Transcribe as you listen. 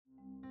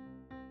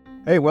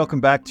Hey, welcome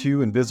back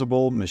to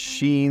Invisible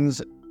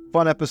Machines.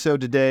 Fun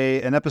episode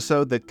today, an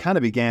episode that kind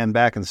of began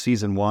back in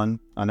season 1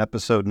 on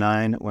episode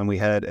 9 when we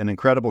had an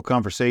incredible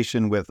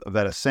conversation with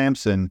Jenna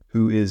Sampson,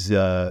 who is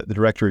the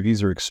Director of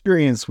User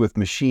Experience with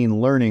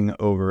Machine Learning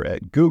over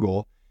at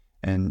Google.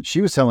 And she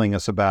was telling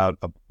us about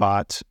a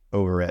bot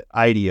over at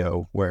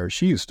IDEO where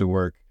she used to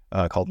work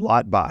called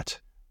Lotbot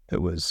that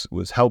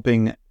was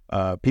helping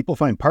people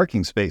find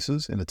parking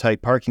spaces in a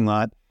tight parking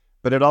lot.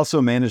 But it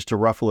also managed to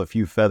ruffle a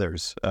few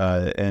feathers,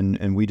 and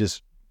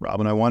Rob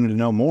and I wanted to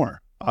know more,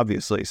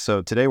 obviously.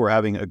 So today we're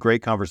having a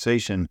great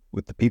conversation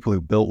with the people who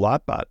built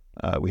Lotbot.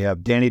 We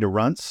have Danny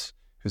DeRuntz,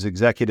 who's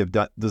Executive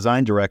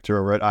Design Director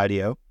over at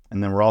IDEO.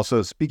 And then we're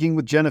also speaking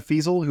with Jenna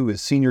Fizel, who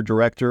is Senior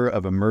Director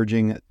of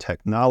Emerging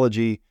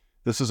Technology.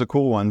 This is a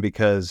cool one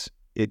because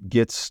it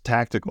gets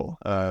tactical.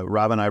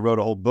 Rob and I wrote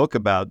a whole book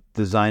about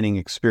designing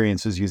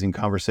experiences using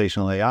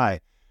conversational AI,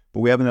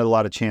 but we haven't had a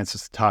lot of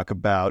chances to talk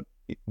about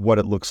what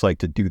it looks like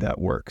to do that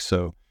work.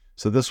 So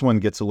this one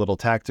gets a little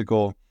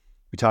tactical.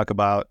 We talk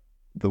about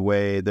the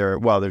way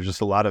there's just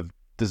a lot of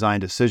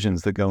design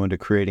decisions that go into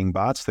creating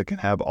bots that can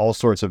have all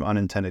sorts of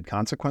unintended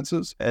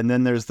consequences. And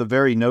then there's the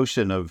very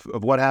notion of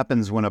what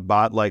happens when a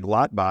bot like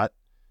Lotbot,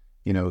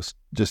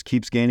 just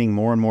keeps gaining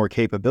more and more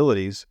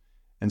capabilities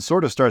and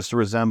sort of starts to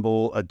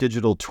resemble a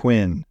digital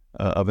twin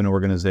of an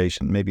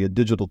organization, maybe a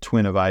digital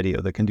twin of IDEO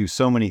that can do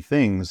so many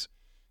things.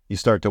 You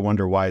start to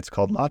wonder why it's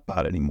called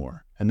Lotbot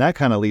anymore. And that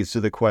kind of leads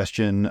to the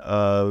question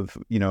of,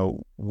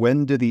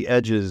 when do the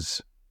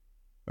edges,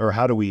 or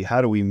how do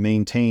we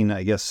maintain,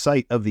 I guess,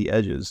 sight of the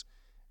edges,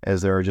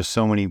 as there are just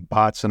so many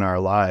bots in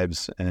our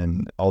lives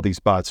and all these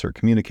bots are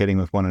communicating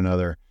with one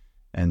another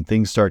and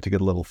things start to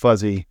get a little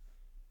fuzzy.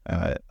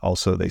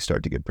 Also, they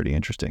start to get pretty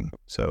interesting.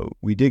 So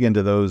we dig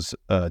into those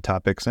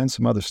topics and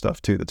some other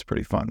stuff too that's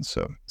pretty fun.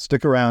 So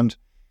stick around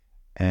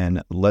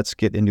and let's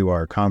get into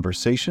our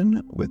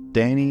conversation with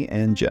Danny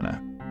and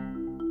Jenna.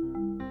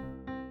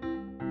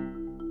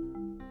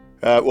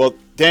 Well,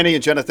 Danny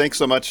and Jenna, thanks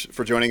so much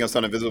for joining us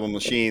on Invisible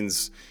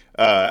Machines.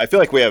 I feel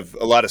like we have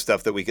a lot of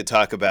stuff that we could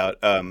talk about.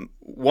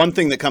 One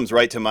thing that comes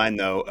right to mind,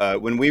 though,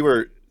 when we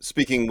were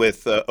speaking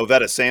with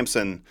Jenna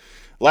Sampson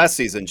last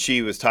season,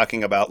 she was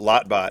talking about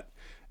Lotbot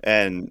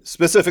and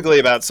specifically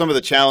about some of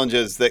the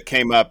challenges that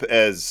came up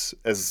as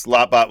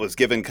Lotbot was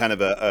given kind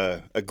of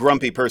a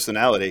grumpy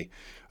personality.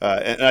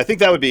 And I think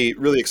that would be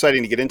really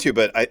exciting to get into.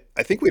 But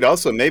I think we'd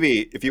also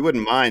maybe, if you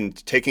wouldn't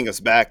mind, taking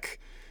us back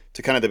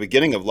to kind of the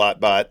beginning of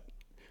Lotbot.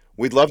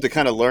 We'd love to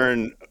kind of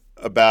learn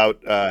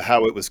about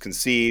how it was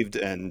conceived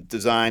and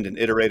designed and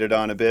iterated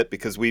on a bit,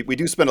 because we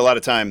do spend a lot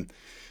of time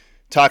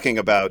talking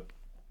about,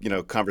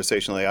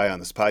 conversational AI on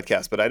this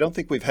podcast, but I don't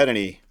think we've had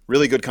any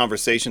really good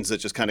conversations that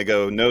just kind of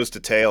go nose to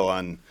tail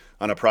on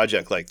a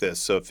project like this.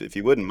 So if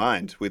you wouldn't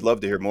mind, we'd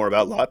love to hear more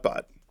about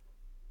Lotbot.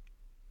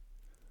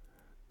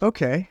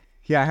 Okay.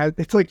 Yeah,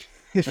 it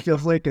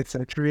feels like a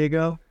century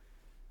ago.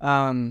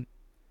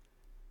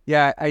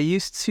 Yeah, I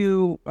used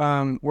to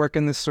work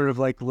in this sort of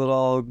like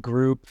little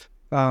group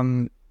at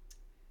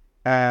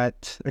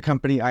a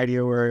company,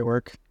 IDEO, where I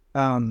work.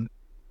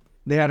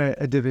 They had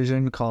a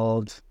division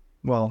called,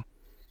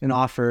 an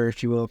offer,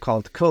 if you will,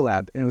 called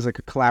Collab. And it was like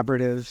a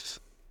collaborative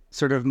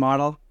sort of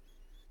model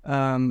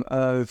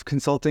of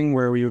consulting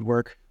where we would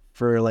work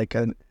for like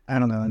a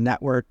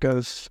network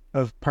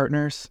of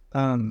partners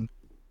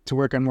to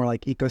work on more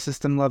like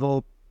ecosystem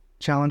level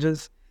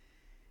challenges.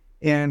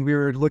 And we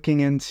were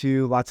looking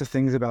into lots of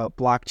things about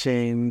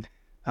blockchain,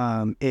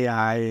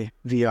 AI,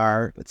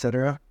 VR,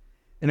 etc.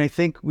 And I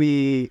think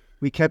we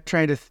kept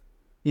trying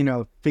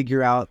to,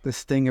 figure out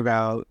this thing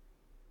about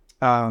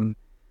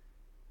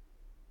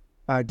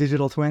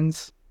digital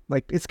twins.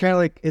 Like it's kind of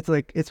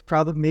like it's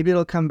probably, maybe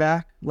it'll come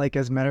back like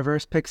as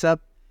metaverse picks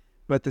up,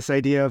 but this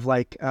idea of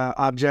like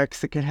objects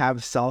that can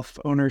have self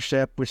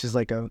ownership, which is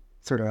like a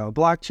sort of a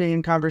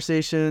blockchain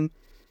conversation.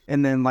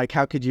 And then like,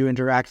 how could you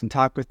interact and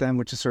talk with them,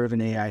 which is sort of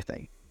an AI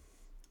thing.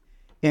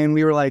 And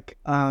we were like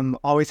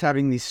always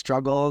having these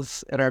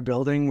struggles at our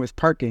building with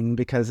parking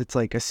because it's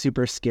like a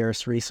super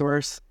scarce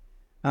resource.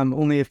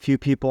 Only a few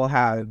people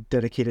have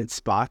dedicated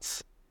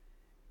spots.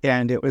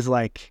 And it was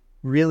like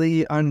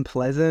really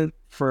unpleasant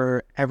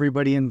for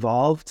everybody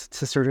involved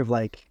to sort of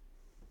like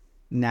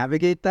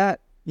navigate that.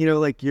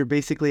 Like you're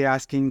basically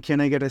asking, can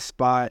I get a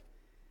spot?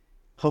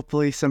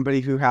 Hopefully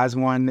somebody who has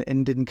one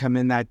and didn't come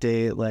in that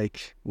day,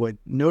 like would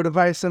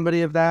notify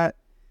somebody of that.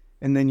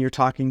 And then you're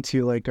talking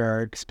to like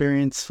our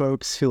experienced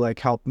folks who like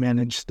help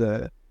manage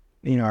the,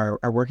 our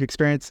work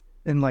experience.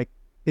 And like,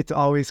 it's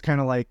always kind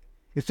of like,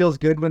 it feels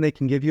good when they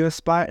can give you a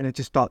spot, and it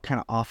just felt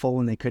kind of awful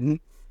when they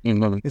couldn't.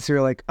 Mm-hmm. And so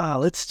you're like,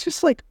 let's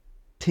just like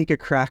take a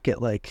crack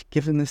at like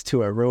giving this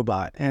to a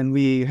robot. And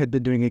we had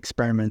been doing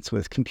experiments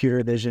with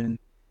computer vision.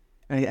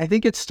 And I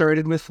think it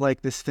started with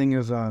like this thing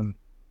of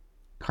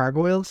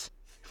gargoyles,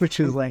 which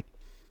is like,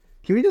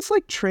 can we just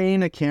like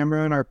train a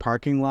camera in our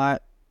parking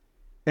lot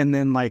and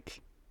then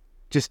like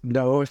just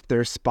know if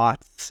there's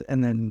spots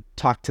and then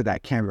talk to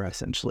that camera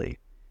essentially.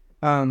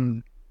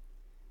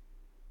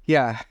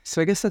 Yeah,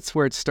 so I guess that's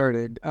where it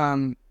started.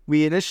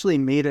 we initially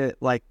made it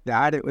like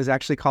that. It was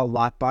actually called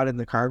Lotbot in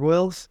the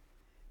Cargwheels.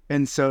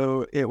 And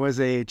so it was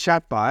a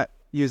chatbot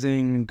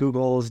using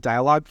Google's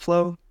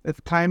Dialogflow at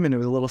the time. And it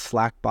was a little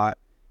Slack bot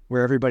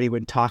where everybody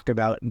would talk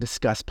about and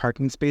discuss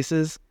parking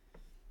spaces.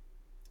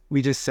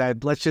 We just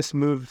said, let's just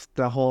move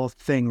the whole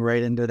thing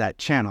right into that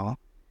channel.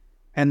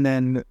 And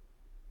then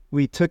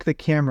we took the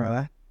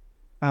camera.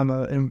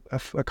 A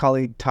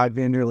colleague, Todd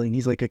Vanderling,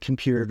 he's like a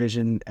computer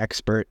vision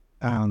expert,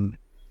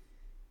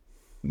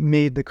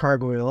 made the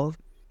cargwheel,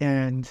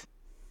 and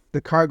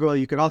the cargwheel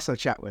you could also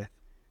chat with.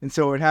 And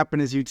so what would happen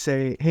is you'd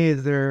say, hey,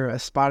 is there a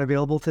spot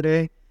available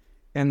today?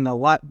 And the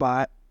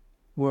Lotbot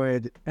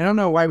would, I don't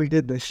know why we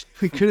did this.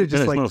 We could have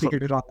just like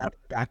figured it all out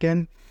back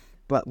end.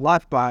 But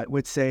Lotbot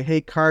would say,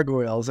 hey,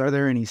 cargwheels, are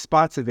there any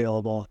spots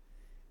available?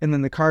 And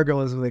then the cargwheel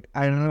was like,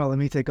 I don't know, let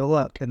me take a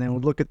look. And then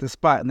would look at the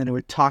spot, and then it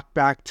would talk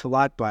back to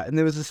Lotbot. And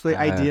there was this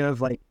idea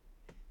of like,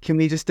 can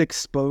we just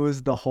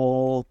expose the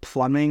whole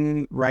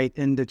plumbing right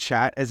into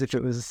chat as if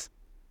it was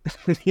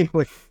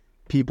like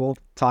people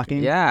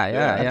talking?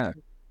 Yeah.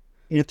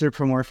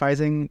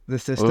 Anthropomorphizing the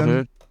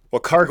system.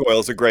 Well, Cargwheel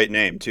is a great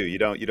name too. You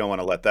don't want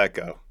to let that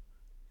go.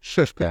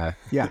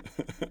 Yeah.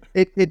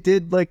 It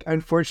did, like,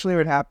 unfortunately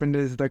what happened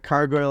is the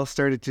cargwheel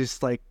started to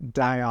just like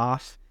die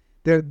off.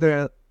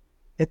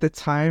 At the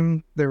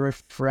time, the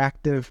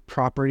refractive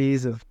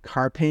properties of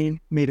car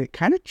paint made it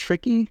kind of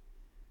tricky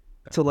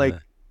to like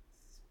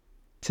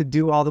to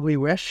do all that we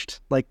wished,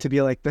 like to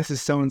be like, this is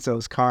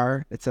so-and-so's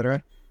car,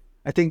 etc.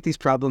 I think these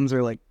problems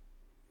are like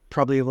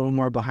probably a little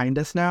more behind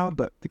us now,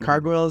 but the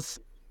cargwheels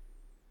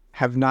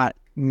have not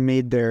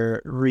made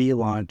their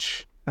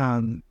relaunch.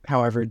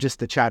 However, just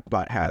the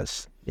chatbot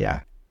has.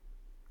 Yeah.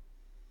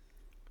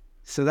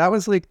 So that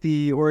was like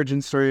the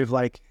origin story of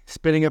like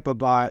spinning up a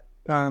bot.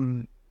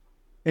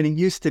 And it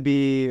used to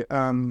be,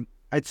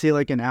 I'd say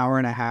like an hour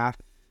and a half,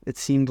 it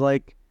seemed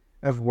like,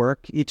 of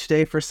work each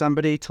day for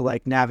somebody to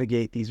like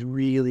navigate these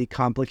really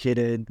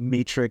complicated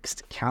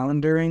matrixed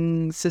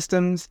calendaring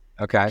systems.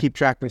 Okay. Keep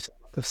track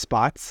of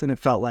spots. And it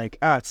felt like,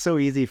 it's so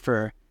easy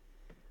for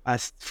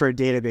us, for a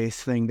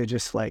database thing to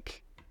just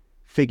like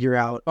figure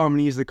out, I'm going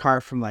to use the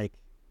car from like,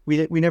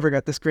 we never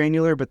got this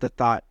granular, but the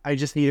thought, I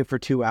just need it for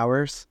 2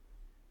 hours.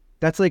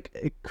 That's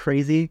like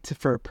crazy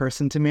for a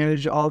person to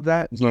manage all of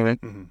that.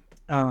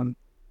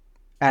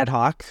 Ad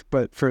hoc,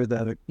 but for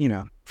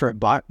for a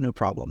bot, no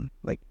problem.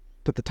 Like,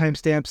 put the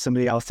timestamp,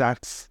 somebody else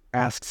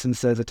asks and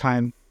says a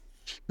time,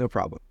 no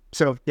problem.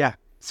 So yeah,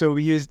 so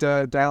we used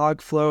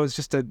Dialogflow as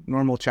just a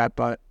normal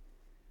chatbot.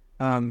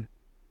 And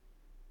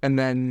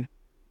then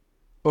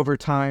over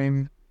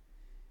time,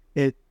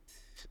 it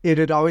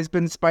had always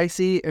been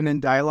spicy. And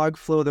in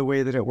Dialogflow, the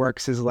way that it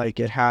works is like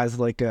it has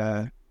like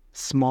a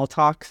small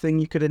talk thing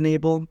you could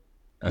enable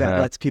that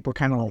lets people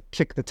kind of like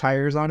kick the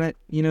tires on it,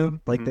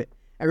 like that.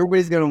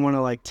 Everybody's going to want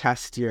to like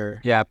test your...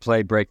 Yeah,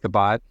 break the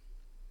bot.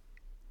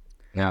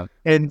 Yeah.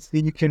 And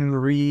you can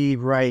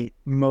rewrite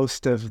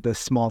most of the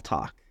small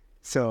talk.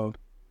 So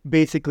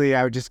basically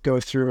I would just go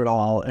through it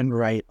all and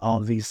write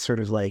all these sort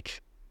of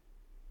like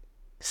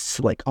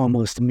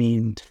almost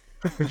memed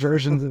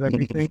versions of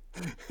everything.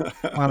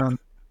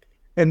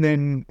 And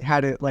then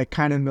had it like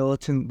kind of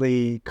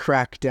militantly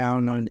crack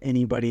down on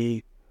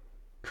anybody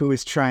who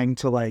was trying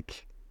to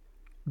like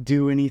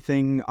do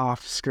anything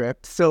off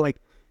script. So like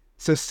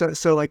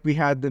we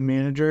had the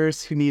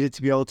managers who needed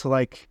to be able to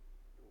like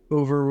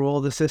overrule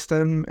the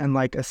system and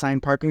like assign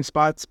parking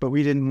spots, but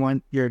we didn't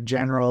want your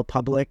general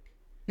public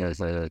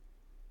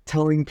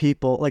telling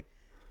people like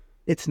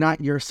it's not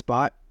your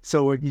spot.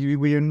 So what we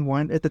didn't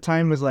want at the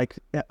time was like,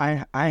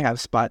 I have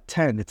spot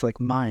 10, it's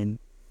like mine,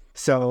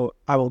 so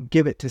I will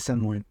give it to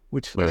someone,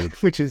 which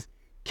is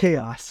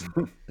chaos.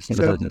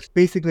 So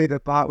basically the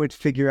bot would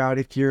figure out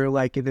if you're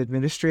like an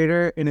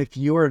administrator, and if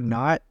you are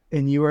not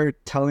and you are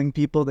telling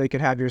people they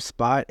could have your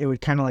spot, it would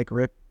kind of like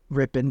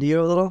rip into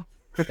you a little.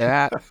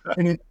 Yeah.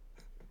 And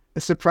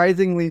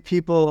surprisingly,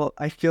 people,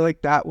 I feel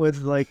like that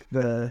was like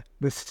the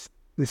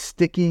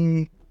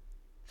sticky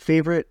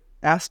favorite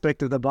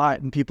aspect of the bot,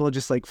 and people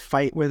just like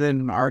fight with it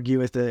and argue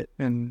with it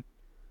and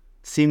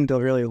seem to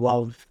really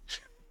love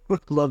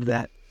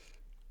that.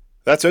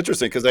 That's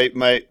interesting because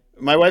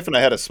my wife and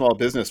I had a small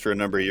business for a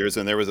number of years,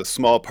 and there was a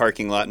small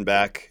parking lot in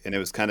back, and it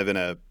was kind of in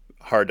a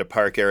hard to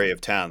park area of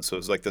town. So it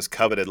was like this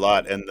coveted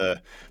lot, and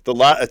the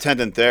lot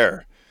attendant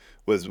there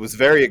was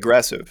very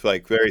aggressive,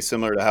 like very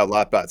similar to how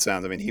Lotbot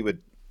sounds. I mean,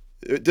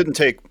 it didn't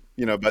take,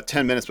 about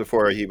 10 minutes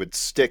before he would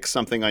stick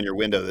something on your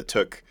window that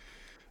took,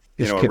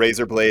 a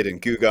razor blade and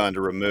Goo Gone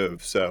to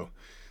remove. So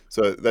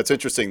that's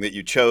interesting that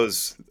you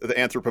chose the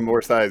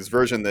anthropomorphized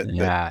version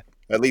that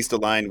at least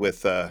aligned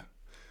with the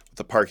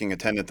parking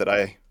attendant that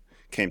I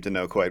came to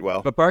know quite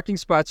well. But parking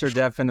spots are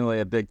definitely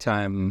a big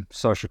time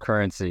social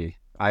currency.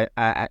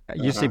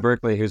 UC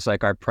Berkeley, who's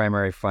like our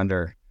primary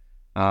funder,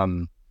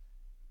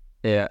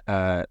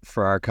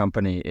 for our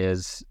company,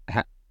 is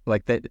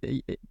like that.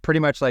 Pretty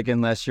much like,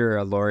 unless you're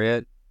a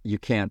laureate, you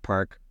can't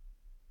park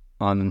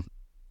on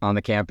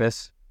the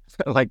campus.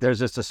 Like there's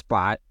just a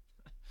spot,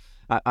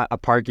 a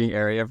parking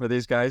area for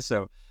these guys.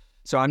 So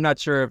I'm not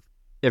sure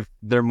if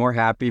they're more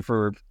happy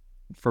for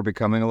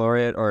becoming a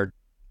laureate or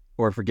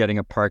for getting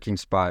a parking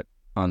spot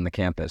on the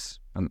campus.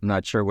 I'm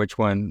not sure which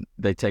one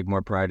they take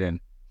more pride in.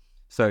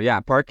 So yeah,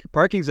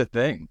 parking's a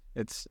thing.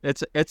 It's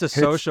a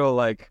social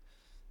like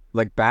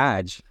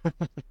badge.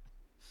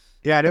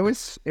 Yeah, and it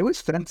was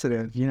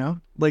sensitive, you know?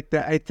 Like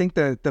I think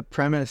the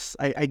premise,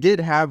 I did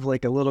have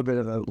like a little bit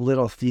of a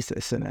little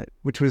thesis in it,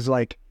 which was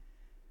like,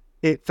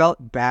 it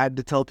felt bad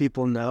to tell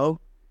people no.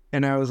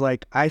 And I was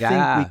like, I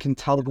think we can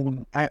tell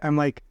them, I'm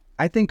like,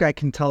 I think I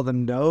can tell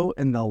them no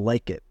and they'll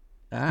like it,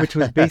 which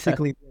was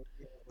basically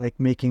like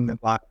making the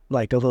bot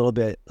like a little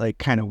bit like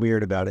kind of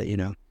weird about it, you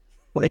know?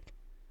 Like,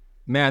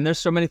 man, there's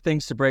so many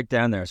things to break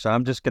down there. So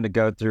I'm just going to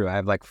go through. I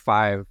have like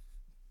five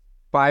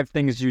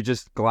things you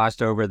just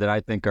glossed over that I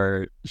think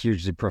are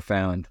hugely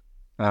profound.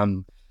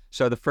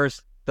 So the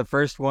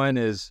first one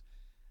is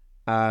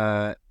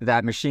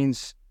that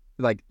machines,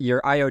 like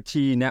your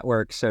IoT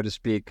network, so to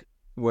speak,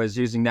 was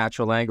using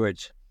natural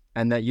language,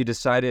 and that you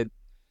decided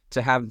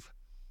to have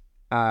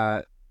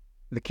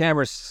the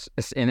camera,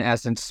 in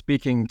essence,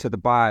 speaking to the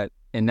bot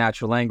in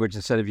natural language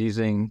instead of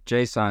using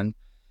JSON.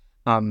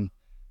 I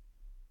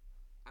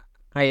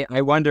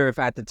wonder if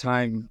at the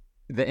time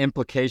the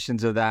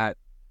implications of that,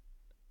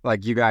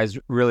 like you guys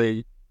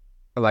really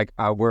like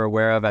were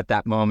aware of at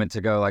that moment,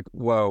 to go like,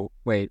 whoa,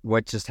 wait,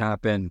 what just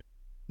happened?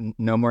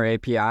 No more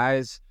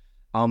APIs,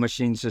 all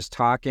machines just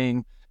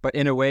talking, but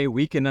in a way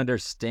we can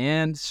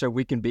understand, so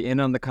we can be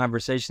in on the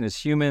conversation as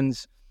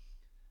humans.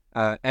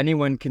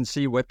 Anyone can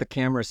see what the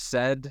camera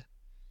said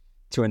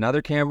to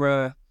another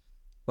camera.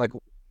 Like,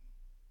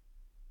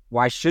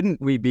 why shouldn't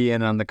we be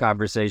in on the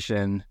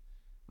conversation?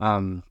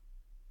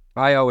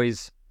 I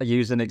always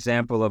use an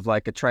example of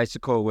like a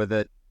tricycle with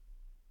a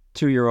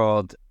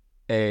 2-year-old,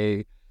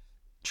 a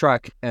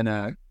truck, and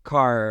a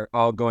car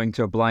all going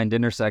to a blind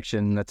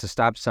intersection that's a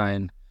stop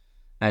sign.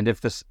 And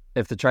if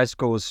the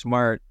tricycle was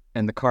smart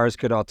and the cars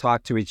could all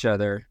talk to each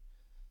other,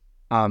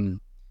 and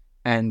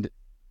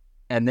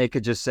they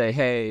could just say,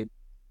 hey,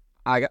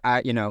 I'm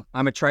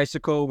a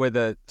tricycle with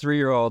a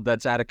 3-year-old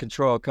that's out of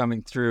control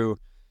coming through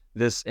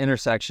this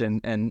intersection,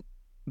 and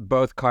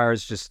both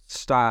cars just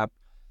stop.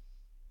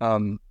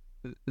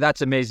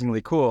 That's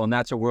amazingly cool, and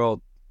that's a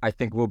world I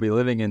think we'll be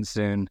living in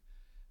soon.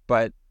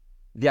 But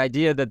the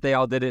idea that they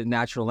all did it in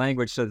natural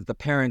language so that the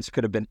parents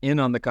could have been in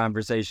on the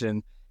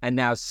conversation and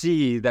now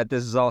see that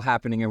this is all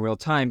happening in real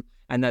time,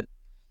 and that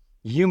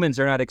humans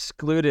are not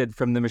excluded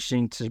from the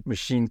machine to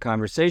machine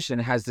conversation,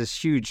 has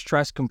this huge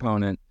trust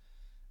component.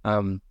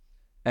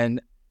 And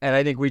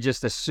I think we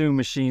just assume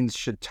machines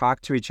should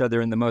talk to each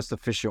other in the most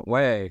efficient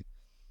way.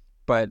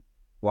 But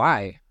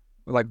why?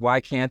 Like,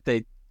 why can't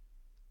they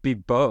be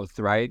both,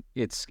 right?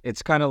 It's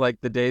kind of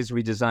like the days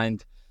we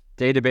designed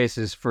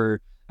databases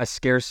for a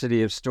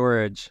scarcity of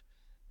storage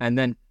and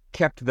then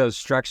kept those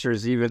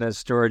structures even as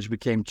storage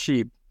became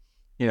cheap.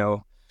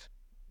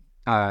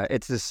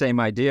 It's the same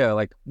idea.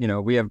 Like,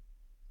 we have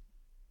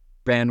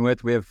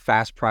bandwidth, we have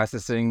fast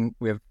processing,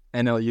 we have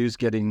NLUs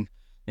getting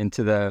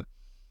into the,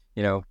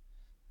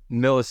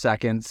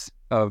 milliseconds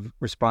of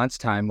response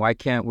time. Why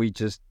can't we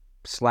just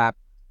slap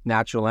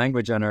natural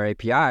language on our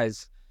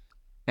APIs,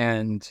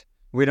 and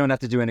we don't have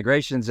to do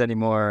integrations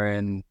anymore,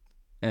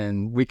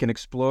 and we can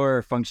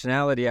explore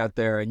functionality out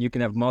there, and you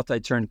can have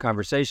multi-turn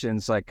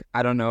conversations. Like,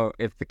 I don't know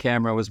if the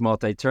camera was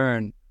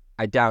multi-turn.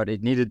 I doubt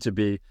it needed to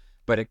be,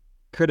 but it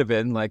could have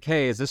been like,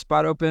 hey, is this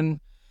spot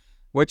open?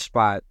 Which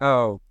spot?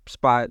 Oh,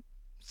 spot,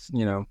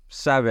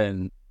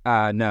 7.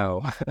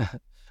 No.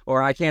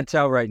 Or I can't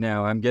tell right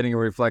now. I'm getting a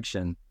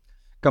reflection.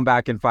 Come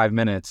back in 5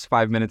 minutes.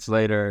 5 minutes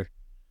later,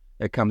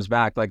 it comes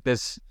back. Like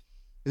this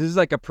is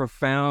like a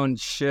profound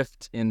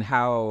shift in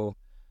how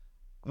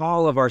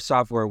all of our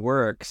software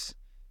works.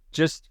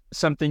 Just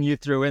something you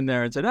threw in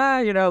there and said,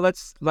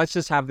 let's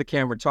just have the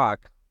camera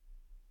talk.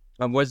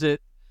 Was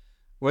it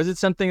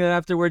something that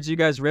afterwards you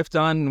guys riffed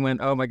on and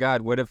went, oh my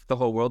God, what if the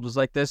whole world was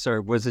like this?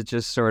 Or was it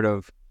just sort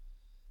of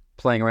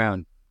playing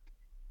around?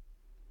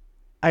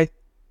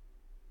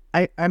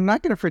 I'm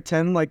not going to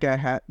pretend like I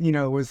had,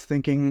 was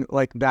thinking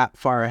like that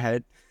far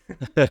ahead.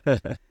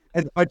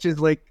 as much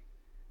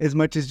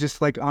as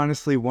just like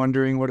honestly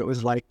wondering what it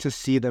was like to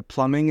see the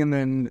plumbing. And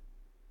then,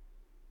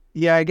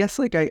 yeah, I guess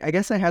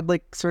I had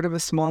like sort of a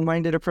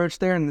small-minded approach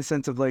there, in the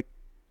sense of like,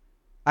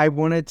 I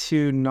wanted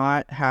to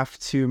not have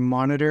to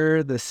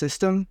monitor the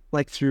system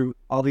like through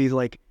all these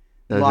like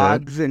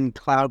logs and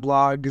cloud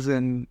logs,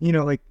 and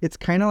like it's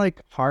kind of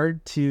like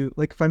hard to,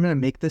 like, if I'm going to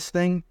make this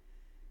thing,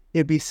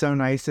 it'd be so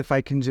nice if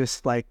I can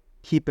just like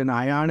keep an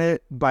eye on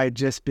it by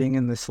just being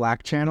in the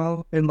Slack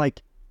channel. And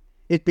like,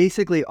 it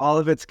basically, all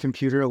of its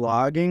computer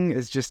logging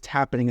is just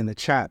happening in the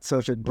chat. So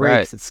if it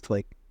breaks, It's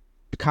like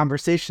the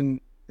conversation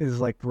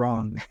is like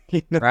wrong.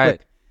 Right.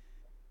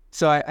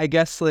 So I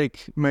guess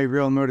like my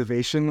real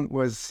motivation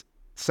was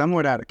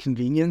somewhat out of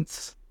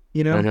convenience,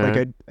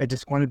 like I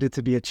just wanted it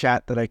to be a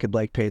chat that I could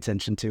like pay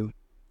attention to.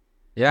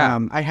 Yeah.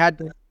 I had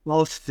the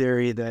false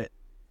theory that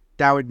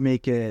would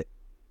make it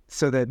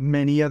so that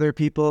many other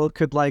people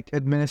could like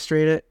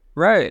administrate it.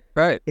 Right.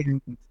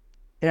 And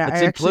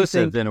It's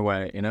inclusive in a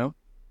way,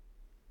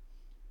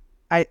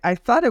 I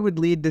thought it would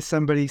lead to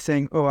somebody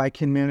saying, oh, I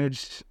can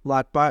manage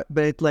Lotbot,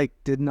 but it like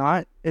did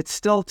not. It's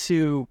still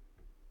too,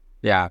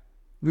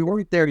 we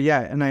weren't there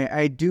yet. And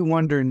I do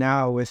wonder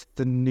now with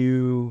the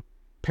new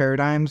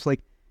paradigms,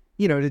 like,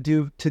 you know, to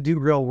do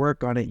real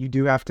work on it, you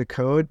do have to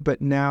code.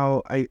 But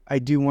now I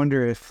do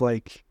wonder if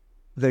like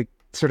the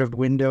sort of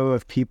window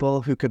of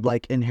people who could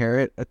like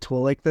inherit a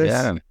tool like this.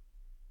 Yeah.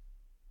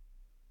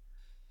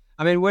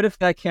 I mean, what if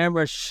that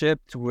camera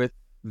shipped with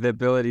the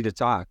ability to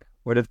talk?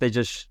 What if they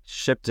just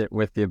shipped it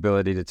with the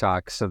ability to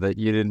talk so that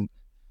you didn't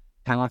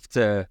have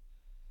to,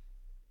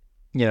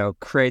 you know,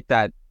 create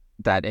that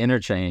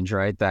interchange,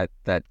 right? That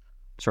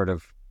sort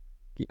of,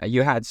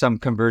 you had some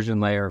conversion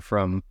layer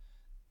from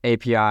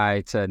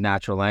API to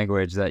natural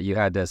language that you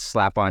had to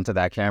slap onto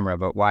that camera,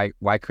 but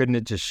why couldn't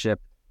it just ship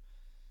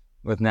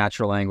with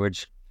natural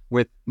language?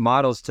 With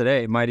models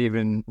today, it might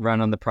even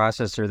run on the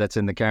processor that's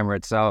in the camera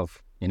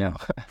itself, you know?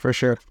 For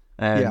sure.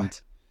 And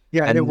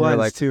and it was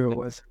like, too. It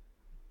was.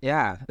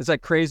 Yeah, it's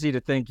like crazy to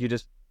think you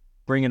just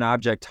bring an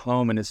object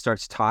home and it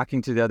starts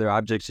talking to the other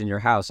objects in your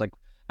house, like,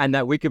 and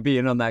that we could be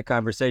in on that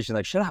conversation.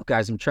 Like, shut up,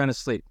 guys, I'm trying to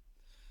sleep.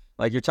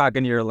 Like, you're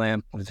talking to your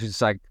lamp. It's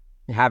just like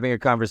having a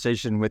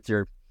conversation with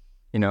your,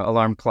 you know,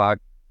 alarm clock,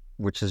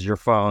 which is your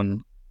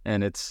phone,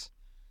 and it's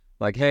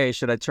like, hey,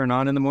 should I turn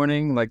on in the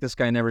morning? Like, this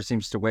guy never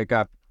seems to wake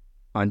up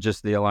on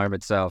just the alarm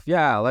itself.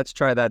 Yeah, let's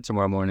try that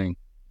tomorrow morning.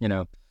 You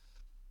know.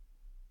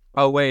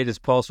 Oh wait, his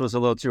pulse was a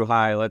little too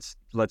high. Let's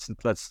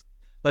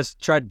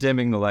try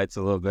dimming the lights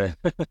a little bit.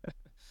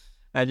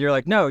 And you're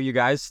like, no, you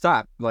guys,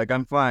 stop. Like,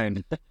 I'm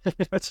fine.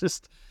 It's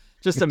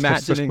just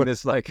imagining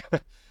this like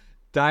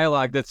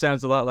dialogue that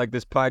sounds a lot like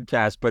this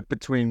podcast, but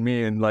between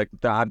me and like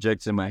the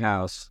objects in my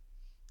house,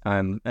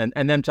 and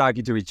them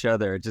talking to each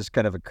other. It's just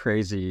kind of a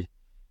crazy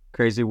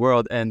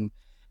world. And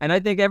I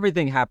think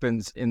everything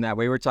happens in that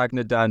way. We're talking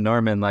to Don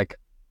Norman, like,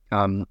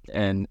 and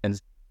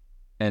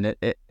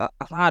a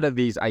lot of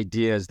these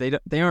ideas,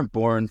 they aren't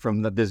born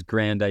from this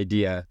grand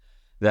idea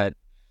that,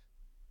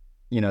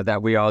 you know,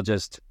 that we all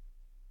just,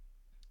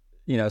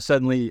 you know,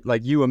 suddenly,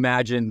 like, you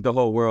imagine the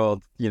whole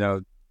world, you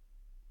know,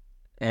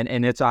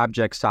 and its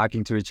objects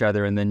talking to each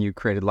other, and then you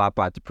created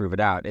Lotbot to prove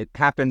it out. It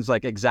happens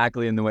like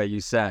exactly in the way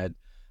you said,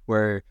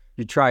 where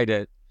you tried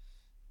it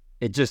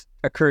just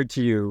occurred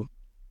to you,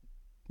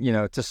 you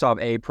know, to solve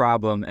a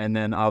problem, and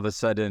then all of a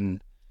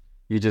sudden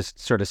you just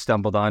sort of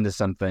stumbled onto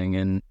something,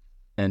 and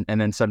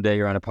then someday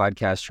you're on a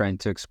podcast trying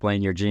to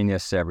explain your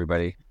genius to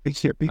everybody.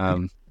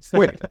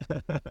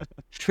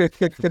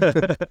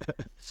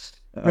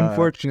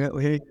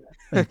 Unfortunately.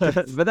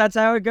 But that's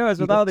how it goes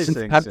with all these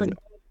things.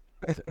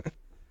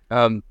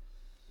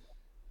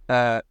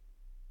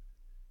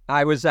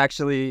 I was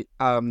actually,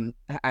 I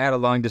had a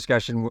long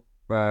discussion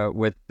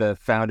with the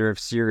founder of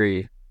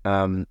Siri,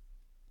 and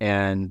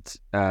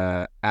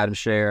Adam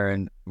Scher,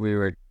 and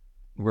we're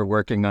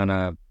working on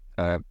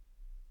a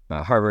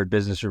Harvard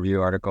Business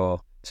Review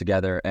article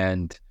together,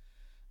 and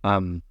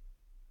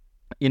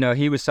you know,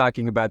 he was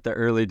talking about the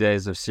early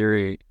days of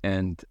Siri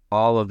and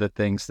all of the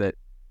things that,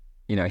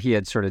 you know, he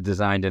had sort of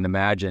designed and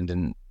imagined,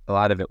 and a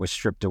lot of it was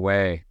stripped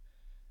away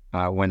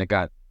when it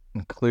got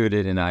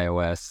included in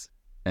iOS,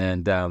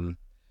 and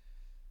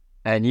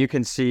you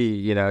can see,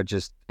 you know,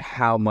 just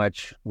how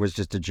much was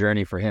just a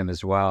journey for him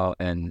as well,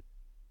 and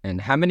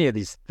how many of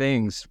these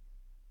things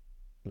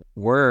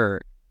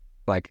were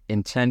like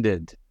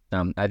intended.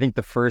 I think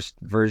the first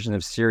version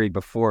of Siri,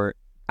 before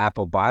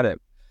Apple bought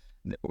it,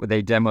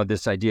 they demoed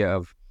this idea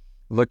of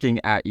looking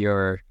at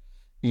your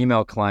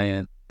email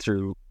client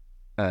through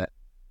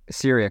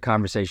Siri, a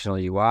conversational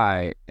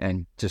UI,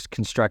 and just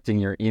constructing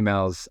your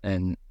emails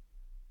and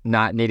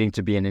not needing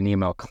to be in an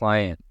email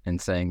client,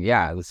 and saying,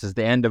 yeah, this is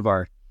the end of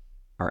our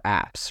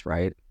apps,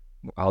 right?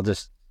 I'll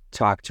just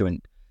talk to a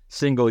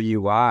single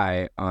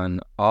UI on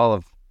all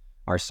of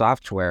our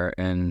software,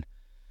 and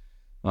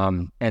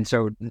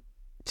so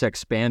to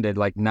expand it,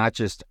 like, not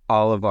just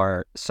all of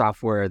our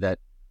software that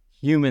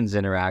humans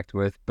interact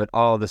with, but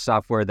all the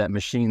software that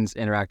machines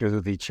interact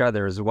with each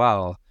other as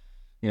well.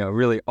 You know,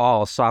 really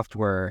all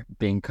software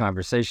being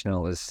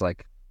conversational is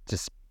like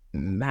just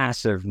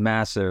massive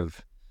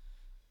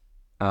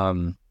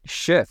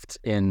shift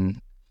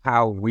in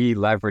how we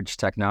leverage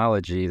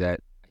technology that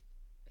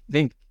I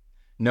think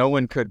no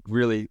one could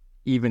really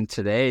even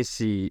today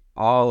see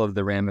all of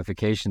the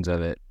ramifications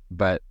of it.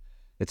 But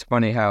it's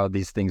funny how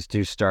these things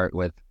do start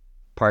with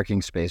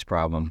parking space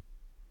problem.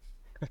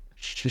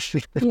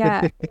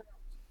 Yeah.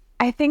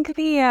 I think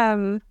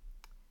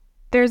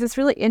there's this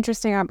really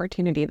interesting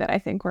opportunity that I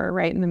think we're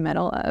right in the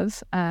middle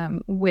of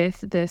with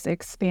this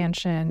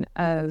expansion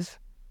of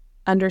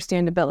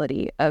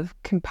understandability of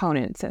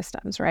component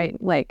systems, right?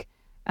 Like,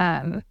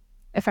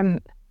 if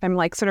I'm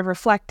like sort of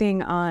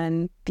reflecting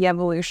on the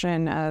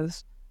evolution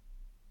of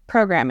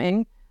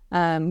programming,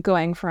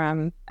 going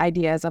from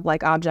ideas of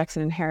like objects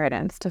and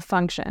inheritance to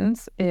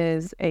functions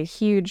is a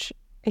huge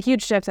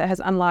shift that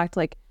has unlocked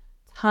like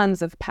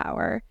tons of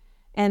power.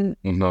 And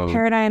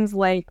paradigms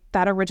like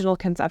that original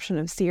conception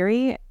of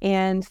Siri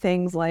and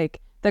things like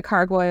the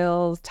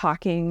gargoyles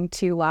talking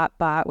to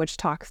Lotbot, which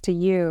talks to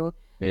you,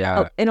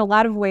 Yeah. in a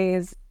lot of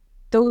ways,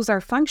 those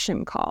are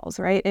function calls,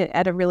 right?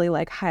 At a really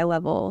like high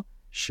level,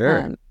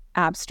 Sure.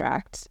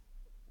 abstract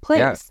place.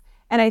 Yeah.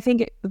 And I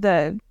think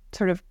the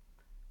sort of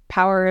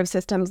power of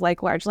systems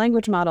like large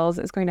language models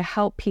is going to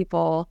help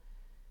people,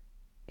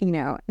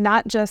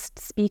 not just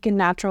speak in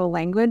natural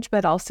language,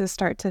 but also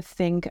start to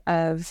think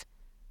of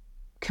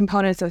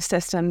components of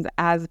systems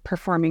as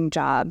performing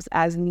jobs,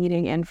 as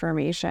needing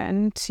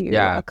information to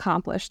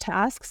accomplish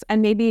tasks,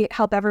 and maybe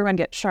help everyone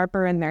get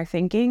sharper in their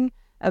thinking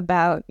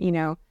about,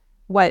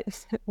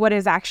 what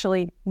is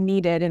actually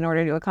needed in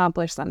order to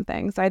accomplish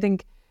something. So I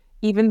think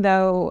even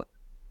though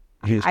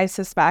I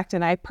suspect,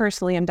 and I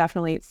personally am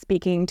definitely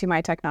speaking to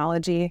my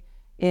technology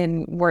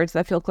in words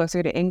that feel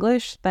closer to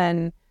English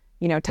than,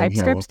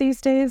 TypeScript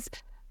these days,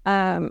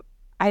 I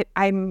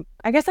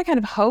guess I kind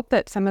of hope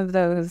that some of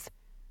those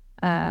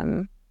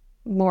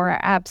more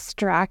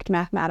abstract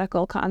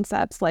mathematical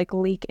concepts like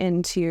leak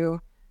into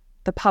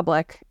the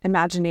public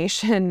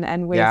imagination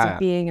and ways of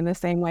being, in the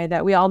same way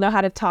that we all know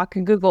how to talk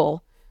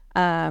Google,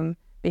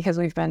 because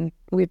we've been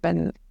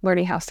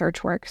learning how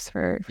search works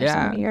for so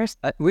many years.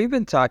 We've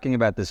been talking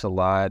about this a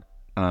lot,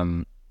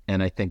 and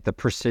I think the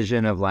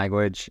precision of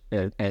language,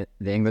 the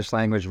English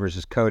language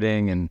versus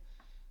coding, and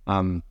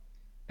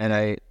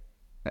I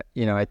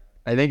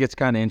think it's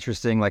kind of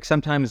interesting. Like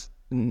sometimes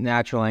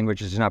natural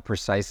language is not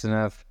precise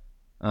enough,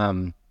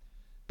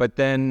 but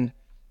then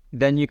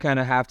you kind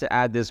of have to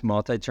add this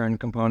multi-turn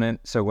component.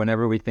 So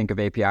whenever we think of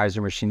APIs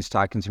or machines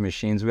talking to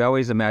machines, we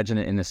always imagine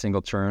it in a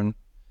single turn,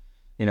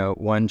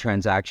 one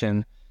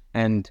transaction.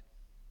 And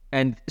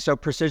so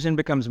precision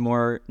becomes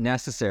more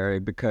necessary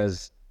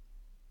because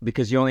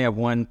you only have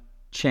one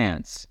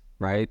chance,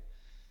 right?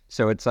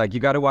 So it's like, you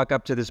got to walk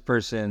up to this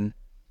person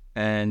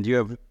and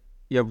you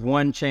have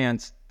one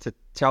chance to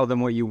tell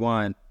them what you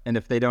want. And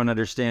if they don't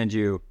understand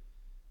you,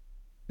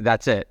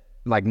 that's it.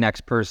 Like,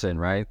 next person,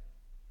 right?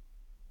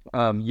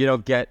 You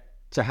don't get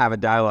to have a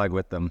dialogue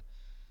with them.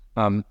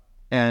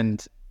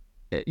 And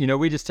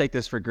we just take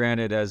this for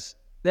granted as,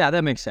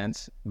 that makes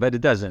sense, but it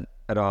doesn't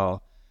at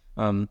all.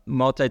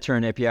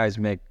 Multi-turn APIs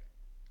make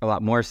a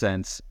lot more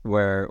sense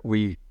where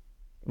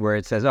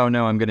it says, oh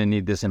no, I'm going to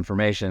need this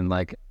information.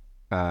 Like,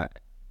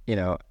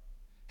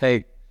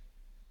 hey,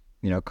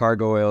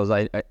 cargo oils,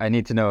 I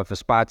need to know if a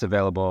spot's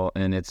available.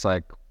 And it's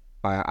like,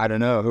 I don't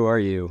know, who are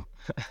you?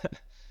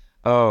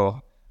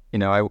 Oh,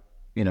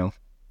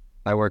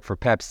 I work for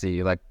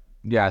Pepsi. Like,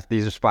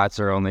 these spots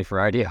are only for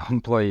IDEO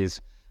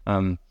employees.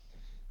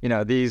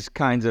 These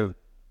kinds of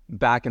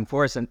back and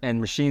forth,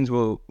 and machines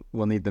will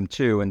need them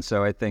too. And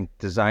so I think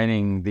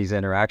designing these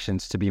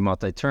interactions to be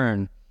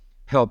multi-turn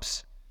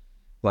helps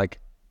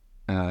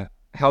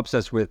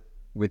us with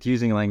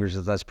using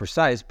languages less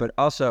precise, but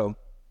also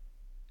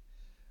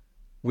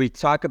we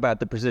talk about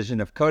the precision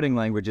of coding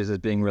languages as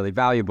being really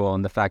valuable,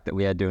 and the fact that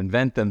we had to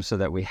invent them so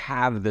that we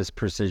have this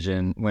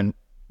precision when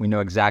we know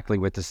exactly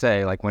what to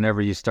say. Like,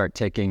 whenever you start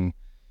taking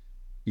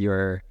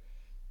your,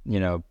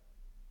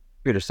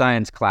 computer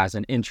science class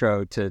and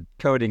intro to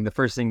coding, the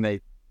first thing they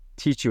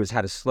teach you is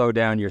how to slow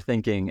down your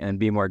thinking and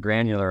be more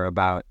granular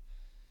about,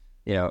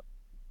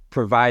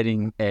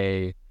 providing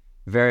a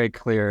very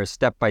clear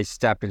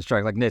step-by-step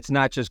instruction. Like, it's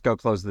not just go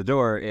close the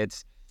door,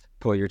 it's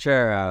pull your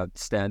chair out,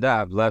 stand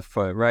up, left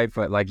foot, right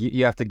foot. Like,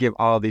 you have to give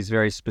all these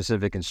very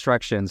specific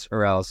instructions,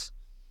 or else,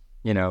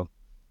 the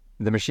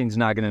machine's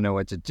not going to know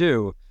what to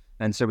do.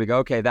 And so we go,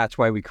 okay, that's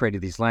why we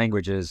created these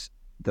languages.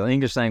 The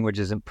English language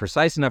isn't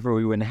precise enough, or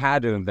we wouldn't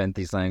have to invent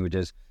these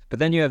languages. But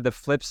then you have the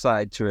flip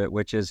side to it,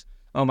 which is,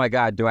 oh my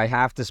God, do I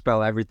have to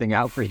spell everything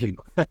out for you?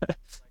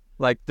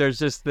 Like, there's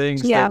just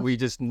things that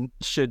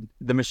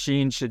the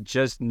machine should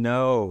just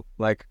know.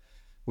 Like,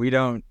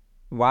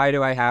 why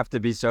do I have to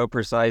be so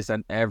precise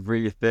on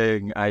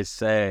everything I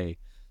say?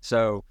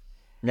 So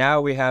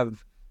now we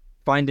have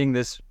finding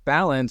this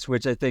balance,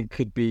 which I think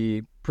could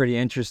be pretty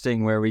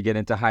interesting, where we get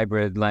into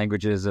hybrid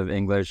languages of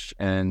English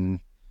and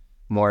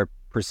more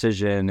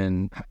precision,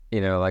 and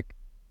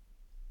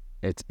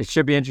it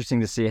should be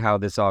interesting to see how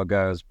this all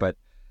goes. But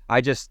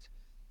I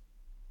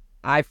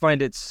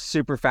find it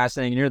super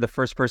fascinating. You're the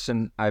first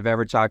person I've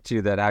ever talked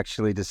to that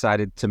actually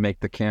decided to make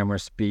the camera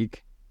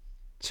speak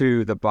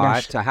to the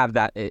bot, to have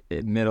that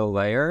middle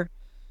layer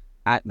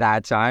at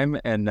that time.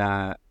 And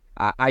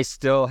I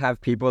still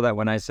have people that,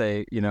 when I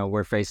say,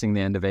 we're facing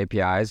the end of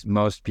APIs,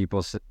 most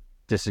people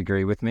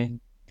disagree with me,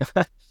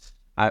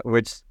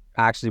 which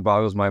actually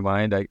boggles my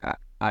mind.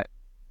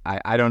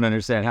 I don't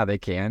understand how they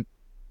can't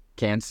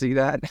see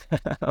that.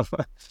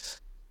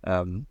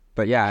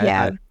 But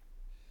again,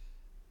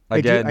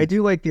 I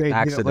do like the idea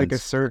accidents. of like a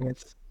certain.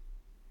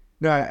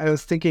 No, I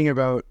was thinking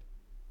about,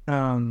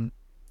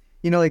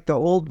 like the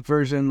old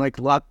version, like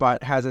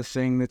Lotbot has a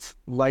thing that's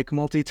like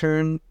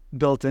multi-turn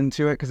built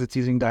into it because it's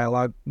using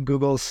dialogue.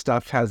 Google's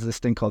stuff has this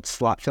thing called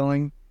slot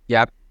filling.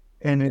 Yep.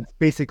 And it's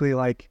basically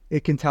like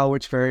it can tell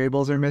which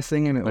variables are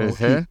missing, and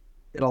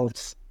it'll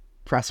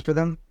press for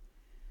them.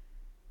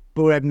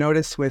 But what I've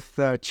noticed with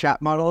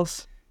chat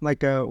models,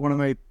 like one of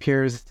my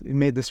peers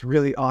made this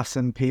really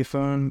awesome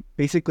payphone,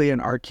 basically an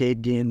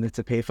arcade game that's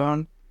a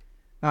payphone.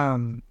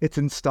 It's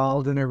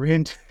installed in a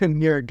room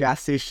near a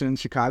gas station in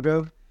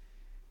Chicago.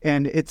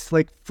 And it's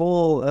like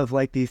full of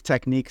like these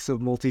techniques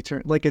of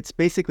multi-turn. Like it's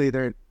basically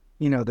the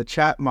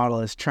chat model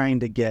is trying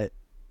to get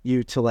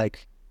you to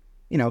like,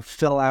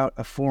 fill out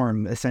a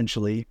form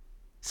essentially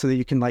so that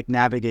you can like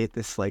navigate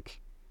this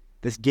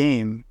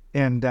game.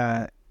 And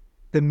the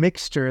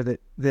mixture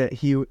that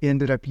he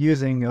ended up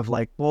using of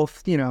like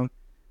both, a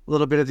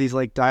little bit of these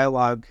like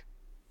dialogue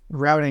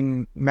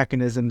routing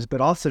mechanisms,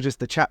 but also just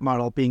the chat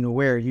model being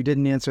aware you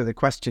didn't answer the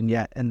question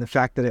yet. And the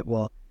fact that it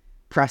will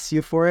press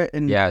you for it.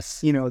 And,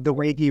 Yes. The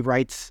way he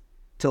writes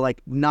to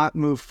like not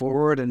move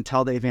forward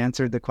until they've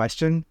answered the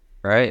question.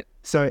 Right.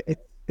 So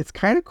it's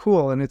kind of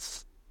cool. And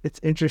it's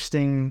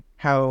interesting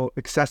how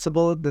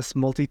accessible this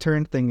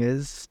multi-turn thing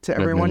is to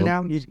everyone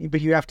now.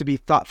 But you have to be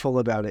thoughtful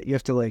about it. You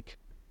have to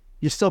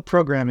you're still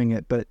programming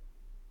it, but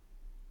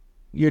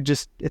you're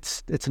just,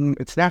 it's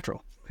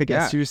natural. I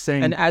guess you're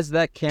saying. And as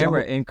that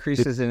camera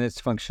increases in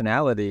its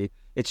functionality,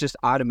 it's just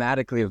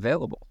automatically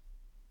available.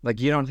 Like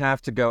you don't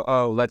have to go,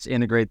 oh, let's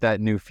integrate that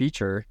new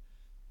feature.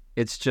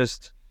 It's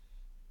just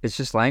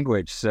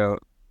language. So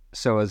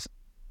as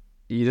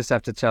you just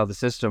have to tell the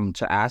system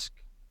to ask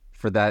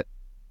for that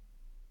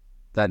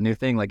new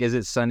thing. Like, is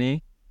it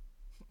sunny?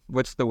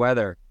 What's the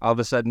weather? All of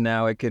a sudden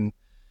now it can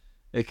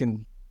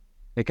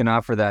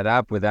offer that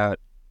up without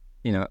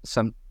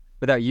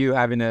you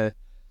having to,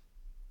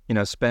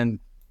 spend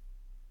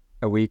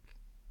a week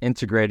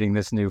integrating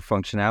this new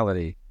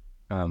functionality.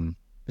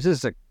 This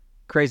is a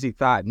crazy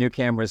thought. New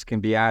cameras can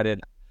be added.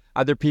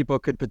 Other people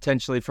could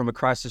potentially from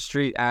across the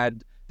street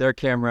add their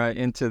camera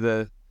into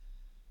the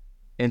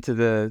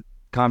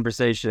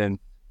conversation.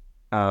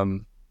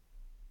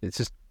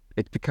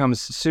 It becomes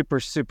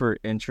super, super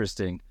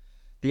interesting.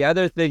 The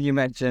other thing you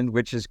mentioned,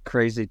 which is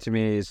crazy to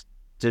me, is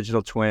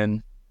digital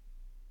twin.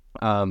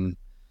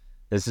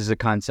 This is a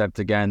concept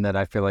again that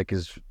I feel like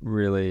is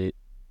really,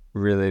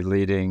 really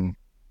leading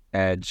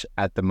edge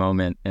at the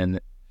moment,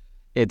 and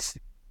it's.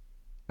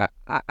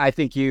 I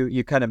think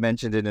you kind of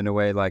mentioned it in a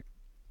way like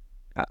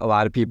a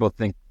lot of people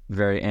think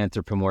very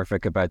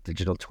anthropomorphic about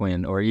digital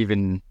twin, or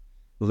even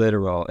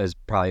literal is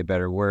probably a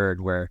better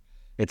word, where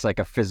it's like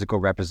a physical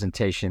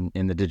representation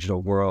in the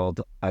digital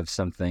world of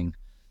something.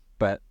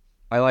 But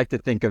I like to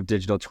think of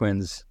digital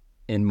twins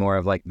in more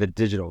of like the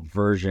digital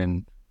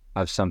version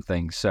of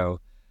something.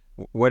 So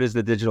what is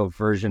the digital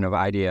version of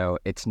IDEO?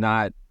 It's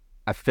not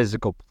a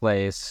physical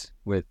place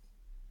with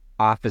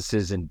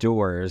offices and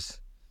doors.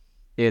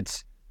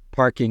 It's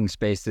parking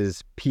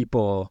spaces,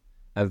 people,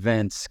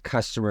 events,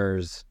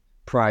 customers,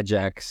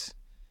 projects.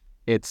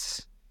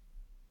 It's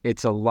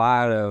a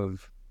lot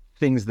of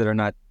things that are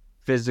not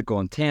physical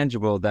and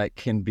tangible that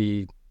can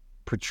be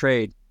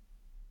portrayed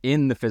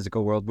in the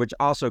physical world, which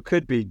also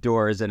could be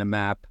doors and a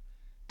map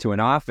to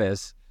an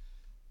office.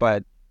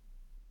 But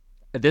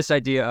this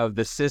idea of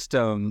the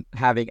system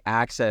having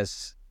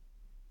access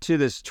to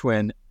this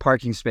twin,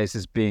 parking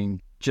spaces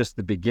being just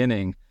the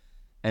beginning,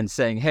 and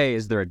saying, hey,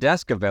 is there a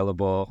desk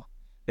available?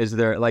 Is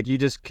there, like, you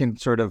just can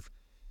sort of,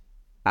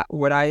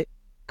 what I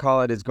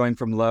call it is going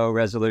from low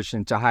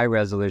resolution to high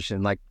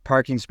resolution. Like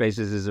parking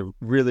spaces is a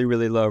really,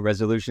 really low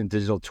resolution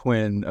digital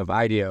twin of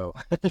IDEO,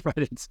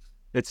 right?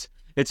 It's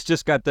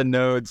just got the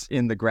nodes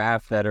in the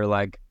graph that are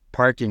like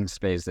parking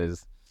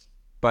spaces.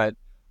 But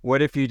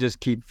what if you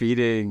just keep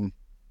feeding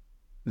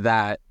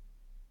that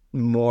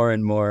more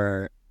and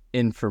more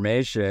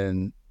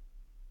information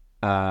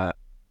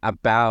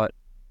about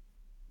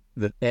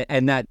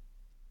and that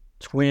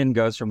twin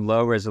goes from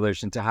low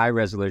resolution to high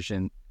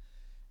resolution,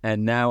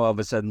 and now all of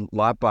a sudden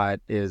Lotbot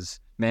is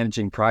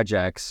managing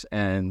projects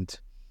and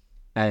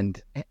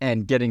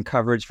getting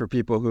coverage for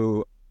people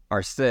who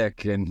are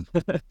sick, and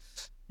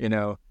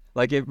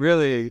like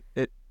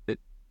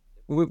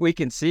we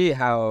can see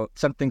how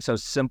something so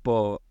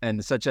simple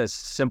and such a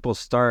simple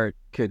start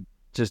could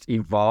just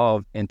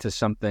evolve into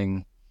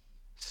something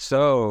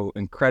so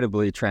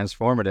incredibly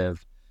transformative.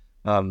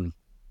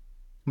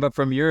 But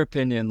from your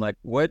opinion, like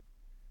what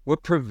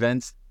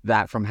prevents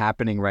that from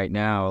happening right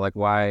now? Like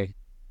why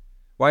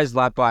is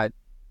Lotbot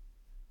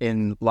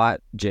in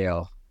lot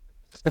jail?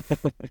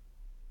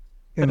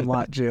 In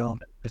lot jail.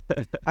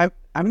 I'm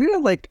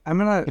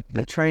gonna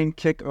try and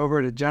kick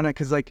over to Jenna,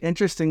 because like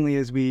interestingly,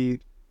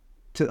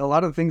 a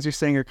lot of the things you're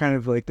saying are kind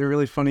of like, they're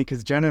really funny,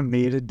 because Jenna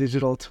made a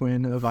digital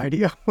twin of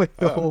IDEO with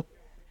the whole.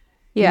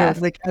 Yeah.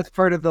 Like as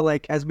part of the,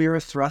 as we were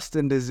thrust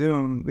into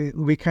Zoom,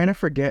 we kind of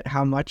forget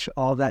how much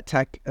all that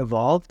tech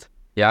evolved.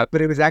 Yeah.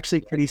 But it was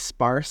actually pretty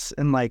sparse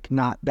and like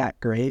not that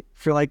great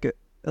for like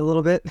a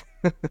little bit.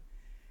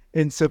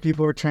 And so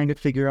people were trying to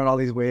figure out all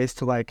these ways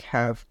to like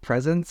have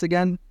presence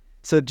again.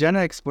 So Jenna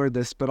explored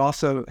this, but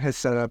also has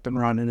set up and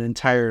run an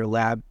entire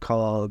lab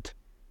called,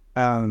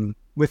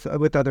 with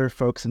other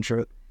folks, I'm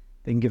sure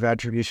they can give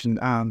attribution,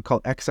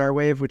 called XR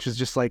Wave, which is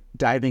just like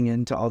diving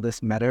into all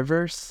this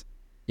metaverse.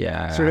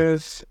 Yeah. Sort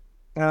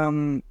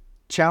of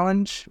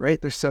challenge,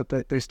 right?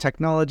 There's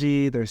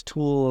technology, there's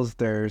tools,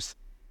 there's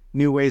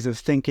new ways of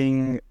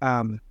thinking.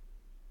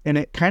 And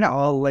it kind of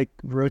all like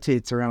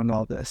rotates around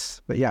all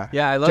this. But yeah.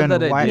 Yeah, I love Jenna,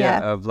 that why- idea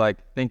Yeah. of like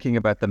thinking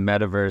about the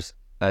metaverse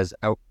as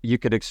you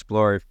could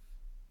explore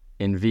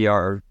in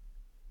VR,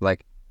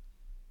 like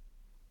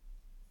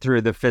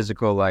through the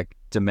physical like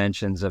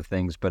dimensions of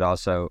things, but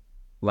also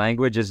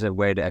language is a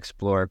way to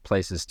explore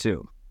places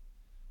too.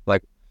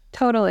 Like,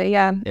 Totally.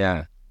 Yeah.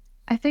 yeah.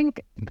 I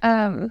think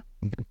a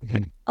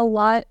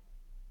lot.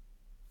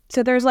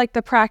 So there's like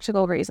the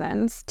practical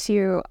reasons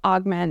to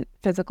augment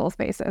physical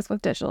spaces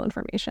with digital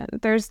information.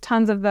 There's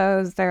tons of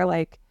those. They're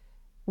like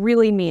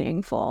really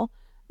meaningful.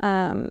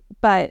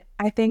 But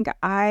I think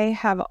I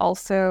have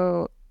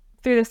also,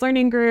 through this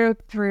learning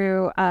group,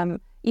 through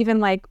even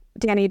like,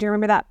 Danny, do you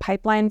remember that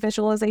pipeline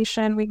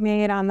visualization we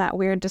made on that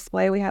weird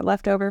display we had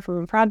left over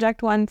from a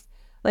project once?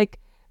 Like,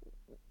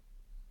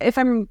 if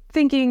I'm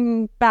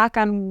thinking back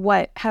on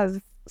what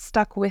has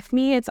stuck with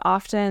me, it's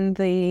often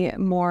the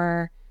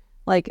more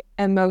like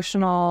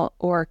emotional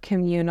or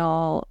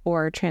communal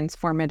or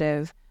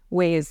transformative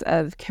ways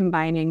of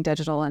combining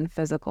digital and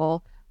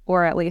physical,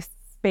 or at least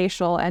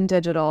spatial and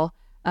digital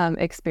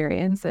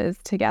experiences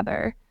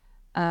together.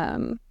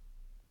 And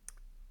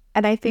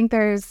I think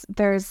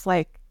there's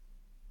like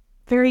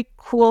very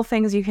cool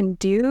things you can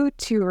do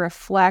to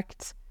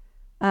reflect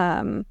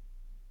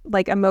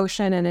like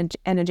emotion and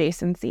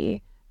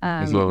adjacency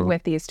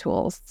with these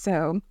tools.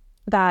 So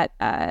that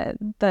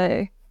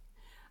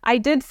I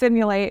did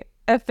simulate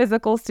a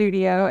physical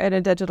studio in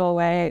a digital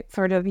way. It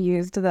sort of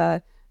used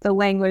the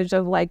language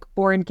of like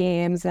board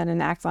games and an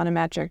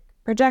axonometric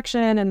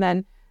projection, and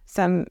then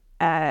some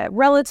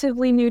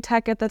relatively new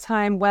tech at the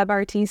time,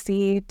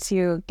 WebRTC,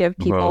 to give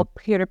people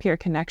peer-to-peer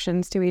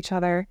connections to each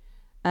other,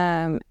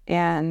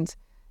 and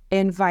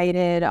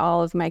invited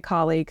all of my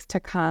colleagues to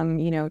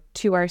come,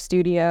 to our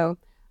studio.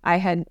 I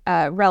had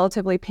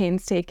relatively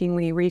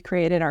painstakingly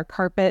recreated our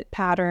carpet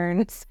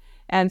patterns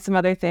and some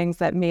other things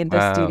that made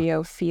the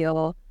studio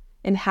feel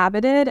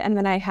inhabited. And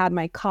then I had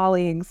my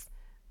colleagues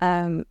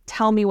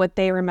tell me what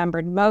they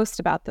remembered most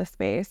about the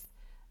space.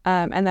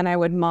 And then I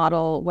would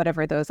model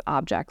whatever those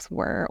objects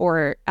were,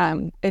 or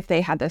if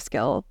they had the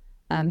skill,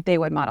 they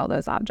would model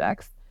those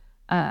objects.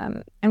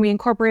 And we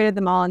incorporated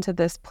them all into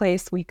this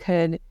place we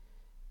could,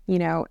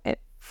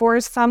 for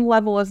some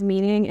level of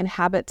meaning,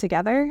 inhabit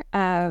together.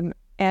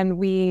 And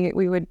we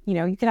would,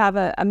 you could have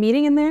a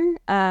meeting in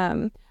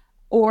there,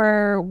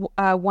 or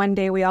one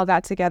day we all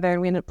got together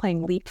and we ended up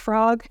playing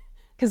leapfrog,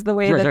 because the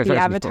way that the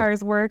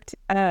avatars worked,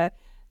 the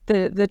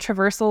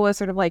traversal was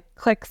sort of like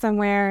click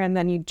somewhere and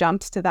then you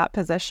jumped to that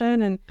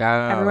position, and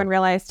everyone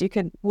realized you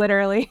could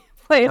literally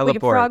play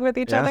leapfrog with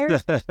each other,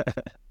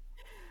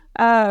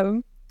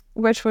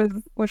 which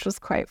was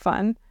quite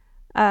fun,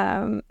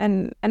 and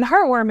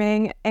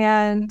heartwarming,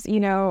 and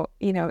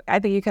I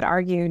think you could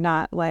argue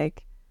not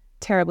like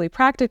terribly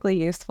practically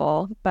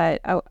useful,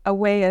 but a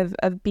way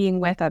of being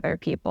with other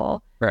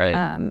people,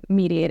 right?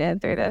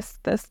 Mediated through this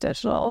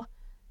digital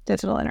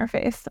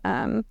interface.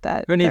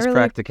 That who needs really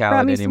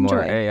practicality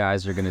anymore?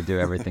 AIs are going to do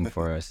everything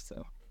for us,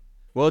 so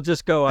we'll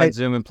just go on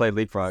Zoom and play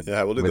leapfrog.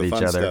 Yeah, we'll do with the each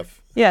fun other.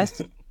 stuff. Yes.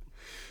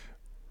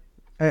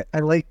 I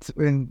liked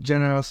when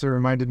Jenna also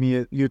reminded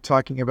me you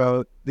talking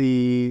about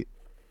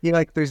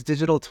like there's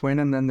digital twin,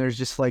 and then there's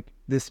just like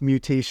this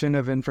mutation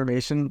of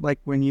information, like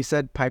when you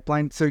said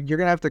pipeline. So you're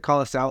gonna have to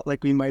call us out,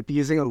 like we might be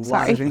using a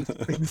lot of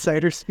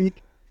insider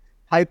speak.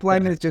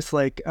 Pipeline is just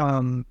like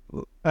the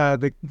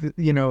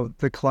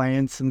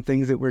clients and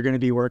things that we're going to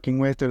be working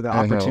with, or the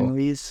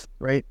opportunities,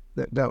 right?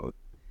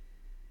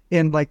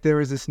 And like there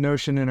was this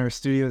notion in our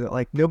studio that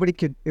like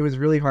it was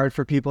really hard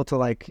for people to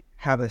like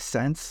have a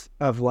sense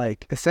of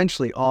like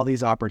essentially all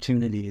these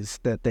opportunities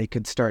that they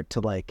could start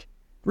to like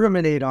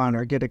ruminate on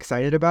or get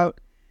excited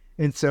about.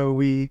 And so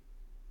we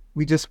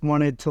just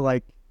wanted to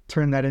like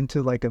turn that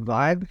into like a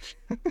vibe.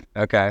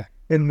 Okay.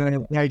 And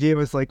the idea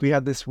was like we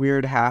had this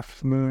weird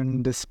half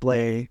moon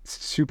display,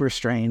 super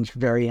strange,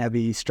 very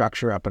heavy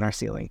structure up in our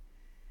ceiling.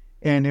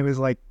 And it was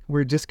like,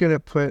 we're just going to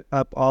put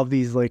up all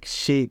these like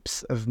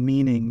shapes of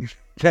meaning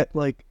that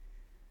like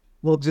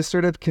will just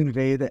sort of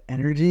convey the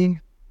energy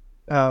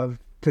of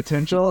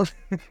potential.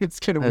 It's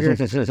kind of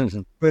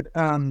weird. But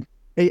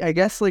I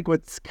guess like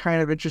what's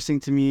kind of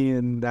interesting to me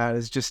in that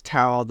is just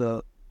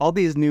how all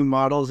these new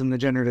models in the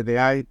generative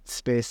AI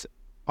space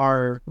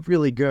are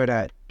really good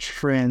at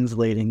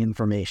translating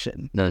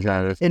information.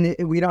 And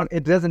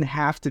it doesn't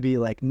have to be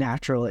like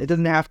natural. It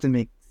doesn't have to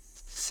make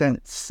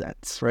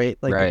sense, right?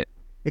 Like right.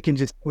 It can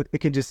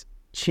just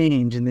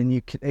change, and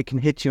then it can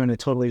hit you in a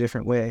totally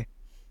different way.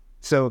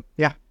 So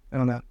yeah, I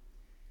don't know.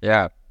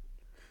 Yeah.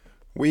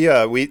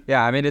 Yeah,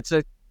 I mean, it's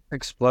a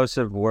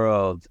explosive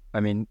world. I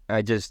mean,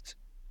 I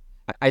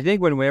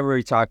think whenever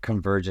we talk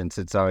convergence,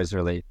 it's always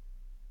really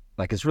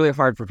like, it's really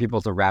hard for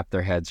people to wrap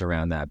their heads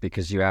around that,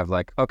 because you have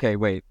like, okay,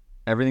 wait,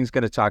 everything's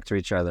going to talk to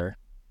each other.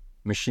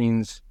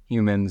 Machines,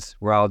 humans,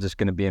 we're all just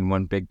going to be in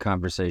one big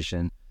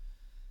conversation.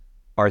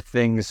 Our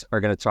things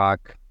are going to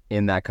talk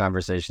in that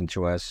conversation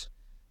to us.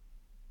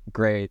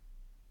 Great.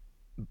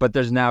 But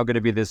there's now going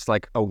to be this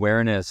like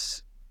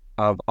awareness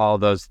of all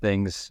those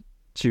things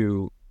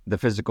to the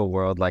physical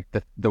world, like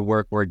the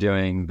work we're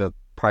doing, the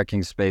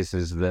parking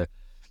spaces, the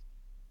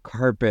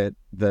carpet,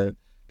 the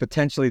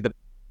potentially the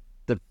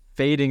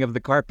fading of the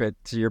carpet,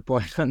 to your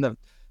point, on the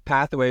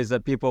pathways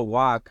that people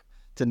walk,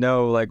 to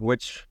know like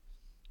which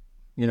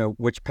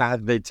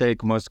path they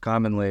take most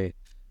commonly,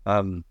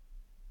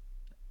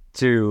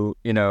 to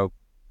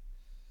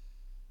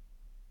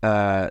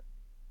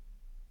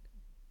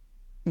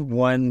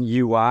one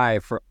UI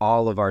for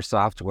all of our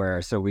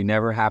software, so we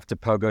never have to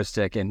pogo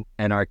stick, and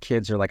our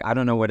kids are like, I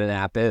don't know what an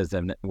app is.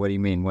 And what do you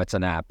mean, what's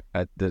an app?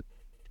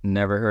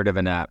 Never heard of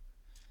an app.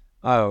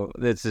 Oh,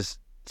 it's this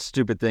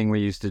stupid thing we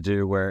used to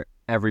do where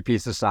every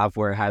piece of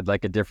software had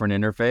like a different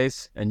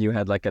interface, and you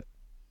had like a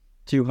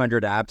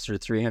 200 apps or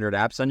 300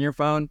 apps on your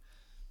phone,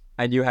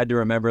 and you had to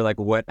remember like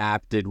what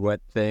app did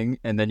what thing,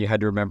 and then you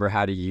had to remember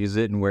how to use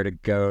it and where to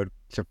go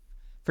to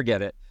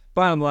forget it.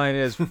 Bottom line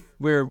is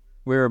we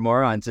were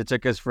morons. It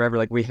took us forever.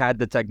 Like, we had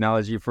the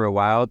technology for a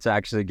while to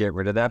actually get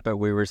rid of that, but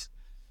we were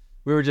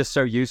just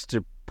so used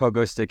to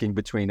pogo sticking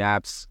between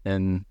apps,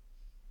 and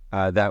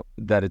that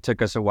it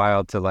took us a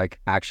while to like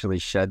actually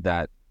shed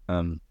that.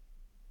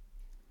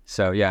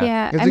 So yeah.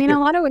 Yeah, I mean, in a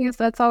lot of ways,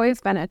 that's always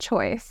been a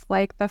choice.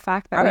 Like the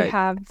fact that we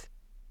have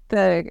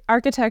the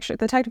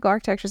technical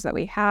architectures that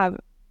we have,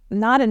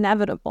 not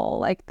inevitable.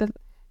 Like the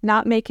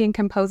not making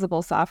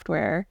composable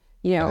software,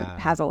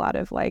 has a lot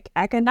of like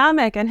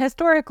economic and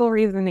historical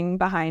reasoning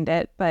behind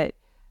it, but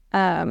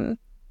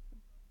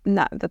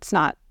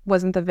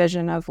wasn't the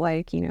vision of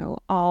like,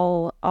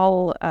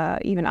 all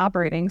even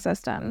operating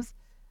systems.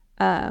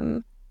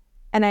 And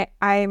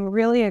I'm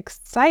really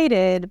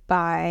excited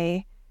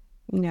by,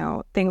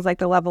 things like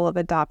the level of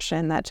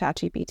adoption that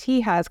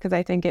ChatGPT has, because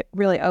I think it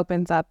really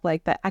opens up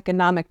like the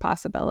economic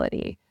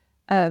possibility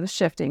of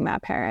shifting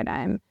that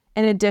paradigm,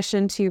 in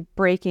addition to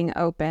breaking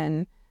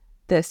open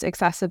this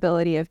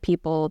accessibility of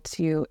people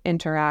to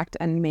interact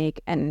and make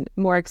and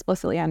more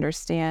explicitly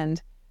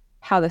understand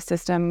how the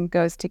system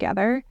goes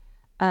together.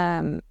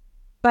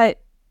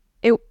 But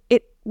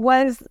it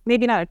was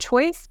maybe not a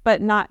choice,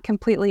 but not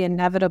completely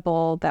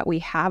inevitable that we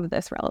have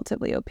this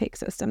relatively opaque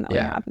system that we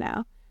have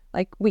now.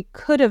 Like, we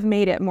could have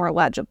made it more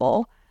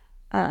legible.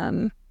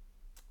 And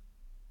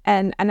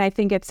I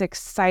think it's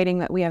exciting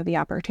that we have the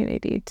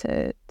opportunity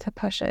to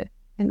push it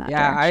in that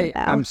direction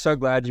now. I'm so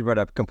glad you brought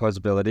up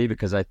composability,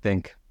 because I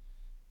think,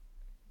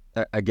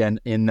 again,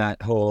 in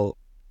that whole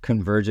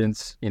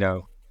convergence,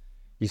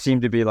 you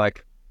seem to be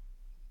like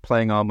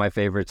playing all my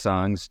favorite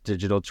songs,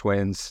 digital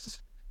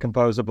twins,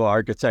 composable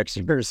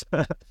architectures.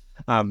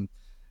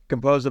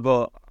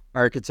 Composable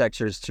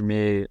architectures, to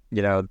me,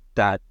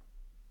 that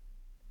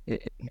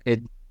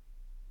it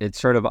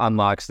sort of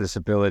unlocks this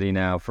ability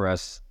now for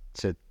us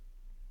to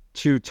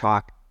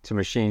talk to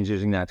machines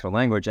using natural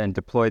language and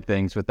deploy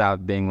things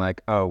without being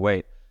like, oh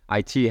wait,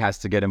 IT has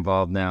to get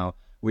involved now.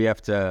 We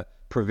have to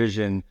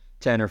provision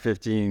 10 or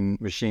 15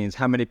 machines.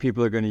 How many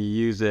people are going to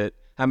use it?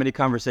 How many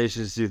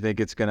conversations do you think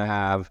it's going to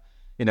have?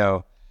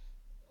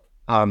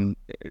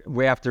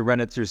 We have to run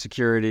it through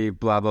security,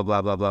 blah, blah,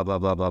 blah, blah, blah, blah,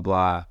 blah, blah,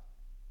 blah.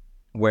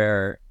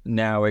 Where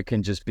now it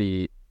can just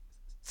be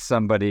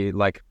somebody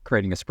like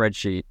creating a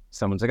spreadsheet.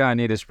 Someone's like, oh, I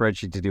need a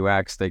spreadsheet to do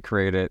X. They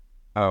create it.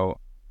 Oh,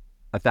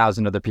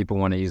 1,000 other people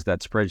want to use that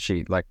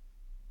spreadsheet. Like,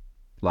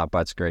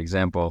 Lotbot's a great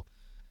example.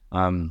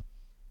 And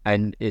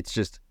it's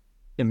just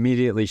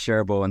immediately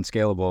shareable and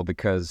scalable,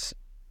 because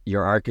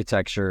your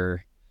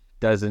architecture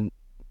doesn't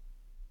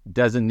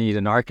need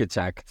an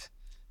architect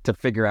to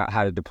figure out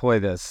how to deploy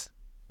this.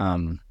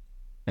 And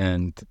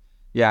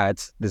yeah,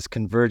 it's this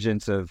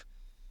convergence of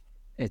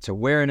its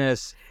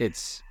awareness,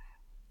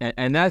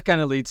 and that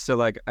kind of leads to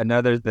like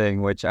another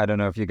thing, which I don't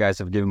know if you guys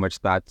have given much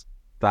thought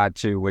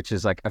to, which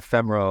is like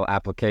ephemeral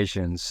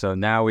applications. So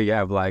now we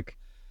have like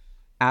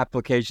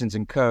applications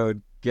and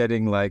code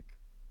getting like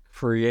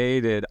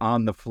created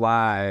on the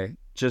fly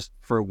just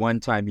for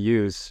one-time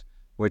use,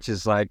 which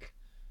is like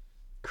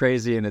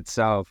crazy in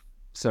itself.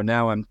 So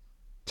now I'm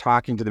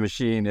talking to the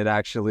machine, it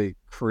actually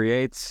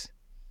creates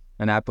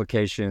an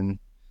application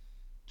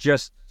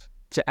just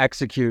to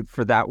execute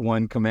for that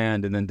one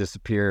command and then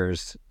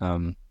disappears. I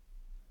don't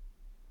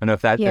know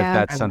if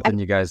that's something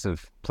you guys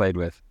have played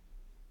with.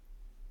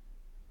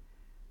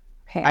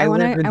 Okay, I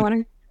want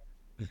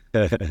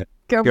to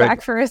go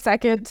back for a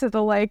second to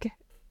the like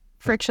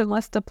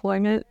frictionless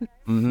deployment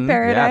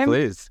paradigm. Yeah,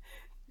 please.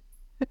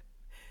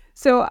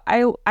 So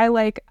I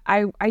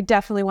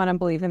definitely want to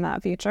believe in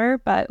that future,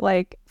 but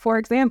like, for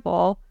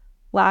example,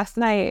 last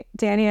night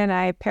Danny and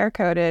I pair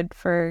coded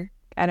for,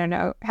 I don't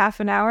know, half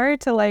an hour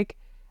to like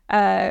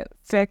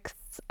fix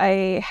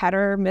a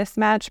header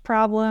mismatch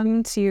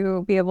problem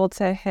to be able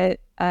to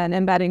hit an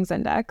embeddings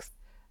index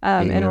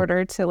in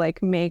order to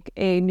like make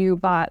a new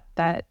bot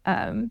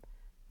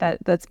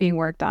that's being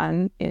worked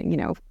on,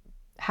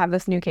 have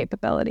this new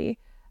capability.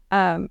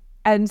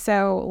 And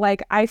so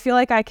like, I feel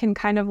like I can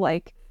kind of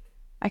like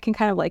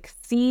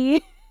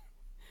see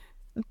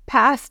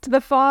past the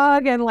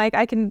fog, and like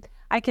I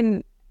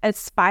can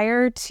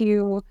aspire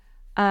to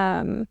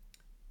a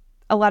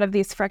lot of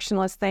these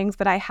frictionless things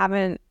that I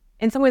haven't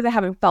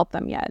felt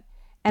them yet.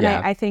 And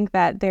Yeah. I think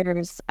that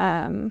there's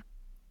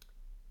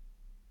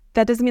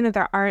that doesn't mean that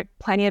there aren't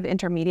plenty of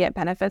intermediate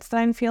benefits that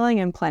I'm feeling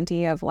and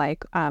plenty of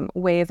like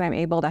ways I'm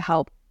able to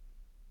help,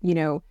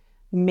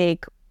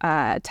 make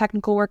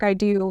technical work I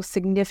do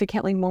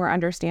significantly more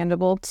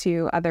understandable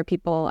to other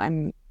people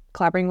I'm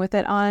collaborating with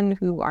it on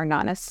who are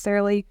not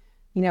necessarily,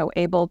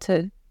 able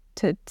to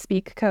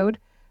speak code.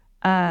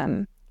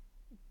 But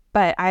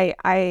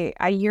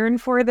I yearn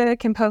for the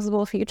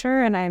composable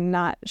future, and I'm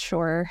not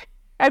sure.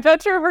 I'm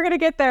not sure if we're gonna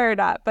get there or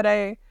not, but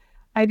I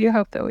do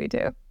hope that we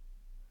do.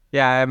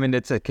 Yeah, I mean,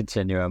 it's a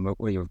continuum.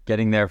 We're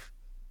getting there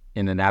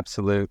in an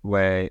absolute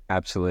way.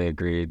 Absolutely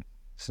agreed.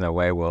 There's no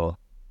way we'll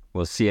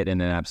see it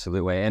in an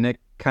absolute way. And it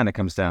kind of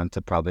comes down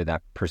to probably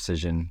that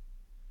precision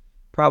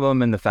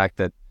problem and the fact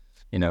that,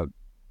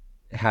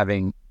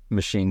 having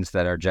machines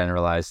that are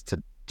generalized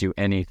to do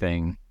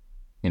anything,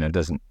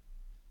 doesn't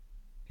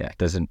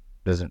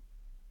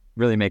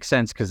really make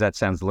sense, because that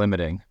sounds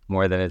limiting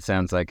more than it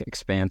sounds like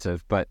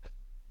expansive. But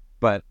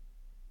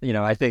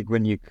I think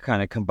when you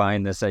kind of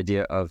combine this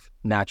idea of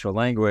natural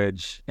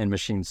language and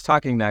machines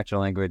talking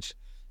natural language,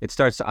 it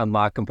starts to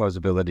unlock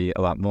composability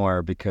a lot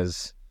more,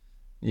 because,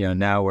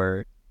 now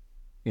we're,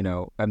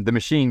 the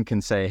machine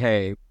can say,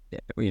 hey,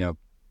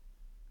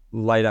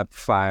 light up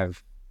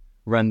 5,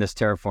 run this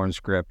Terraform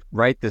script,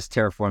 write this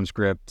Terraform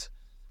script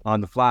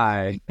on the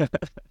fly,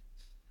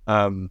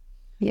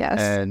 Yes.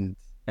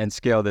 and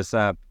scale this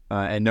up,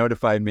 and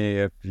notify me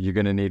if you're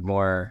going to need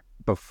more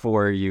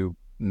before you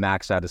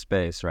max out of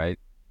space, right?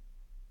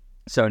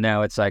 So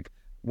now it's like,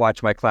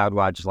 watch my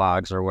CloudWatch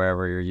logs or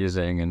wherever you're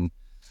using, and,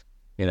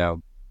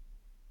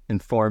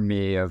 inform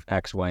me of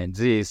X, Y, and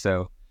Z.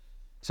 So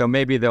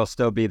maybe there'll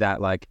still be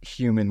that like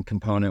human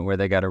component where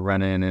they got to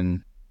run in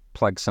and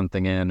plug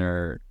something in,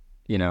 or,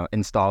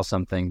 install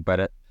something. But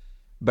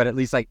at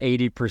least like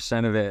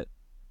 80% of it,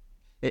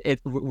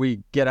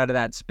 we get out of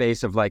that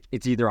space of like,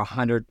 it's either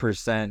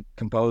 100%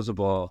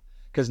 composable,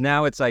 because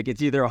now it's like,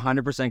 it's either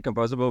 100%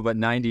 composable, but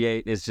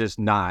 98 is just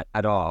not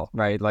at all,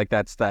 right? Like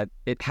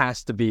it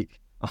has to be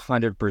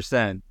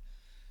 100%.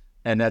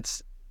 And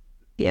that's,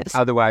 Yes.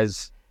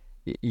 otherwise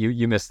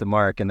you miss the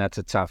mark, and that's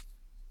a tough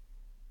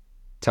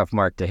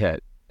mark to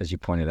hit, as you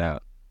pointed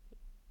out.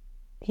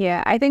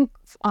 Yeah, I think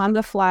on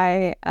the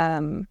fly,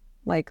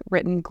 like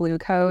written glue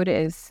code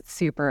is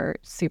super,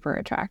 super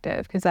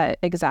attractive, because that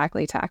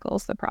exactly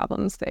tackles the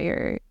problems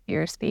that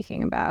you're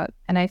speaking about.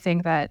 And I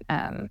think that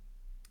some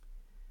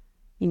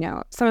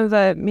of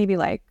the maybe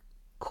like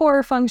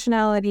core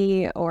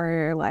functionality,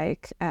 or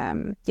like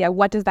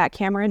what does that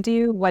camera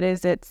do? What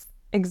does its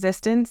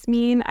existence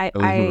mean?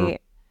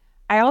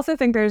 I also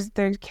think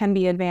there can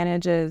be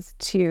advantages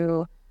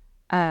to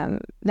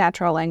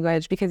natural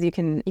language, because you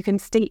can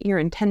state your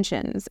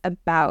intentions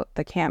about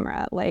the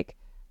camera. Like,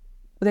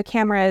 the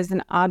camera is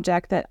an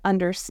object that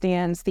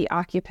understands the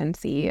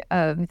occupancy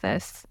of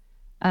this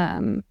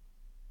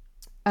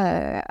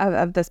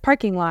of this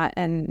parking lot,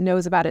 and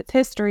knows about its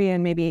history,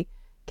 and maybe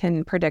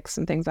can predict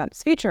some things about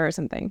its future or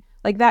something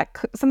like that.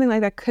 Something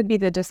like that could be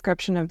the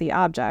description of the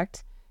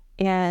object,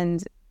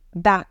 and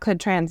that could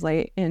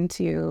translate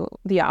into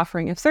the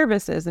offering of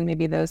services. And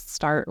maybe those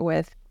start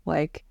with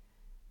like,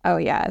 oh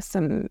yeah,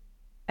 some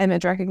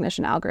image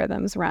recognition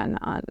algorithms run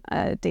on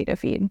a data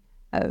feed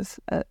of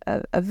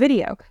a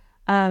video.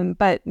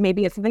 But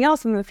maybe it's something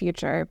else in the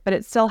future, but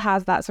it still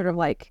has that sort of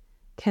like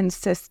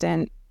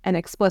consistent and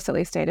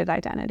explicitly stated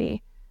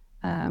identity.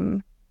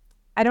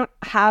 I don't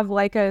have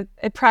like a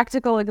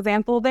practical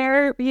example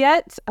there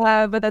yet,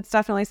 but that's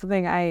definitely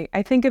something I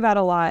think about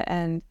a lot.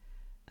 And,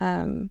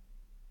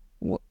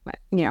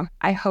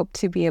 I hope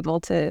to be able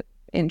to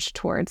inch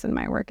towards in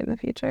my work in the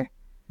future.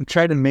 I'm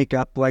trying to make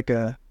up so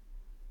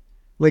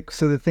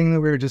the thing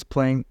that we were just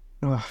playing,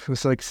 it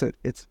was like, so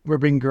we're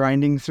being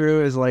grinding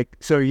through is like,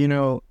 so,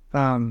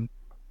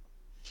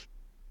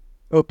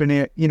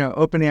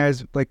 OpenAI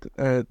is like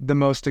the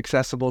most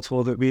accessible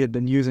tool that we had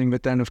been using,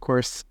 but then of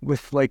course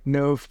with like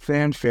no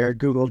fanfare,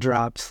 Google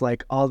drops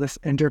like all this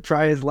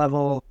enterprise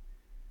level,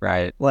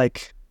 right,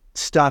 like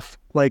stuff,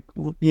 like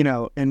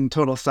in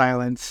total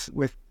silence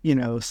with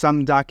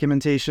some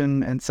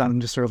documentation and some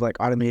just sort of like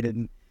automated.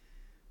 And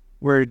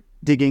we're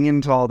digging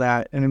into all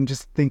that, and I'm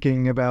just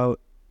thinking about,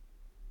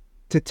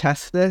 to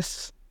test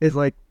this is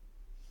like,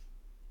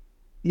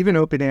 even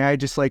OpenAI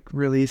just like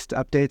released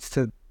updates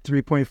to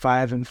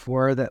 3.5 and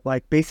 4 that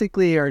like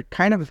basically are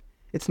kind of,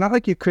 it's not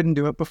like you couldn't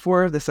do it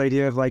before, this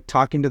idea of like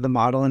talking to the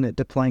model and it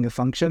deploying a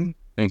function.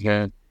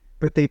 Okay.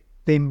 But they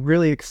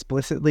really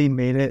explicitly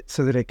made it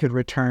so that it could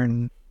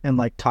return and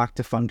like talk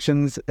to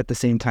functions at the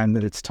same time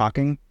that it's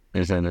talking.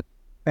 Isn't it?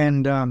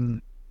 And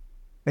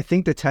I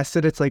think to test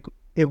it, it's like,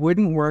 it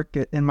wouldn't work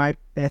I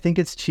think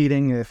it's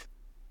cheating if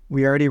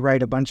we already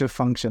write a bunch of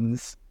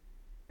functions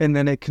and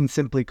then it can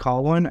simply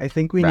call one. I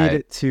think we need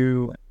it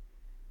to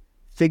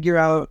figure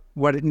out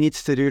what it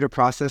needs to do to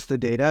process the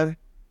data,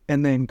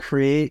 and then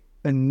create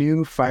a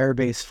new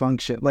Firebase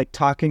function, like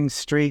talking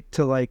straight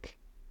to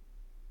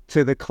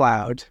the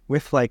cloud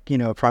with like,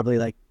 probably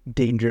like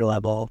danger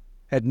level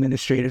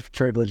administrative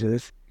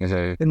privileges,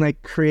 Okay. and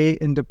like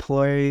create and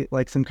deploy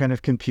like some kind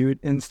of compute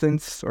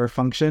instance or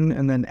function,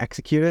 and then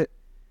execute it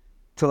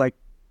to like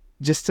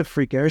just to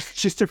freak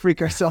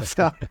ourselves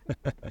out.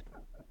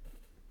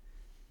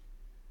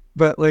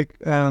 But like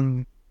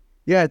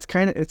yeah, it's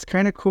kind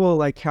of cool,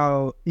 like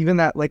how even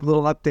that like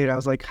little update, I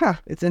was like,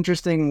 it's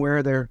interesting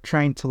where they're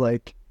trying to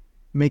like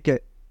make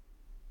it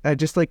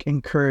just like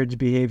encourage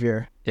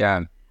behavior.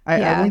 Yeah.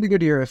 I want to go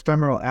to your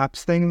ephemeral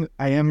apps thing.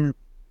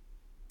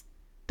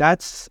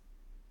 That's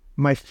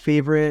my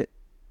favorite,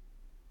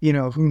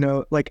 who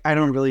know, like, I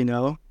don't really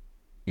know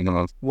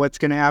what's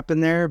going to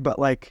happen there, but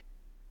like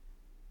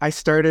I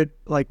started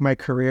like my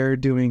career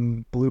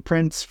doing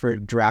blueprints for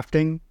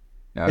drafting.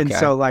 Okay. And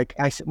so like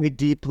we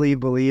deeply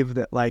believe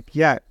that like,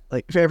 yeah,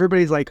 like if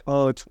everybody's like,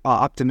 oh, it's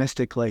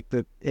optimistic, like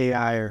the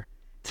AI, or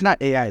it's not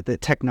AI, the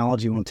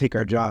technology won't take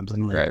our jobs.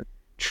 And like, Right.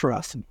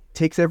 trust me, it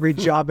takes every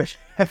job I've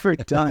ever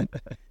done.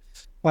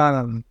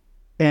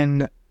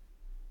 And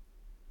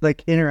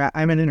like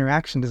I'm an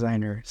interaction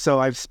designer. So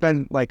I've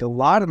spent like a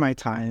lot of my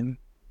time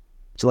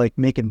to like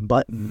making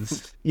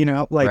buttons,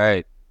 like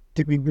Right.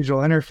 doing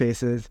visual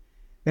interfaces.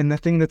 And the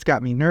thing that's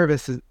got me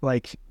nervous is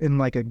like, in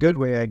like a good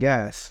way, I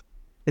guess,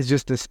 is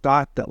just this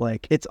thought that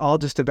like it's all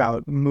just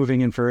about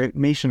moving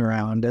information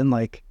around, and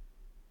like,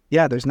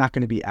 yeah, there's not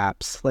going to be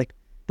apps. Like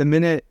the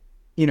minute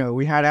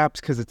we had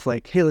apps because it's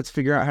like, hey, let's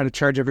figure out how to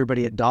charge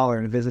everybody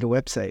 $1 to visit a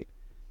website.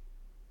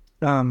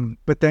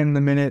 But then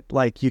the minute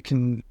like you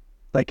can,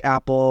 like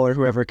Apple or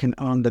whoever can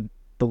own the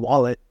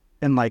wallet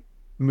and like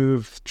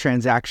move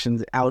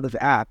transactions out of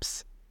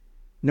apps,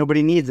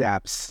 nobody needs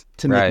apps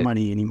to make Right.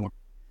 money anymore.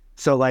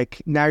 So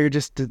like now you're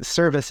just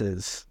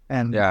services,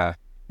 and Yeah.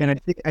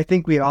 and I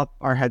think we all,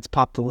 our heads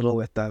popped a little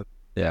with the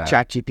Yeah.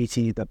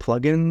 ChatGPT, the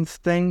plugins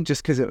thing,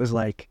 just because it was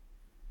like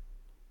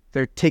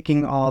they're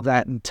taking all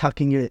that and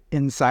tucking it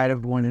inside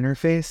of one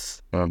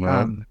interface.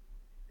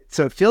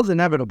 So it feels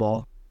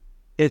inevitable.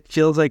 It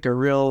feels like a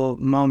real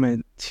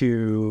moment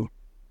to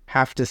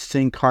have to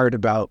think hard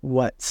about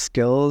what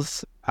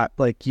skills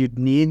like you'd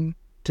need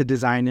to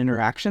design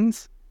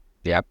interactions.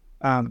 Yep.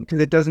 Because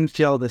it doesn't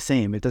feel the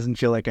same. It doesn't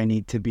feel like I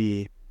need to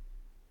be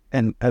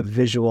a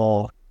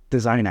visual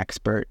design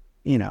expert,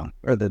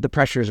 or the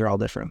pressures are all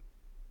different.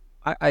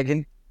 I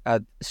can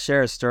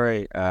share a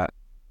story.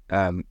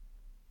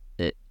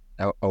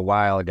 A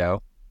while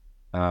ago,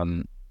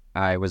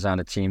 I was on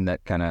a team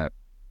that kind of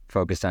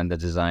focused on the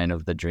design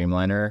of the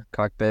Dreamliner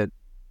cockpit,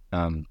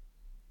 and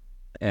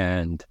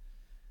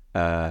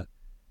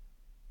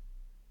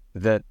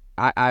that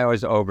I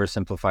always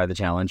oversimplify the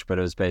challenge, but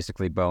it was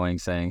basically Boeing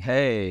saying,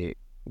 "Hey,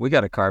 we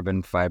got a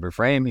carbon fiber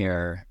frame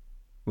here,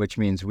 which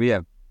means we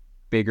have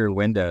bigger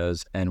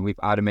windows, and we've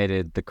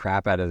automated the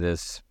crap out of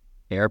this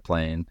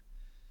airplane.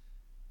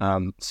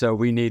 So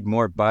we need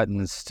more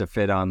buttons to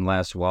fit on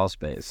less wall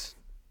space."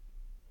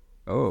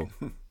 Oh.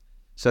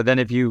 So then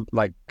if you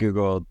like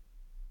Googled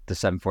the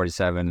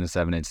 747 and the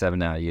 787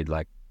 now, you'd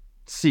like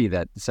see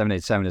that the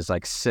 787 is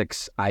like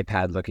 6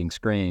 iPad looking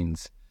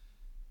screens.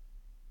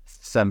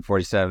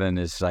 747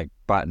 is like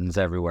buttons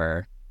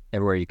everywhere.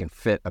 Everywhere you can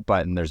fit a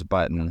button, there's a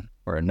button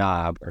or a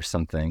knob or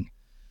something.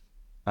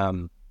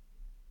 Our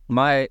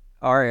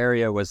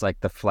area was like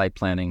the flight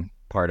planning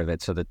part of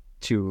it. So the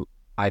 2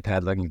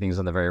 iPad looking things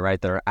on the very right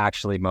that are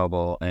actually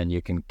mobile and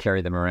you can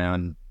carry them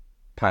around.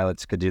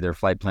 Pilots could do their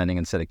flight planning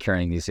instead of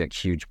carrying these like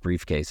huge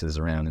briefcases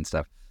around and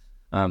stuff.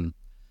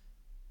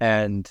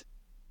 And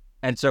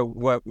so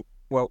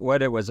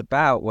what it was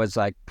about was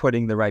like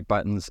putting the right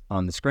buttons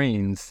on the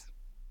screens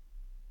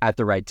at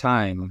the right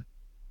time,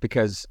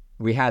 because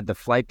we had the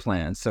flight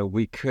plan. So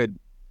we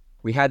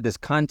had this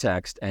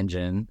context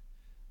engine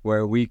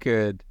where we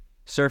could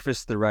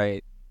surface the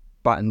right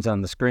buttons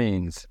on the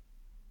screens.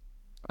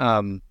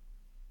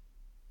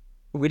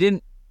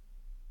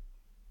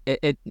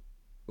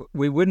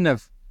 We wouldn't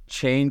have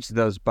changed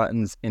those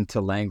buttons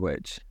into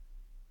language.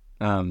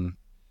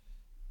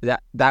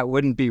 That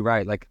wouldn't be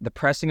right. Like the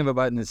pressing of a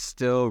button is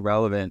still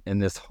relevant in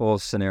this whole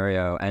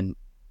scenario and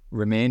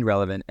remained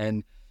relevant.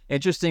 And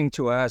interesting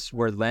to us,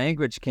 where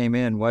language came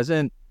in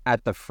wasn't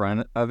at the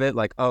front of it.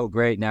 Like, oh,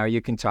 great, now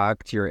you can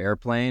talk to your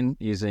airplane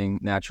using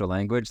natural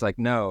language. Like,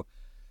 no,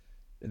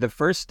 the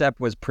first step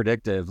was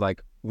predictive.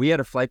 Like we had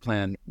a flight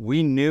plan.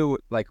 We knew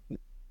like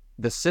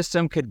the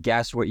system could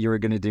guess what you were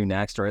going to do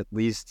next, or at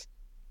least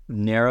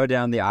narrow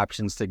down the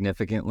options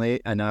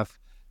significantly enough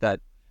that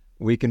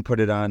we can put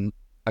it on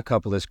a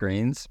couple of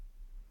screens.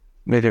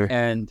 Later.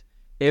 And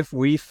if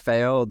we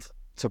failed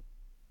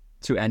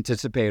to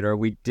anticipate, or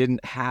we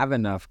didn't have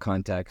enough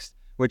context,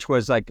 which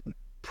was like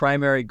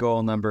primary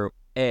goal number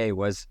A,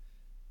 was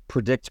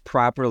predict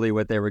properly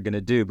what they were going to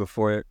do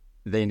before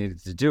they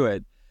needed to do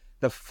it.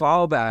 The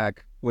fallback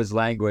was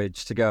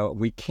language to go,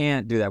 we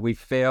can't do that. We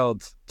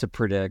failed to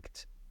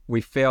predict. We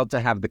failed to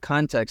have the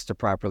context to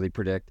properly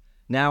predict.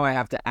 Now I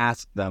have to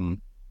ask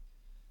them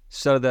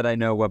so that I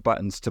know what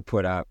buttons to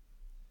put up.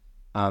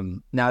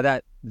 Now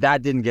that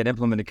didn't get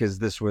implemented because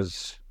this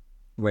was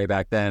way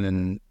back then,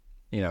 and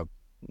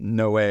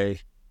no way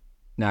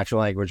natural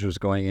language was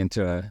going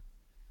into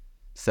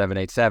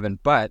 787.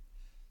 But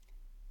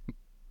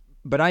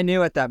I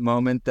knew at that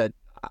moment that,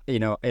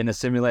 in a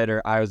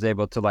simulator, I was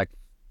able to like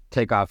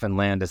take off and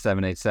land a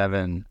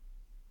 787.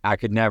 I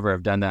could never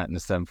have done that in a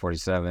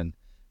 747.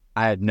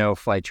 I had no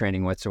flight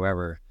training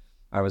whatsoever.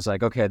 I was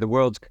like, okay, the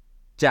world's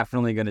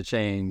definitely going to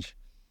change.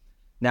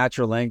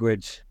 Natural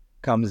language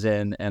comes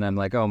in and I'm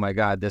like, oh my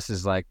God, this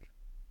is like,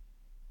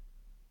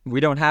 we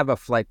don't have a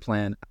flight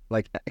plan,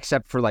 like,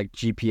 except for like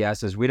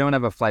GPSs. We don't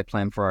have a flight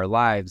plan for our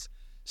lives.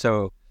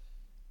 So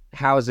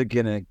how is it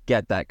going to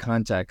get that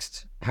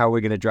context? How are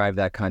we going to drive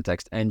that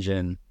context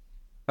engine?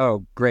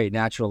 Oh, great.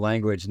 Natural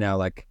language now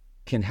like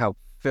can help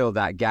fill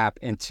that gap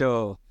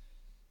until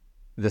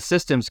the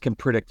systems can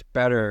predict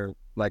better.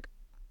 Like,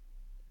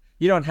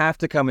 you don't have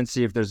to come and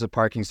see if there's a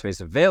parking space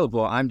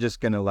available. I'm just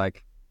going to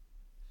like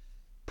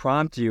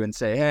prompt you and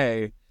say,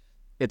 hey,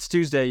 it's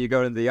Tuesday, you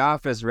go to the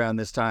office around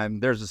this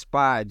time, there's a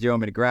spot, do you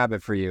want me to grab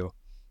it for you?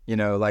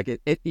 Like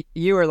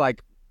you are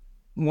like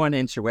 1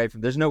 inch away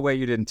from, there's no way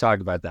you didn't talk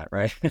about that,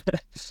 right?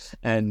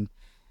 and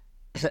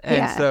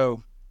Yeah.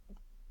 So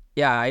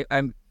yeah,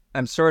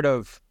 I'm sort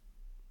of,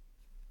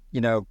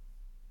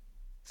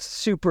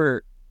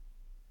 super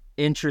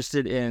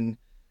interested in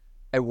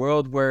a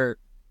world where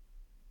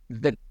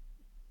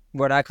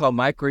what I call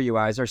micro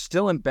UIs are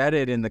still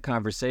embedded in the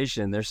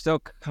conversation. They're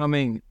still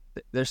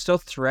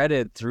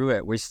threaded through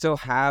it. We still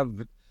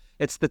have,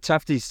 it's the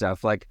tufty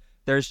stuff. Like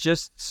there's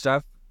just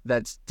stuff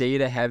that's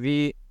data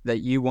heavy that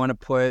you want to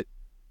put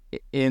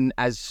in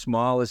as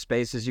small a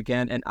space as you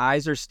can. And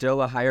eyes are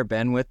still a higher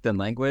bandwidth than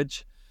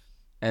language.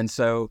 And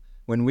so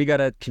when we got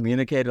to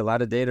communicate a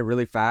lot of data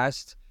really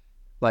fast,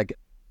 like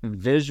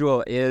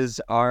visual is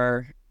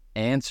our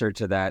answer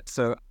to that.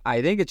 So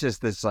I think it's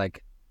just this,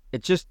 like,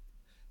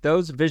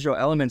 those visual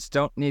elements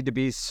don't need to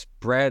be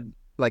spread,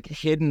 like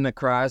hidden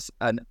across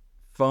a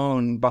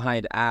phone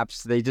behind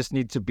apps. They just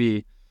need to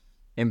be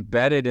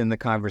embedded in the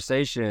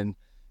conversation.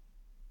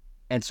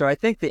 And so I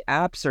think the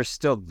apps are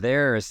still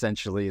there,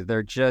 essentially.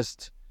 They're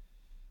just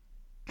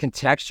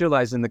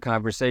contextualizing the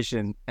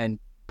conversation and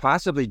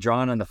possibly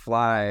drawn on the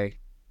fly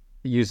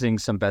using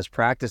some best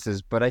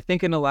practices. But I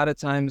think in a lot of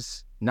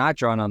times not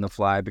drawn on the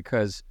fly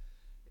because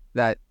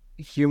that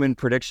human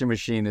prediction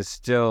machine is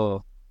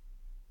still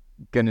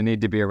going to need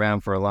to be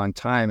around for a long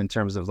time in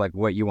terms of like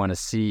what you want to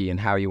see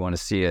and how you want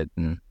to see it.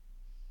 And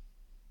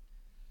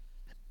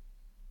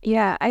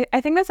yeah,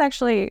 I think this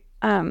actually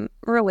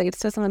relates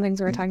to some of the things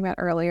we were talking about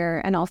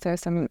earlier, and also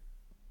some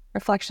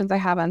reflections I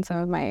have on some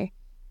of my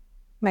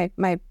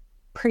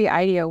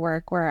pre-IDEO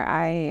work where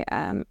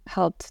I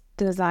helped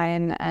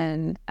design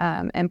and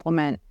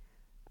implement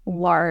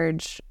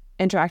large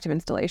interactive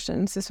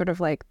installations. So sort of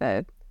like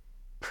the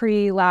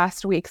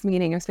pre-last week's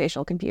meeting of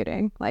spatial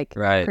computing, like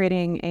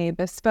creating a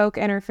bespoke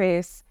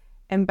interface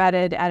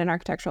embedded at an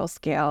architectural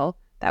scale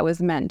that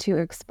was meant to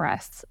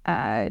express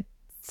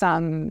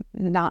some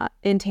not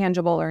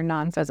intangible or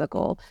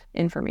non-physical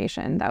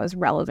information that was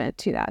relevant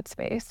to that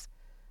space.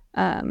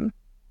 And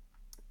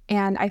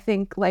I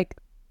think like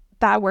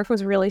that work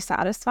was really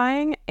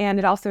satisfying, and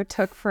it also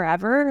took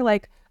forever.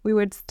 Like we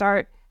would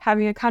start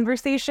having a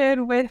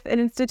conversation with an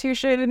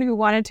institution who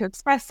wanted to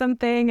express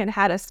something and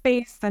had a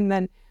space, and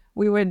then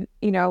we would,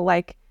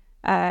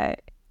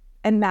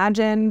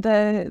 imagine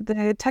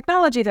the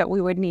technology that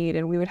we would need,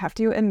 and we would have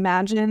to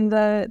imagine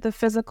the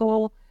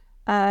physical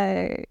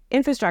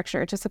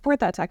infrastructure to support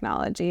that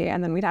technology,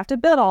 and then we'd have to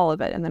build all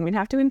of it, and then we'd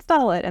have to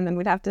install it, and then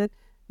we'd have to,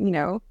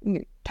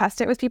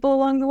 test it with people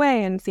along the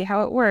way and see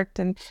how it worked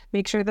and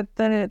make sure that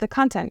the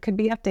content could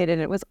be updated.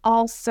 It was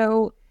all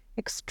so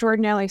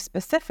extraordinarily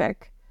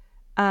specific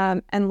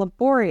and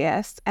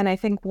laborious, and I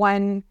think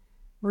one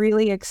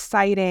really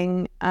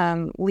exciting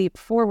leap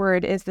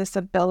forward is this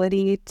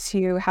ability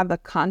to have the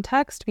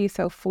context be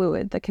so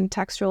fluid, the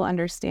contextual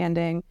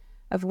understanding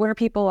of where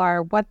people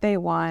are, what they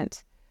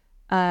want,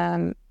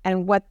 and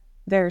what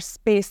their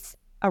space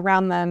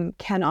around them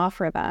can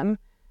offer them,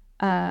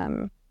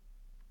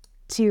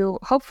 to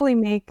hopefully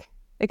make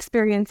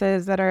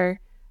experiences that are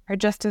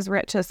just as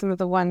rich as some of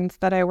the ones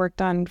that I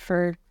worked on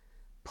for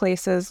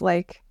places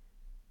like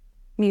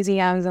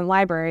museums and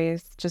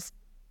libraries, just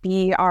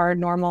be our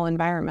normal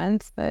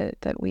environments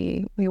that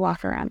we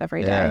walk around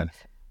every day.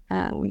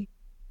 The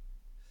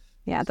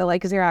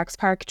like Xerox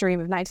PARC dream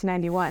of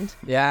 1991.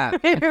 Yeah.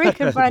 We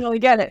can finally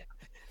get it.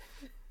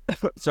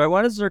 So I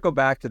want to circle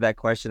back to that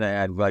question I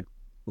had, like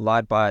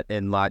Lotbot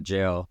and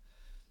Lotjail.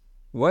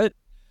 What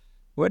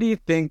do you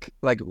think,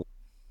 like,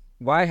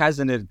 why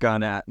hasn't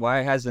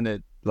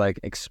it like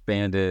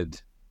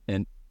expanded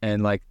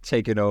and like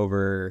taken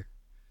over,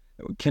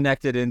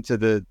 connected into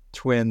the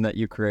twin that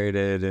you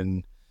created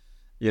and,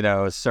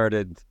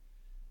 started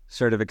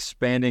sort of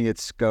expanding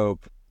its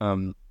scope?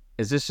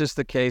 Is this just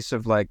the case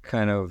of like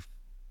kind of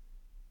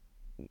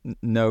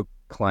no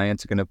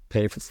clients are going to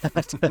pay for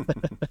that?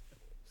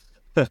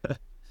 I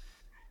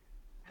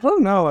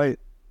don't know.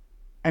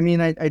 I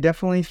mean, I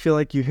definitely feel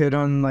like you hit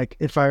on, like,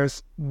 if I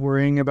was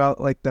worrying about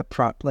like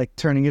like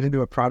turning it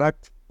into a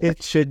product,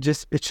 it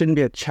shouldn't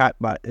be a chat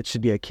bot. It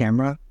should be a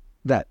camera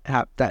that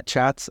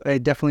chats. I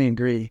definitely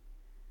agree.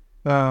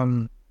 I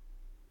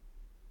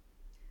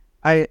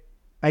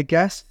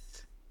guess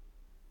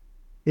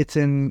it's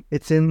in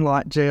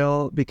lot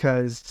jail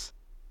because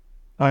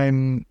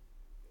I'm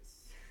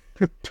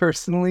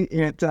personally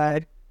anti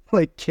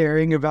like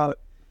caring about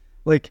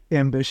like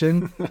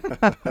ambition.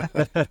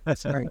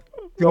 Sorry,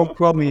 don't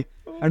quote me.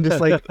 I'm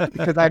just like,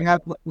 because I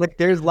have like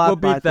there's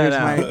Lotbot. We'll beat that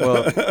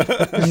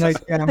out.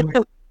 And I'm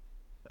like,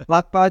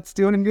 Lotbot's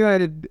doing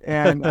good,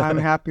 and I'm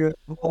happy with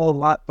the whole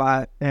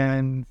Lotbot.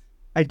 And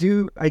I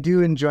do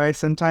enjoy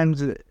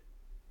sometimes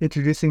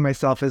introducing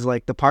myself as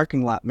like the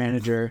parking lot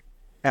manager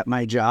at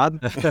my job.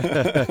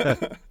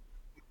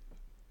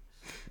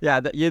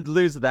 Yeah, you'd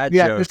lose that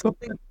Yeah, joke.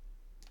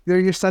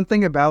 there's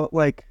something about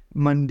like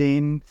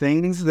mundane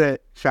things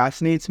that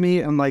fascinates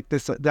me, and like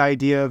the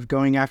idea of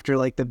going after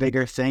like the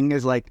bigger thing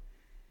is like,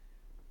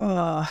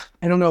 I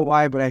don't know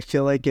why, but I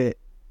feel like it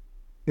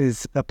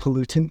is a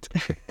pollutant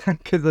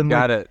because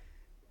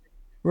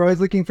we're always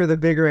looking for the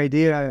bigger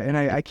idea, and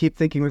I keep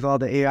thinking with all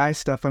the AI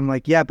stuff, I'm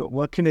like, yeah, but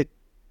what can it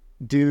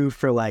do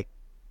for like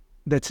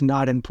that's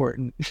not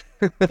important?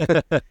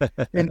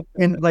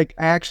 and like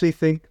I actually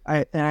think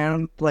I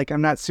don't like,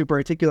 I'm not super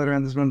articulate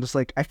around this, but I'm just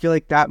like, I feel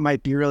like that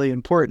might be really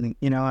important,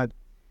 you know,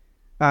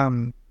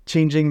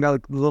 changing the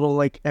like, little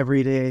like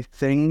everyday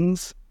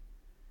things.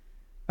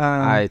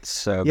 I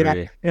so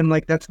agree. And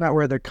like that's not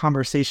where the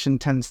conversation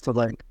tends to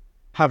like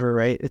hover,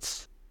 right?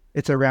 It's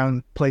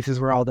around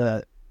places where all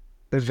the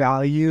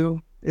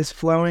value is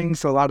flowing.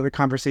 So a lot of the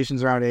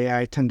conversations around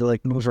AI tend to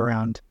like move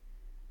around,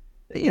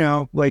 you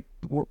know, like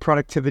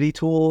productivity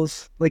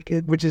tools, like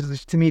which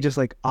is to me just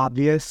like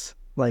obvious,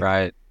 like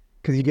right,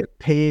 because you get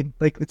paid,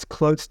 like it's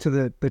close to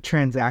the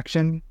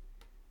transaction,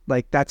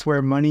 like that's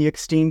where money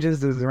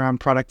exchanges is around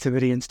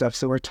productivity and stuff.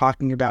 So we're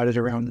talking about it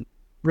around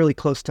really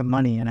close to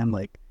money, and I'm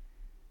like,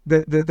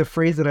 the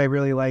phrase that I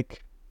really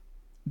like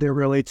that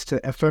relates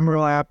to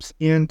ephemeral apps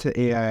and to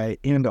AI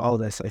and to all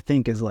this, I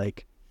think, is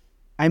like,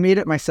 I made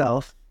it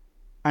myself.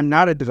 I'm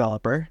not a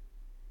developer.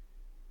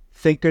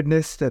 Thank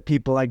goodness that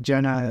people like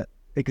Jenna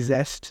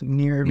exist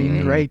near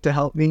me, right, to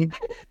help me.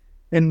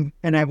 And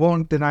I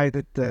won't deny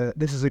that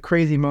this is a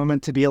crazy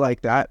moment to be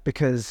like that,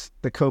 because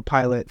the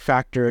co-pilot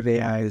factor of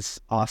AI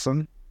is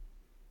awesome.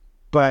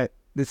 But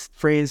this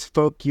phrase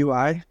folk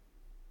UI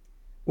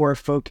or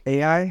folk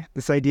AI,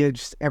 this idea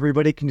just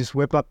everybody can just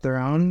whip up their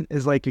own,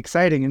 is like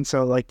exciting. And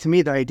so like to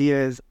me, the idea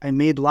is I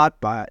made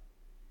Lotbot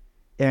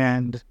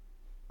and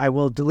I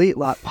will delete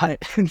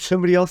Lotbot and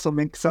somebody else will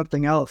make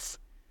something else.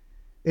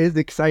 It is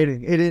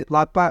exciting.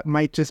 Lotbot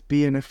might just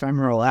be an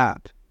ephemeral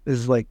app,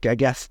 is like, I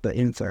guess, the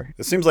answer.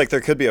 It seems like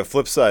there could be a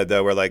flip side,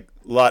 though, where like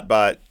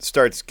Lotbot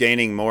starts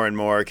gaining more and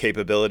more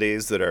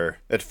capabilities that are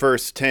at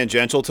first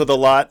tangential to the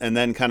lot and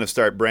then kind of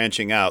start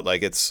branching out.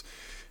 Like it's,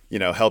 you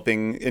know,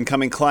 helping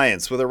incoming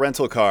clients with a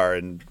rental car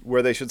and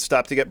where they should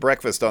stop to get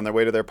breakfast on their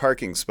way to their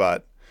parking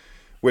spot,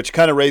 which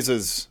kind of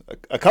raises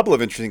a couple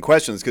of interesting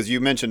questions, because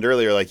you mentioned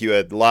earlier, like you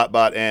had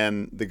Lotbot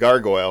and the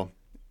Gargoyle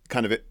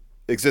kind of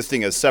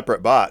existing as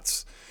separate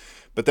bots.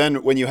 But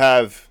then when you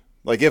have,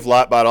 like, if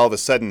Lotbot all of a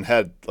sudden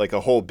had like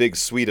a whole big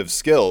suite of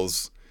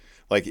skills,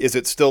 like, is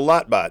it still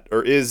Lotbot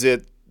or is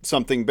it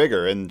something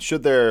bigger? And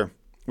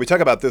we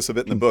talk about this a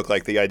bit in the book,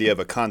 like the idea of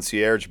a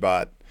concierge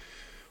bot,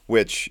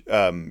 which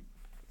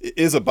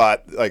is a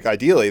bot, like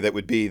ideally that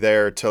would be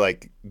there to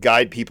like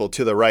guide people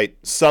to the right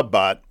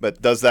sub-bot,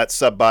 but does that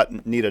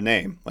sub-bot need a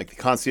name? Like the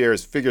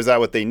concierge figures out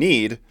what they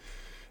need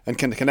and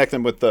can connect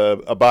them with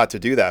a bot to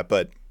do that.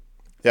 But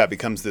yeah, it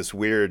becomes this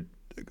weird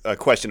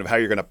question of how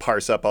you're going to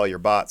parse up all your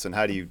bots and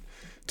how do you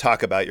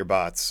talk about your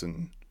bots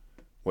and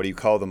what do you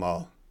call them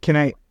all?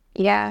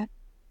 Yeah.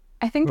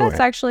 I think that's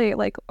actually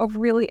like a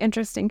really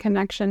interesting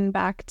connection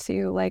back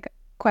to like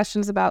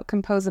questions about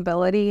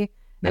composability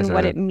and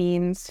what it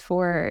means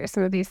for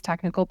some of these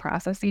technical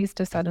processes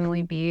to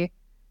suddenly be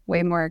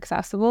way more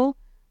accessible.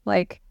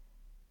 Like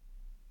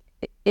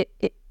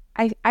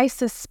I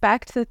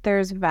suspect that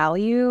there's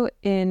value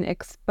in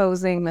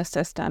exposing the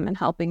system and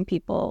helping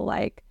people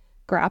like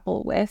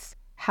grapple with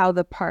how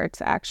the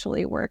parts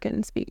actually work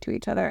and speak to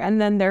each other,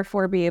 and then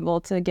therefore be able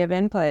to give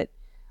input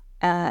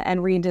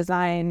and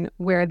redesign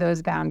where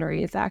those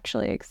boundaries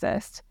actually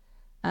exist.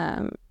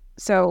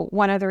 So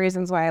one of the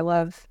reasons why I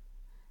love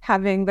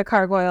having the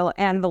Gargoyle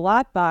and the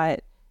Lotbot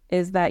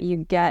is that you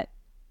get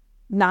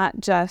not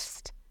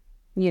just,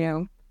 you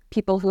know,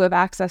 people who have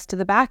access to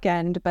the back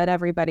end, but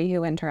everybody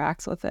who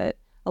interacts with it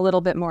a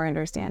little bit more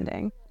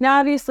understanding. Now,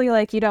 obviously,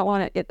 like you don't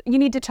want it, you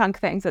need to chunk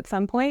things at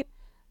some point.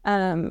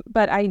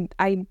 But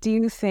I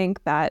do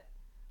think that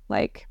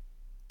like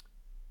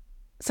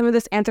some of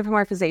this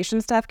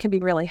anthropomorphization stuff can be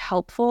really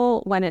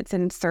helpful when it's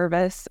in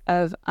service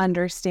of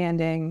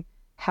understanding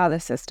how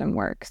the system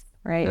works,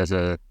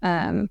 right?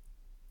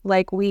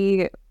 Like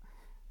we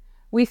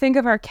think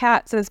of our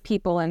cats as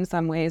people in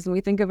some ways, and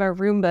we think of our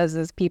Roombas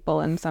as people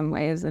in some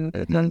ways, and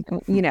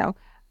you know,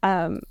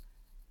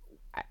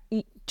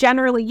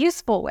 generally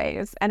useful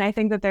ways. And I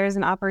think that there's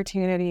an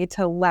opportunity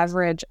to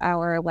leverage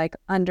our like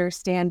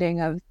understanding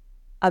of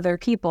other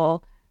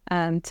people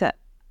to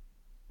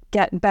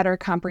get better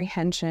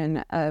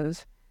comprehension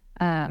of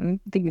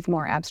these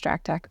more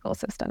abstract technical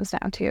systems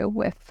now too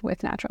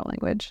with natural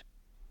language.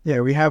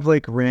 Yeah, we have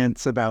like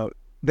rants about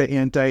the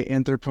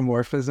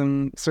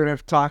anti-anthropomorphism sort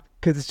of talk,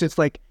 because it's just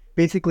like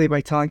basically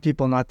by telling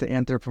people not to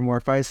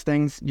anthropomorphize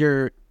things,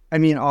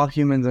 all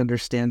humans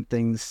understand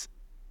things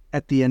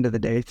at the end of the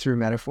day through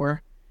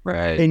metaphor.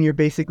 Right. And you're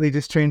basically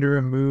just trying to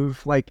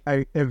remove like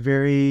a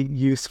very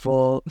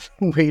useful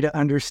way to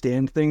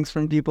understand things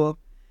from people.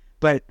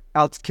 But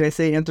can I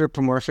say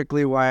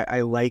anthropomorphically why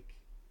I like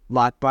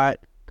Lotbot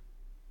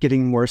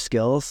getting more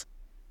skills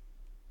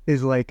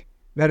is like,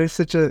 that is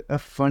such a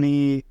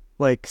funny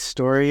like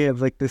story of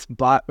like this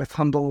bot with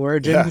humble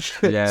origins.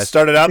 Yeah.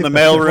 Started out in the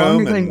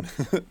mailroom and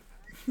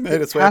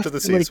made its way up to the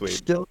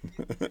C-suite.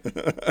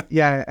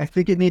 Yeah, I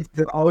think it needs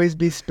to always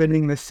be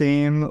spinning the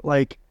same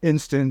like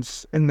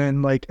instance and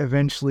then like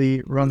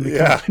eventually run the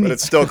company. But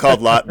it's still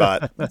called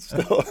Lotbot. It's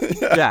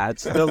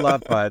still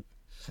Lotbot.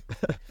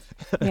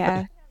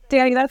 Yeah.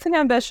 Danny, that's an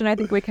ambition I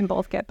think we can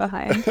both get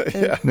behind.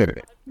 Yeah.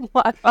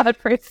 Lotbot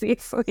for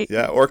C-suite.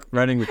 Yeah, or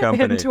Running the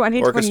company. In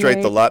 2028.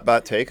 Orchestrate the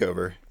Lotbot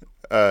takeover.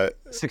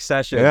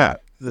 Succession. Yeah.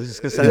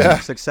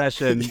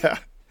 Succession. Yeah.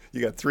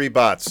 You got 3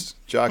 bots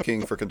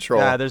jockeying for control.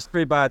 Yeah, there's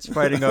 3 bots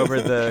fighting over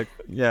the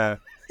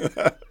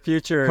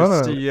future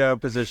CEO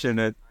position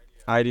at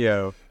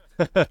IDEO.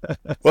 Well,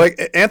 like,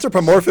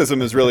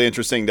 anthropomorphism is really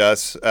interesting to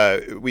us.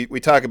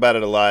 We talk about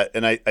it a lot,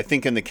 and I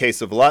think in the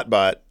case of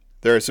Lotbot,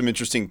 there are some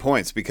interesting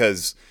points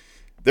because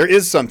there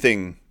is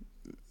something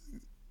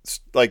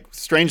like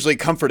strangely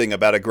comforting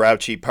about a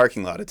grouchy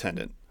parking lot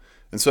attendant.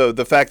 And so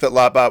the fact that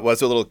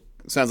Lotbot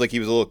sounds like he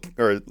was a little,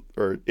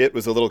 or it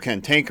was a little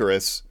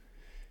cantankerous,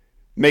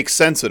 makes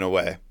sense in a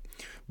way.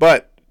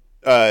 But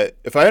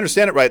if I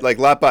understand it right, like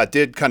Lotbot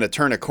did kind of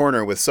turn a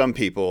corner with some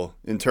people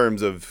in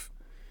terms of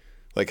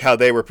like how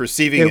they were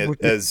perceiving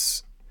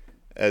it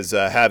as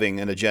having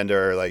an agenda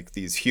or like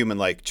these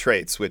human-like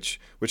traits, which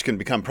can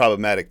become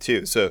problematic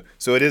too. So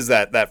it is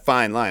that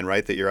fine line,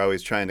 right, that you're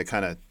always trying to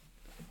kind of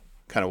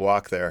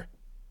walk there.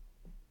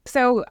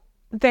 So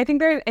I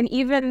think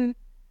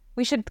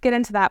we should get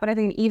into that, but I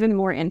think an even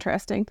more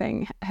interesting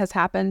thing has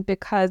happened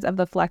because of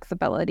the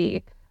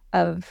flexibility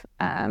of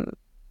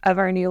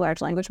our new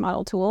large language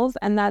model tools,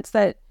 and that's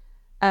that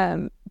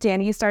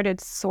Danny started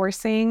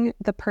sourcing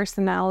the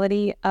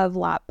personality of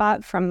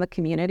Lotbot from the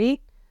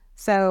community.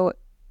 So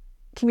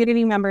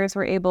community members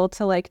were able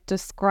to like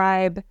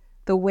describe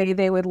the way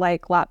they would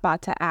like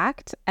Lotbot to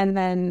act, and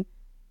then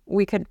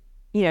we could,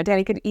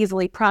 Danny could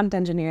easily prompt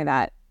engineer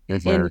that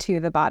into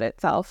the bot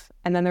itself,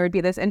 and then there would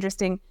be this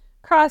interesting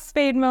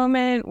crossfade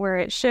moment where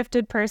it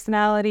shifted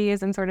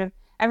personalities, and sort of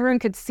everyone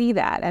could see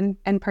that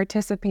and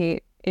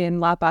participate in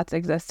Lotbot's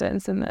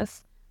existence in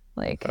this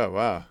like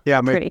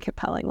pretty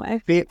compelling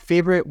way.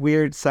 Favorite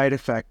weird side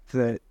effect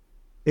that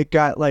it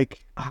got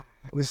like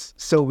it was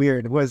so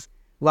weird was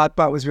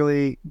Lotbot was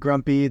really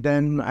grumpy.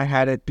 Then I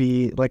had it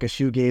be like a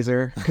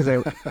shoegazer because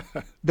in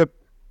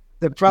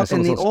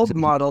the old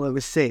model it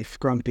was safe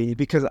grumpy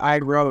because I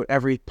wrote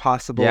every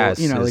possible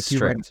like you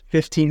write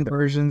 15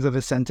 versions of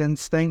a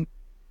sentence thing.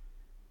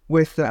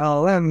 With the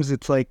LLMs,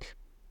 it's like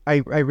I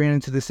ran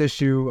into this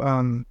issue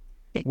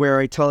where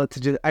I tell it to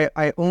just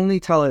I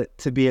only tell it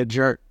to be a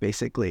jerk,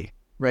 basically,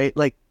 right?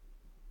 Like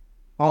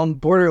on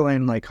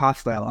borderline like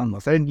hostile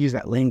almost. I didn't use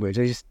that language.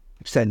 I just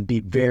said be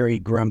very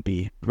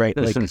grumpy, right?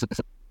 Like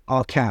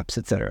all caps,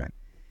 etc.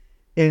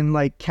 And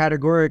like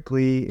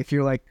categorically, if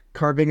you're like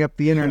carving up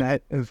the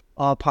internet of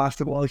all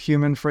possible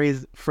human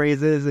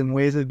phrases and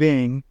ways of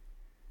being,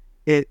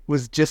 it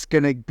was just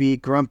going to be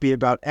grumpy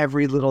about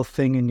every little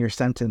thing in your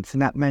sentence.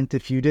 And that meant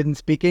if you didn't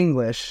speak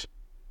English,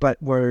 but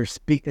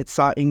it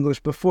saw English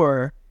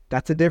before,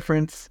 that's a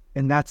difference.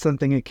 And that's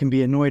something it can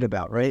be annoyed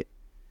about, right?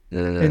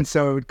 And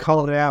so it would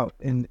call it out.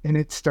 And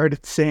it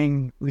started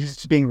saying,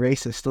 just being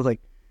racist. So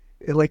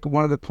like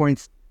one of the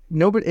points,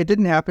 it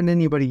didn't happen to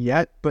anybody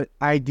yet, but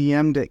I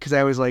DM'd it because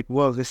I was like,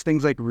 whoa, this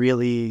thing's like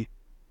really,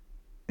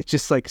 it's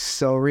just like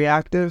so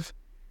reactive.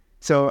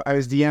 So I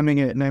was DMing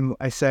it and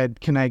I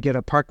said, can I get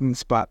a parking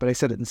spot? But I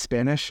said it in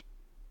Spanish.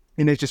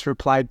 And it just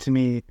replied to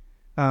me.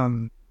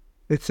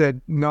 It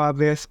said, no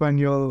habla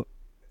español,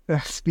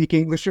 speak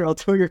English or I'll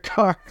tow your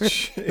car.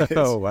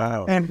 Oh,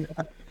 wow. And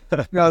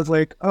I was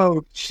like,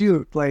 oh,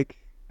 shoot. Like,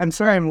 I'm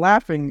sorry I'm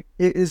laughing.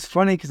 It is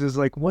funny because it was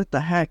like, what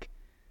the heck?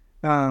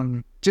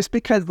 Just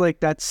because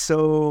like that's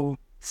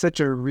such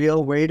a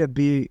real way to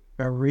be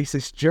a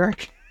racist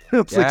jerk.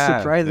 It's like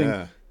surprising.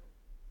 Yeah.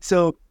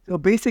 So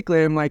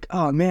basically I'm like,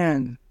 oh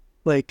man,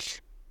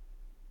 like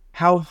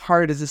how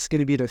hard is this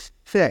going to be to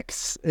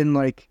fix? And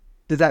like,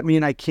 does that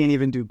mean I can't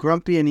even do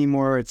grumpy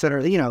anymore, et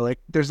cetera? Like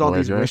there's all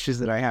these wishes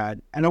that I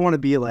had. I don't want to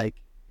be like,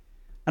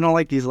 I don't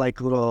like these like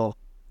little,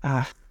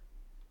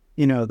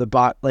 the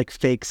bot like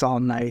fakes all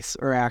nice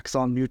or acts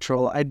all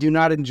neutral. I do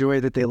not enjoy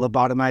that they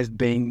lobotomized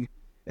Bing,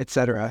 et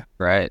cetera.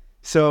 Right.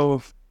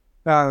 So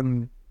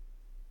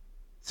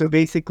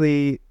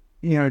basically,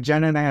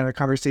 Jenna and I had a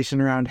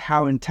conversation around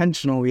how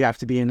intentional we have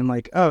to be. And I'm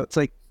like, oh, it's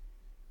like,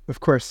 of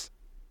course,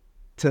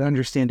 to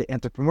understand it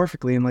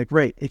anthropomorphically. I'm like,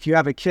 right, if you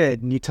have a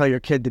kid and you tell your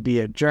kid to be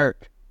a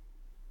jerk,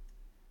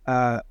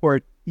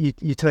 or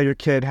you tell your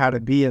kid how to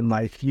be in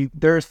life. You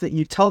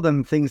tell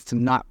them things to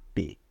not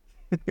be,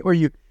 or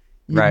you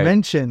Right.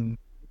 mention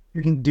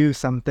you can do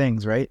some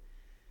things, right?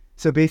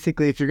 So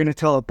basically, if you're going to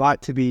tell a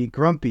bot to be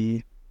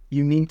grumpy,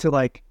 you need to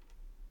like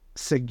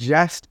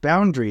suggest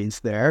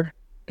boundaries there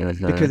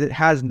because it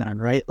has none,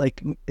 right?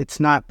 Like it's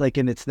not like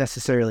it's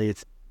necessarily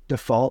its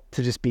default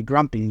to just be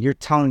grumpy. You're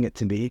telling it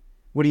to be.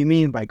 What do you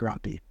mean by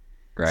grumpy?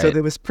 Right. So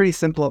it was pretty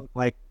simple.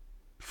 Like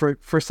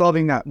for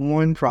solving that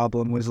one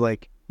problem was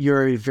like,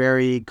 you're a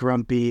very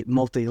grumpy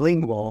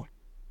multilingual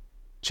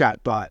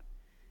chatbot.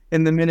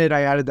 And the minute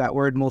I added that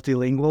word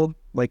multilingual,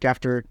 like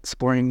after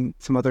exploring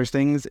some other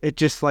things, it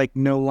just like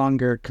no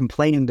longer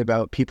complained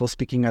about people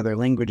speaking other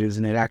languages,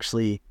 and it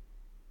actually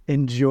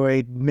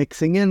enjoyed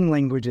mixing in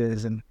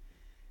languages. And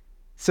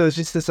so it's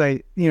just this,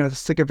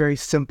 it's like a very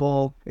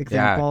simple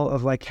example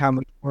of like how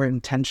much more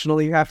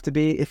intentional you have to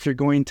be if you're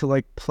going to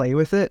like play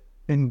with it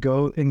and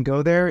go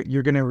there.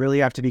 You're going to really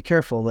have to be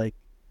careful. Like,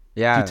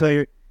 Yeah.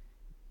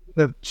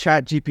 the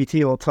chat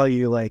GPT will tell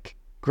you like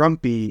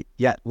grumpy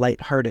yet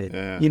lighthearted.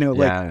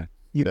 Yeah.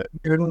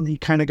 You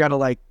kind of got to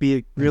like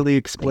be really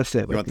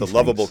explicit. You want the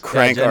lovable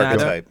crank Jenna,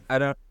 archetype. I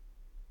don't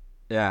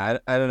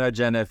know,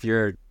 Jenna, if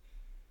you're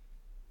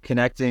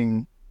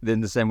connecting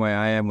in the same way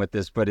I am with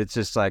this, but it's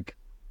just like,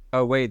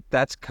 oh wait,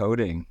 that's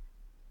coding.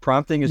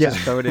 Prompting is just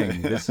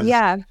coding. This is,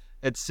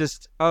 it's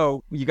just,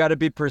 oh, you got to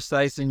be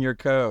precise in your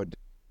code.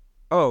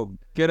 Oh,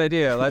 good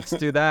idea. Let's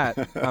do that.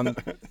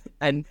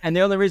 And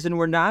the only reason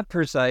we're not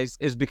precise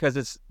is because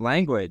it's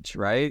language,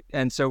 right?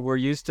 And so we're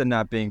used to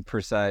not being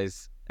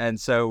precise. And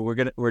so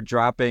we're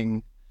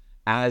dropping,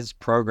 as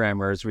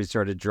programmers, we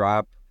sort of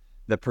drop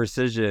the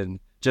precision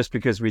just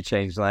because we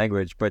changed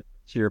language. But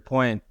to your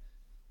point,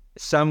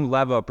 some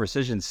level of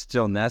precision is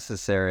still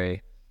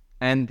necessary.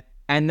 And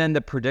then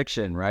the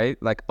prediction, right?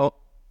 Like,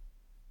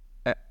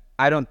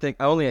 I don't think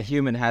only a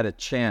human had a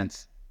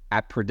chance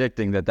at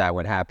predicting that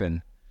would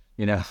happen.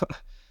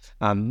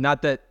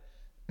 Not that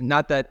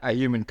a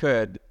human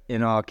could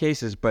in all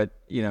cases, but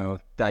the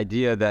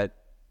idea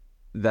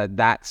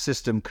that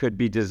system could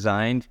be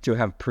designed to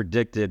have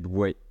predicted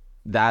what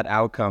that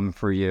outcome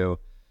for you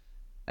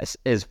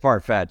is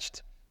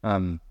far-fetched.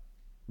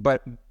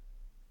 But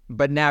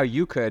now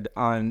you could,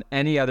 on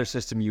any other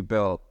system you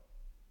built,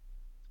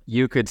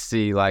 you could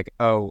see like,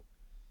 oh,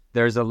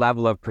 there's a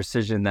level of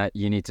precision that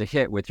you need to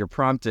hit with your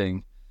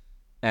prompting,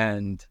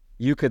 and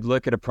you could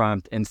look at a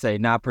prompt and say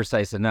not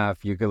precise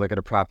enough. You could look at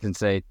a prompt and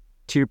say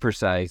too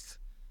precise,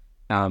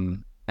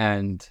 and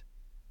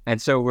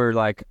so we're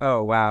like,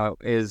 oh wow,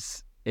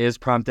 is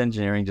prompt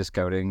engineering just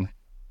coding?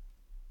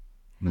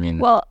 I mean,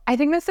 well, I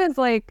think this is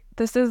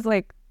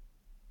like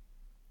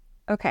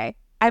okay.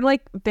 I'm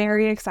like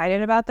very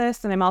excited about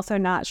this, and I'm also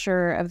not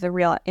sure of the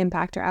real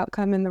impact or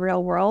outcome in the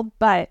real world,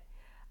 but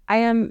I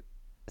am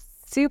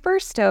super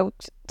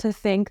stoked to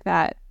think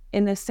that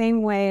in the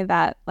same way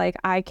that like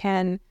I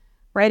can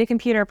write a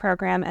computer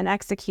program and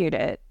execute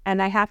it,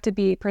 and I have to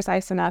be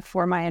precise enough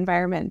for my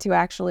environment to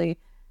actually,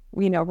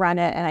 run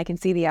it, and I can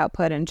see the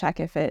output and check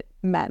if it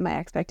met my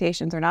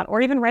expectations or not,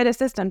 or even write a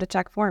system to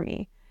check for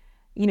me.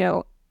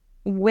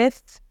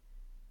 With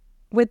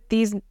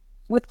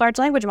large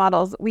language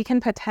models, we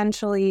can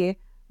potentially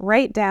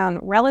write down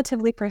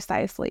relatively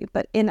precisely,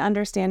 but in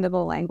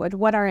understandable language,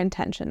 what our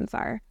intentions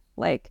are.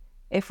 Like,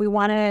 if we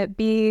want to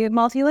be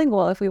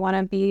multilingual, if we want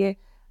to be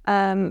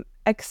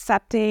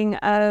accepting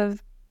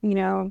of,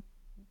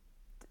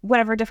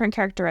 whatever different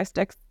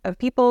characteristics of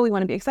people we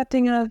want to be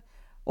accepting of,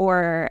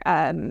 or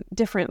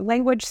different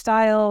language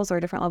styles, or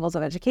different levels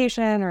of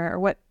education, or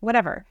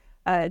whatever,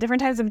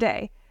 different times of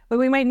day. But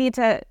we might need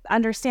to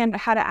understand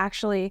how to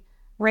actually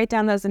write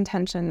down those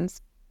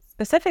intentions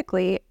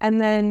specifically,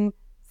 and then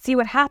see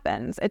what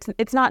happens.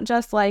 It's not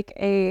just like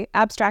a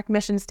abstract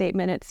mission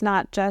statement. It's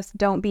not just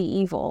don't be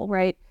evil,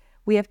 right?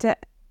 We have to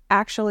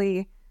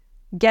actually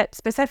get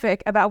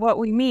specific about what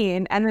we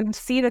mean, and then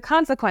see the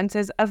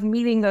consequences of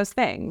meeting those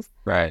things.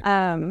 Right.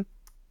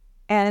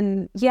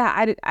 And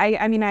yeah,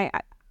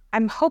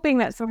 I'm hoping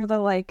that some of the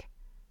like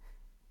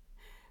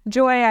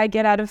joy I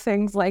get out of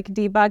things like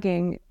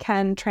debugging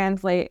can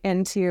translate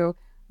into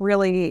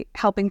really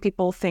helping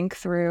people think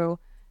through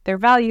their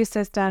value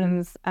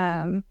systems,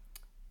 and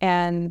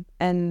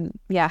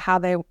how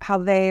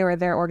they or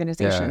their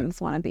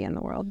organizations want to be in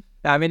the world.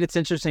 I mean, it's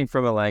interesting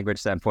from a language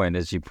standpoint,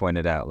 as you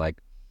pointed out, like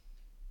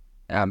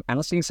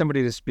asking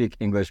somebody to speak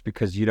English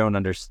because you don't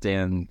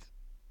understand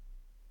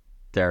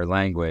their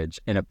language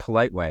in a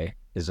polite way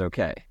is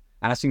okay.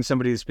 Asking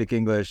somebody to speak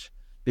English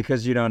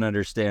because you don't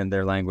understand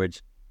their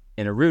language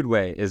in a rude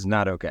way is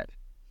not okay,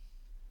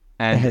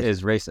 and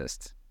is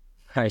racist,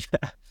 right?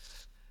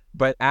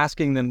 But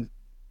asking them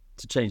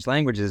to change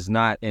language is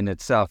not in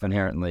itself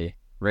inherently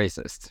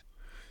racist.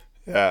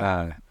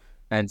 Yeah.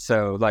 And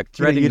so like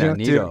threading that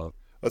needle.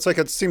 It's like,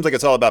 it seems like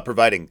it's all about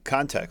providing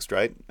context,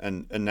 right?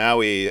 And now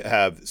we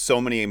have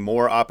so many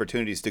more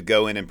opportunities to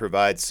go in and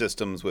provide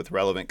systems with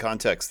relevant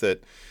context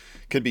that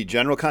could be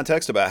general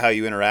context about how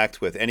you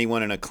interact with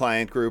anyone in a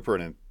client group or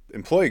an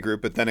employee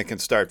group, but then it can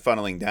start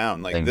funneling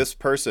down. Like, this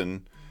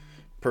person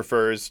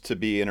prefers to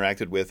be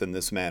interacted with in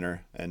this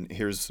manner, and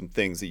here's some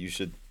things that you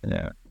should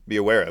be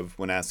aware of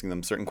when asking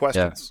them certain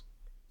questions.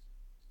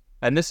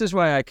 And this is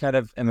why I kind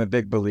of am a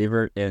big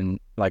believer in,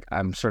 like,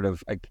 I'm sort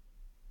of like,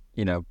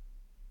 you know,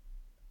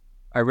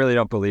 I really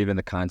don't believe in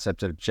the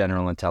concept of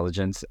general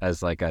intelligence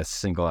as like a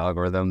single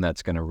algorithm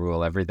that's going to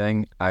rule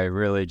everything. I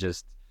really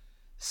just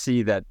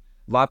see that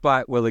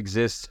Lotbot will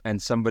exist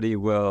and somebody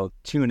will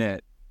tune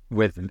it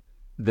with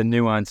the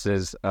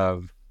nuances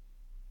of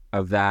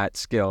that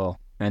skill,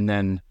 and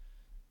then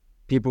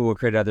people will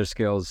create other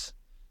skills.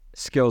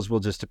 Skills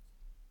will just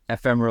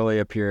ephemerally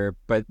appear,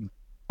 but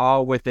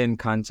all within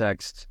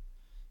context,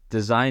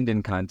 designed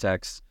in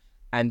context,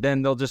 and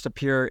then they'll just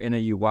appear in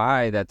a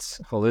UI that's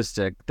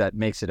holistic, that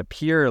makes it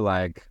appear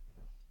like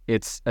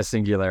it's a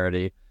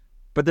singularity,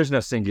 but there's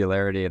no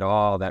singularity at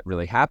all that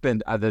really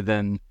happened, other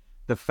than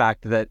the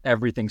fact that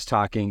everything's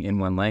talking in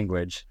one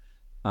language,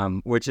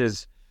 which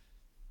is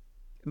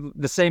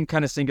the same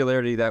kind of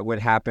singularity that would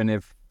happen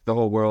if the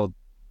whole world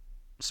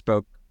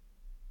spoke.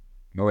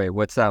 Oh wait,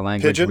 what's that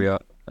language? Pigeon?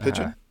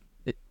 Pigeon?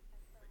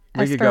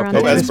 We could go Esperanto.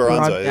 Oh,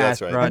 Esperanto. Yeah,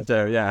 that's right.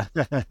 Esperanto,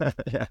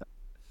 yeah.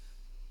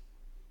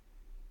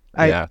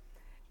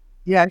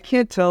 I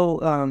can't tell.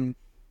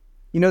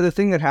 The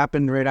thing that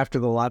happened right after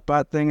the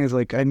Lotbot thing is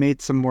like I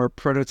made some more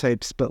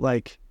prototypes, but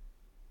like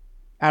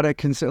out of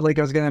like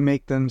I was gonna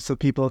make them so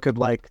people could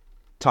like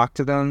talk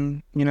to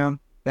them,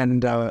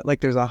 and like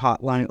there's a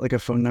hotline, like a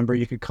phone number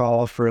you could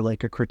call for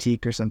like a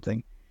critique or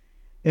something.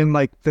 And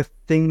like the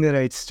thing that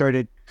I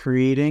started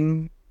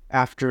creating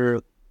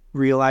after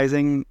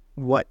realizing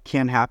what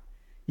can happen,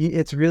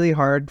 it's really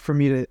hard for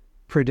me to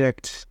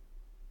predict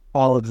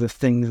all of the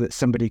things that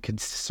somebody could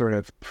sort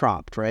of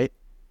prompt, right?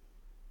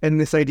 And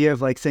this idea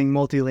of like saying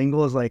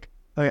multilingual is like,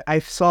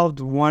 I've solved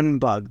one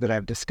bug that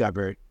I've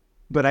discovered,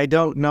 but I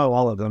don't know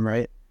all of them,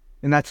 right?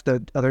 And that's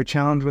the other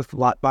challenge with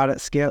Lotbot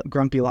at scale,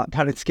 grumpy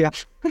Lotbot at scale.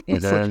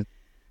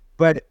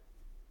 But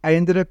I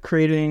ended up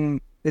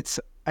creating,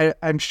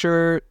 I'm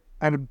sure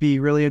I'd be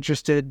really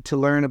interested to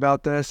learn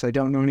about this. I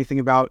don't know anything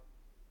about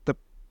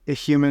a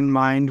human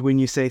mind when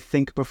you say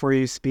think before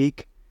you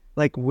speak,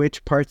 like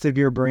which parts of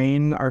your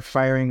brain are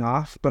firing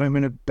off, but I'm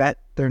going to bet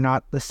they're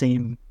not the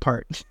same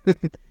part.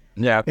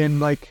 Yeah. And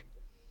like,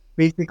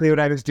 basically what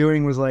I was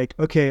doing was like,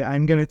 okay,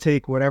 I'm going to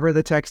take whatever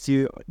the text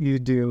you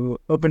do.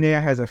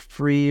 OpenAI has a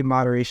free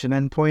moderation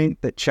endpoint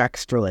that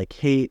checks for like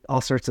hate,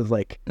 all sorts of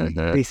like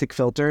basic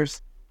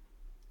filters.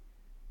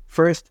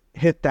 First,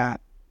 hit that.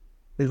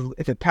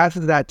 If it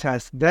passes that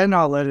test, then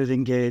I'll let it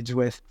engage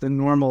with the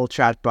normal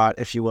chatbot,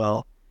 if you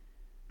will.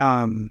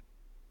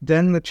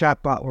 Then the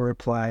chatbot will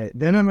reply.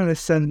 Then I'm going to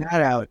send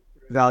that out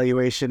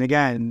evaluation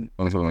again,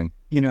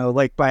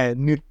 like by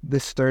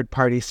this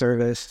third-party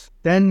service.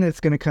 Then it's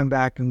going to come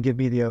back and give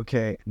me the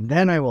okay.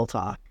 Then I will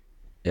talk.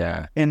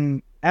 Yeah.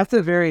 And that's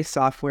a very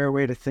software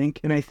way to think.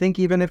 And I think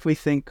even if we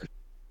think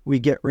we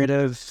get rid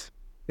of,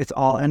 it's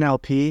all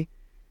NLP,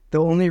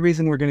 the only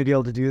reason we're going to be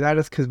able to do that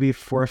is because we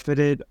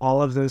forfeited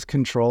all of those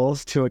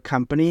controls to a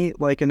company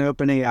like an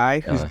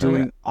OpenAI who's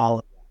doing all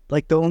of that.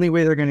 Like the only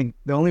way they're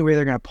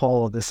gonna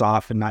pull this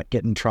off and not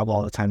get in trouble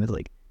all the time is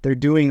like they're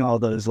doing all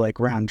those like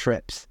round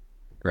trips.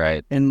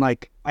 Right. And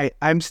like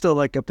I'm still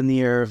like up in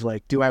the air of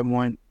like, do I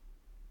want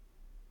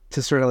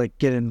to sort of like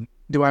do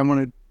I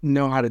want to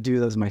know how to do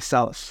those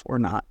myself or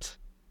not?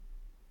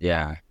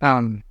 Yeah.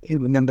 And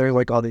then there are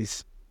like all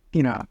these,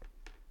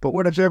 but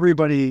what if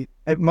everybody,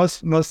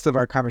 most of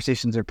our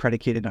conversations are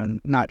predicated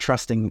on not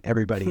trusting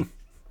everybody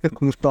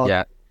with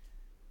all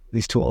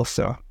these tools.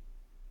 So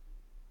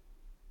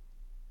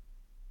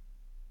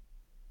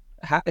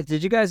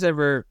did you guys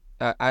ever,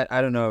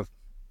 I don't know if,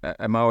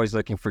 I'm always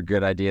looking for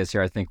good ideas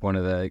here. I think one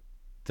of the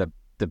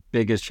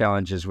biggest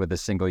challenges with a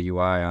single UI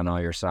on all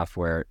your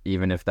software,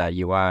 even if that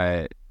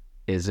UI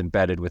is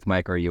embedded with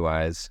micro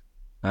UIs,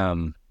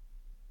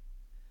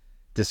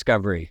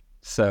 discovery.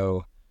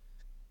 So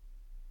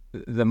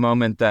the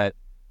moment that,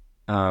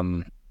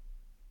 you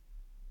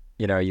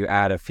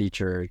add a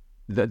feature,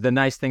 the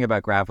nice thing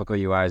about graphical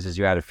UIs is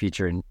you add a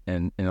feature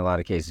and in a lot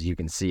of cases you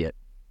can see it.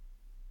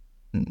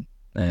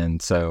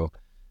 And so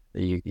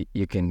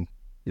you can,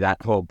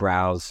 that whole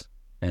browse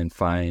and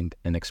find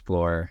and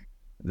explore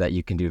that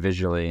you can do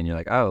visually, and you're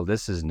like, oh,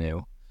 this is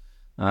new.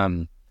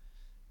 And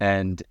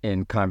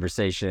in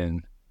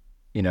conversation,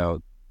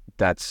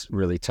 that's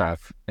really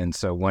tough. And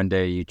so one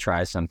day you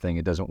try something,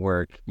 it doesn't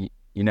work. You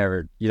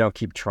don't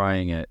keep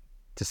trying it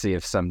to see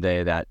if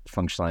someday that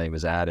functionality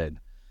was added.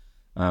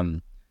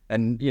 I've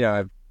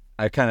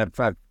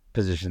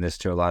positioned this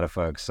to a lot of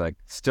folks, like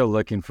still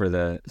looking for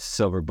the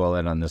silver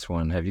bullet on this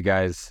one. Have you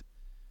guys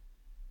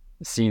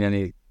seen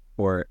any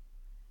or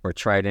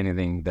tried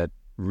anything that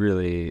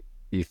really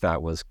you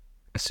thought was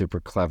a super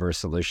clever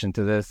solution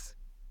to this?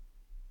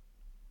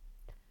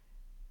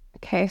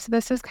 Okay, so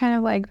this is kind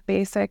of like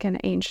basic and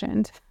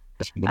ancient,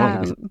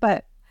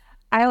 but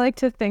I like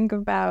to think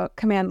about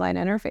command line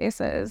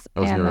interfaces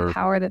and the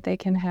power that they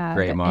can have,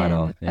 great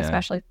model,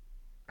 especially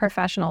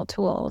professional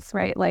tools,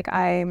 right? Like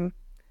I'm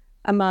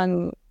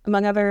among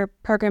among other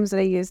programs that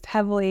I used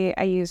heavily,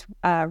 I use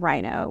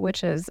Rhino,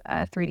 which is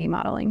a 3D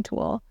modeling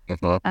tool.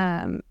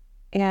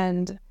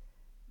 And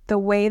the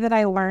way that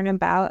I learn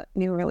about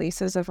new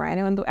releases of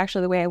Rhino, and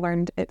actually the way I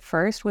learned it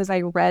first, was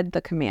I read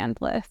the command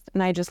list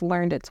and I just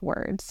learned its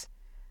words.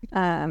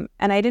 And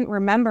I didn't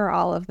remember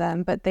all of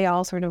them, but they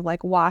all sort of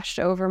like washed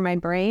over my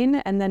brain.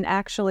 And then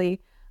actually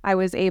I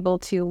was able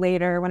to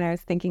later, when I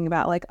was thinking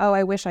about like, oh,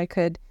 I wish I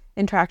could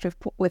interact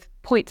with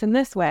points in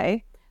this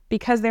way,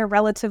 because they're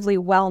relatively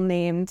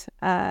well-named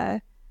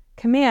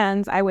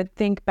commands, I would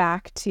think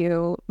back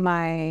to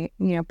my,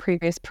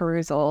 previous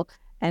perusal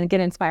and get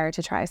inspired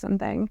to try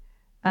something.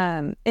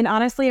 And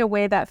honestly, a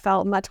way that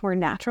felt much more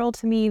natural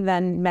to me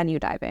than menu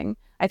diving.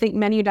 I think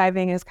menu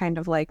diving is kind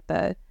of like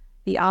the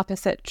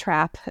opposite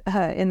trap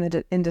in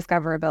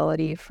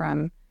discoverability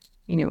from,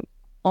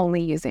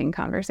 only using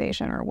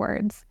conversation or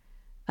words.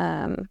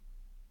 And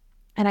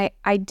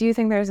I do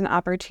think there's an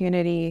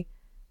opportunity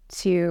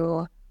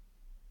to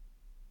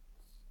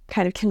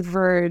kind of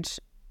converge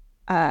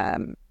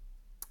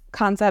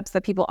concepts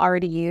that people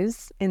already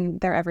use in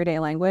their everyday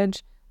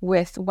language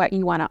with what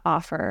you want to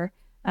offer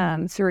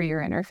through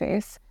your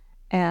interface,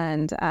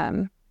 and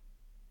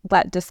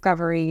let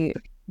discovery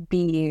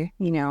be,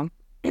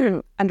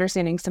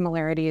 understanding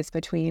similarities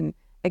between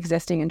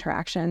existing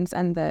interactions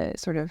and the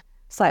sort of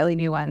slightly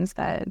new ones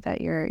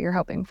that you're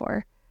hoping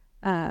for.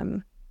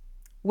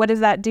 What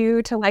does that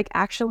do to like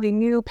actually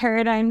new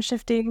paradigm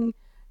shifting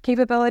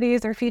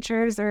capabilities or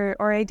features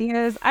or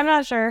ideas? I'm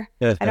not sure.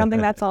 I don't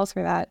think that solves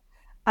for that.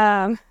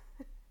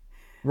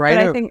 Right.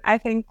 But I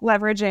think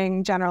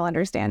leveraging general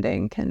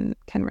understanding can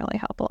really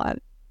help a lot.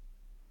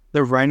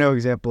 The Rhino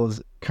example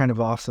is kind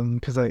of awesome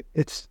because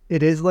it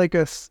is like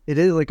a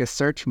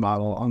search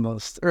model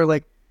almost, or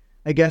like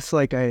I guess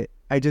like I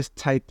just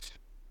typed.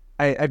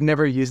 I've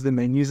never used the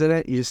menus in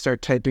it. You just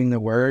start typing the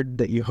word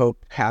that you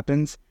hope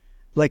happens.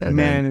 Like,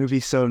 man, it would be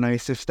so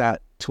nice if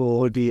that tool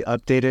would be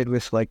updated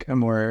with like a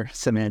more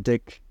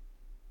semantic,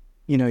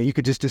 you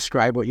could just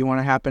describe what you want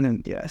to happen.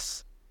 And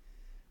yes,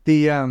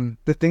 the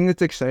thing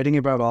that's exciting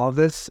about all of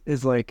this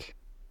is like,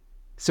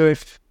 so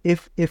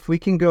if we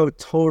can go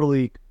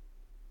totally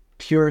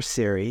pure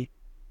Siri,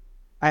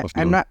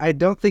 I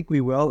don't think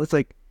we will. It's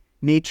like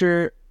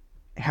nature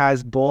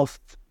has both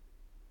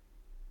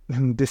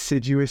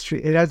deciduous tree.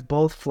 It has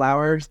both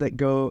flowers that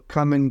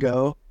come and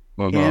go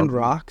and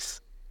rocks.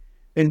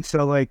 And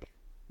so like,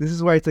 this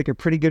is why it's like a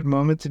pretty good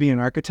moment to be an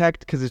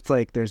architect, because it's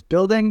like, there's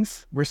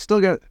buildings.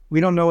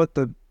 We don't know what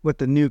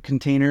the new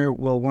container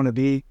will want to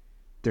be.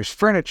 There's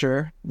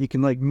furniture. You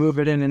can like move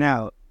it in and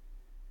out.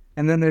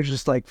 And then there's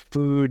just like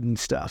food and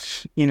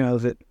stuff,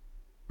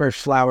 or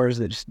flowers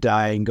that just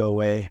die and go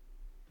away.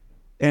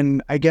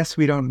 And I guess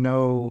we don't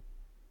know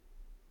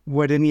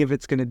what any of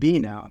it's going to be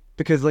now,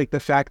 because like the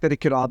fact that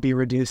it could all be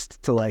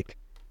reduced to like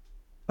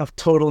a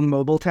total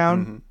mobile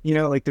town,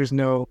 like there's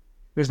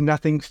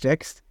nothing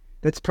fixed.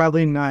 That's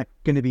probably not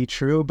going to be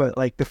true, but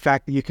like the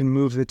fact that you can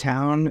move the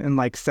town and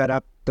like set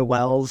up the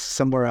wells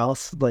somewhere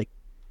else, like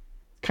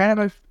kind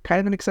of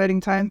an exciting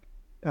time.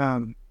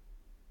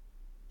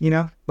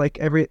 Like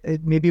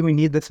maybe we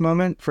need this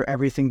moment for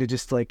everything to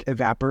just like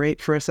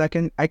evaporate for a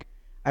second.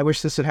 I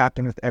wish this would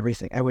happen with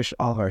everything. I wish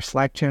all of our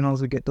Slack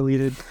channels would get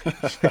deleted.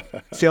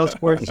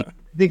 Salesforce,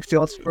 I think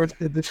Salesforce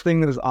did this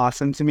thing that was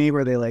awesome to me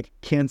where they like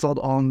canceled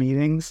all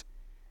meetings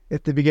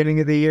at the beginning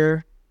of the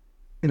year.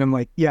 And I'm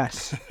like,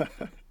 yes,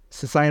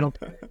 societal.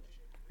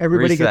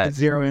 Everybody Reset. get the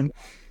zero in.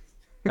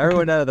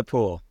 Everyone out of the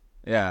pool.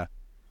 Yeah.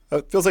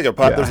 It feels like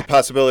there's a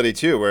possibility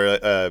too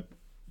where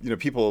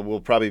people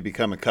will probably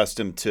become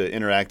accustomed to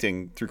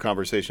interacting through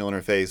conversational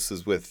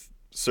interfaces with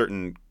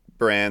certain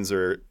brands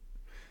or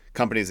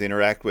companies they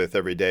interact with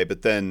every day.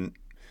 But then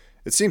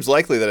it seems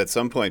likely that at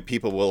some point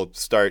people will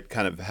start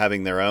kind of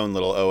having their own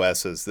little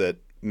OSs that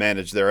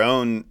manage their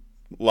own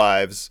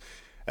lives.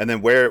 And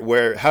then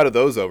how do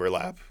those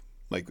overlap?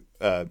 Like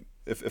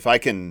if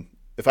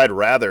I'd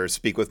rather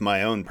speak with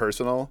my own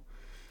personal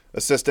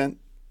assistant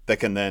that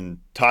can then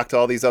talk to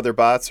all these other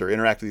bots or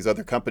interact with these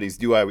other companies,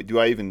 do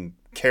I even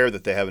care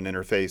that they have an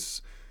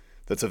interface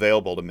that's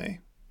available to me?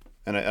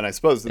 And I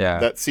suppose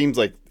that seems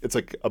like it's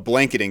like a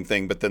blanketing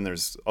thing, but then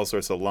there's all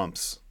sorts of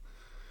lumps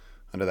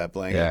under that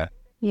blanket.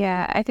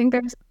 Yeah, I think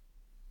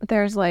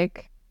there's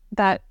like,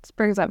 that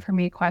brings up for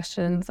me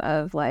questions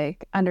of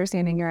like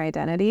understanding your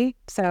identity.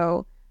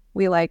 So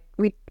we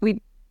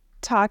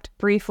talked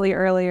briefly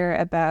earlier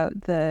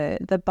about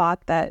the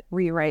bot that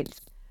rewrites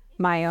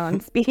my own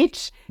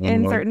speech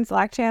in certain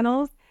Slack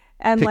channels,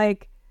 and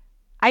like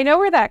I know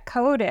where that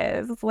code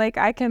is. Like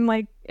I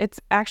can it's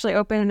actually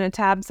open in a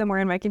tab somewhere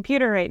in my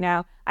computer right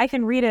now. I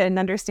can read it and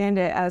understand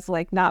it as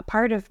like not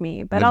part of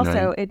me, but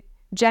also it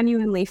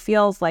genuinely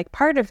feels like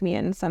part of me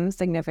in some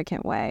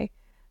significant way.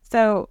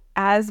 So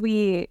as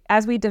we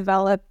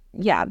develop,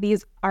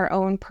 these our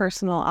own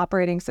personal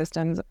operating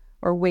systems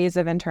or ways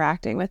of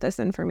interacting with this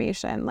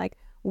information, like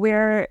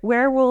where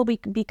will we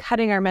be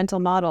cutting our mental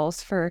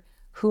models for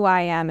who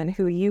I am and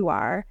who you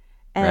are?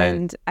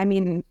 And I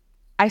mean,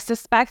 I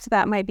suspect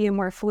that might be a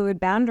more fluid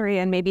boundary,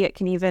 and maybe it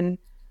can even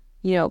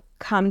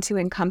come to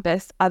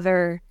encompass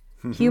other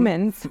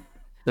humans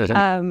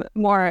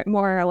more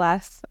or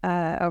less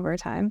over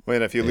time.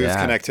 Wait, if you lose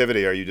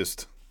connectivity, are you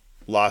just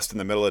lost in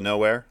the middle of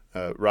nowhere?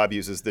 Rob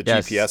uses the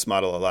GPS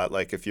model a lot.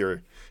 Like if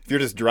you're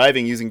just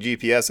driving using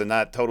GPS and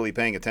not totally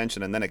paying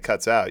attention, and then it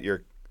cuts out,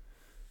 you're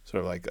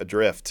sort of like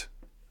adrift.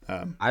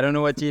 I don't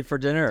know what to eat for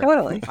dinner.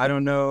 Totally. I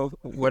don't know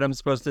what I'm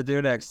supposed to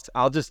do next.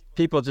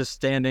 People just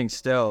standing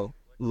still,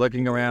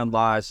 looking around,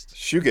 lost.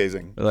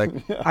 Shoegazing. Like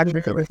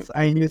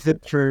I use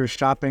it for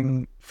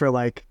shopping, for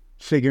like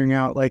figuring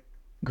out like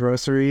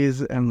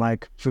groceries and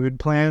like food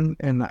plan,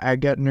 and I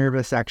get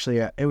nervous actually.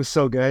 It was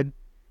so good,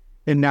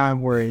 and now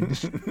I'm worried.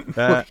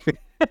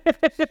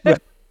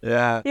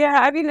 Yeah.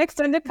 Yeah, I mean,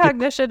 extended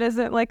cognition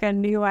isn't like a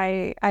new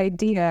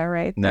idea,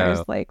 right? No.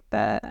 There's like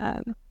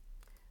the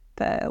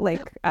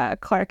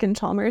Clark and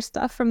Chalmers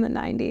stuff from the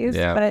 90s.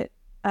 Yeah. But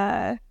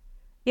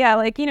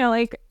like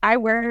I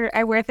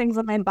wear things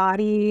on my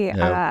body.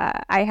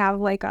 Yeah. I have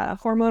like a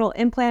hormonal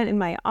implant in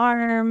my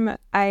arm.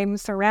 I'm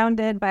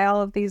surrounded by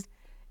all of these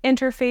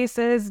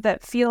interfaces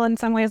that feel in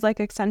some ways like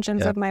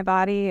extensions of my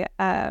body.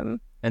 And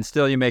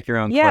still you make your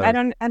own Yeah,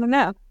 clothes. I don't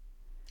know.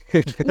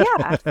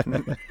 Yeah.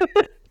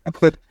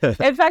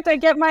 In fact, I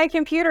get my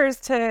computers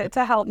to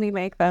help me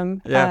make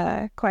them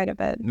quite a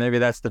bit. Maybe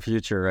that's the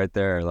future right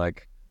there.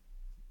 Like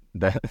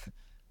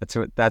that's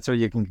what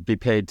you can be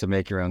paid to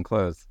make your own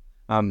clothes.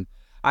 I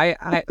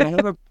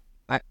have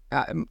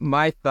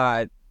my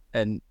thought,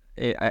 and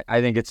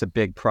I think it's a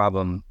big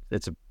problem. I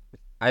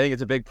think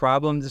it's a big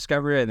problem,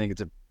 discovery. I think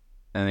it's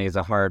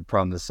a hard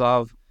problem to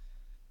solve.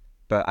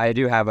 But I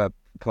do have a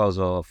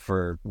proposal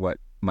for what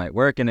might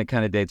work, and it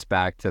kind of dates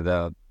back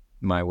to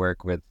my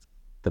work with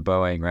the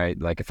Boeing, right?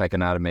 Like if I can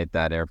automate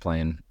that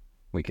airplane,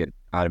 we could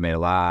automate a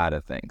lot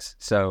of things.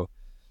 So,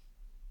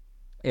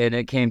 and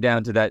it came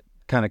down to that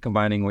kind of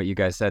combining what you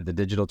guys said, the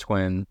digital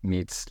twin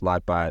meets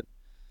Lotbot.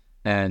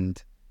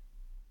 And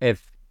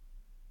if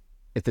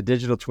the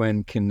digital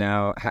twin can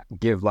now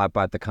give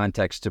Lotbot the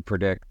context to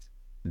predict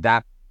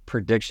that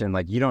prediction,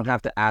 like you don't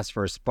have to ask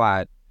for a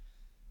spot.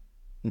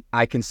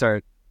 I can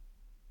start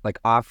like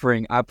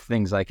offering up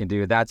things I can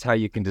do. That's how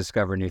you can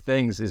discover new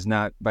things, is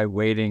not by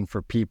waiting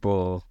for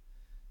people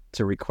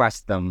to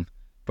request them,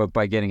 but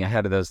by getting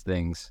ahead of those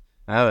things.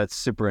 I know that's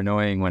super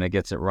annoying when it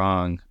gets it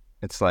wrong.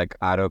 It's like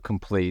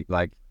autocomplete,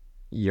 like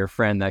your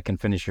friend that can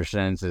finish your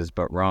sentences,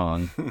 but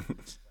wrong.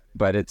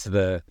 But it's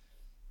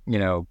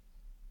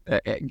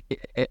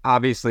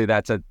obviously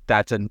that's a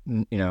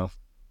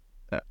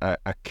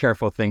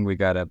careful thing. We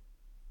gotta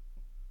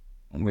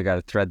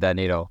thread that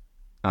needle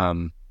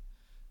on,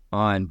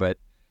 but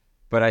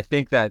I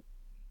think that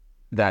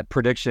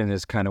prediction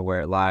is kind of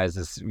where it lies,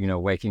 is,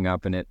 waking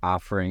up and it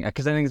offering,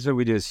 because I think that's what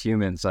we do as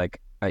humans. Like,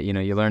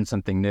 you learn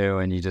something new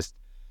and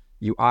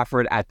you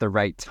offer it at the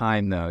right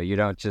time, though. You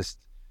don't just,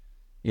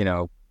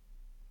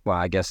 well,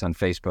 I guess on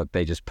Facebook,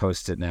 they just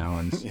post it now.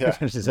 And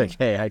it's just like,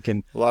 hey, I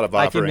can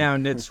now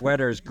knit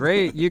sweaters.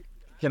 Great.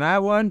 Can I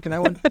have one?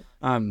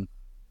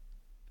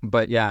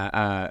 But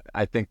yeah,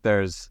 I think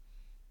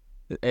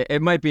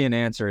it might be an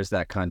answer, is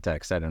that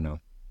context. I don't know.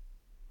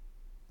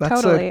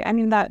 Totally. I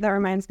mean, that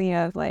reminds me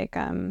of like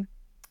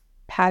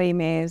Patty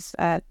Mays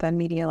at the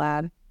Media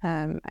Lab.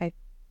 I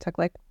took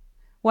like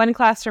one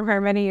class from her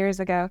many years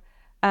ago,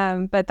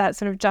 but that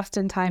sort of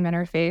just-in-time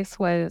interface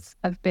was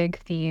a big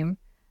theme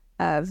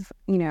of,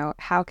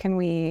 how can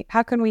we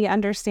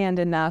understand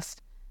enough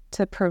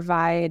to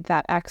provide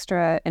that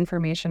extra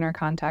information or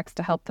context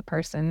to help the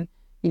person,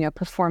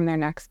 perform their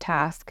next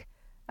task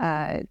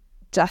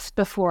just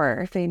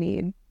before they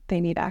need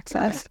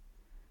access.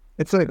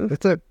 It's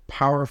a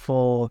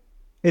powerful,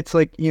 it's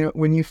like,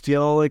 when you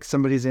feel like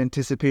somebody's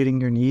anticipating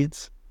your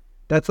needs,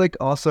 that's like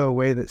also a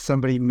way that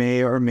somebody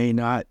may or may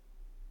not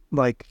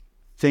like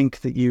think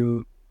that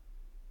you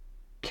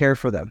care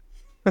for them.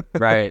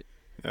 Right.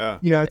 Yeah.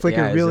 It's like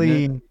it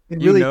really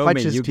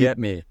touches you people. Get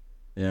me.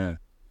 Yeah.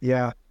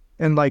 Yeah.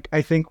 And like,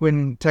 I think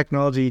when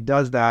technology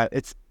does that,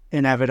 it's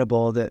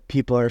inevitable that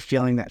people are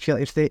feeling that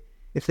feeling. If they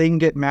can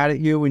get mad at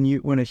you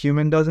when a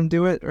human doesn't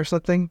do it or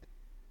something,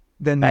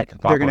 then they're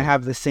going to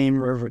have the same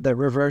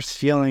reverse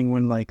feeling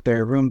when like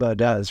their Roomba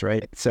does,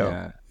 right?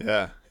 So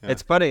yeah.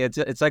 It's funny.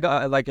 It's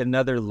like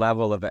another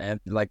level of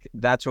like,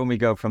 that's when we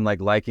go from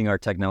like liking our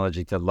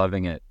technology to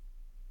loving it,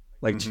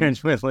 like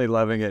genuinely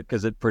loving it,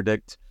 because it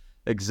predicts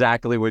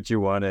exactly what you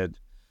wanted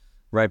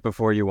right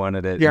before you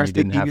wanted it. Yeah, and you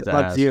didn't have to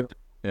ask. You.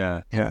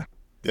 Yeah.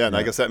 And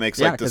I guess that makes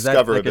like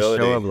discoverability. Like a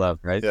show of love,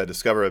 right? Yeah,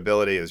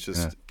 discoverability is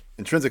just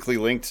intrinsically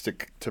linked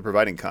to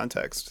providing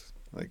context.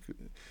 Like,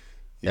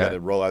 you got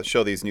to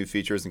show these new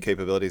features and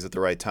capabilities at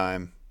the right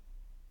time.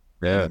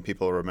 Yeah. And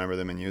people will remember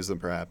them and use them,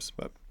 perhaps.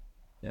 But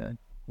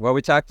well,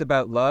 we talked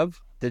about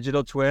love,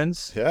 digital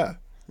twins,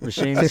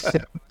 machines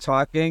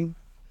talking,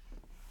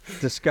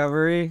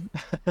 discovery.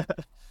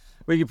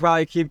 We could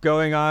probably keep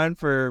going on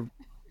for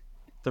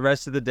the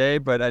rest of the day,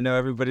 but I know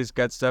everybody's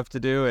got stuff to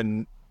do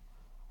and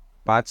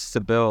bots to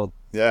build.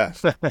 Yeah.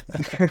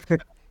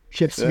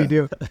 Yes, we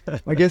do.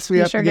 I guess we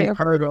You have sure to get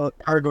do.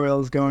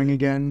 gargoyles going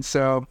again.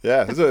 So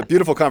Yeah, this is a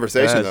beautiful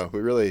conversation, Yes. though. We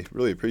really,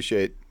 really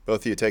appreciate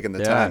both of you taking the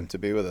Yeah. time to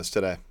be with us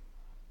today.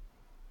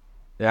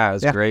 Yeah, it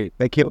was Yeah. great.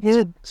 thank you.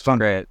 It's fun.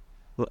 Great.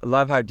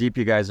 Love how deep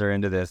you guys are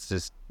into this.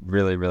 Just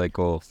really, really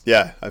cool.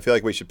 Yeah, I feel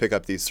like we should pick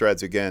up these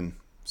threads again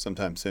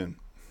sometime soon.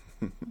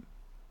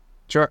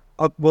 Sure.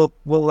 We'll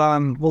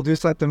do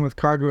something with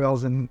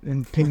gargoyles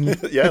and ping you.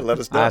 Yeah, let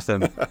us know.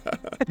 Awesome.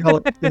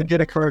 You'll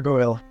get a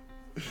gargoyle.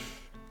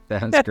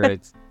 Sounds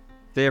great.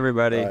 See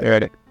everybody. All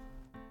right.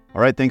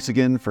 All right, thanks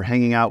again for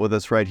hanging out with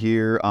us right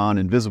here on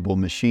Invisible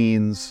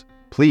Machines.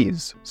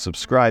 Please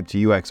subscribe to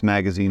UX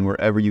Magazine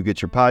wherever you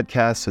get your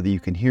podcasts so that you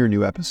can hear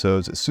new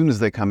episodes as soon as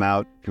they come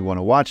out. If you want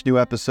to watch new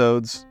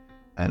episodes,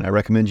 and I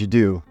recommend you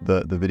do,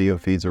 the video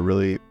feeds are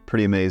really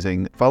pretty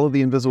amazing. Follow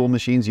the Invisible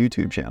Machines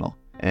YouTube channel.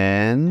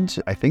 And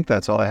I think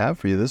that's all I have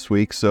for you this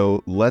week.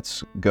 So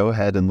let's go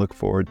ahead and look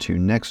forward to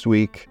next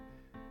week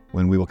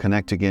when we will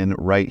connect again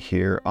right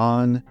here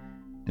on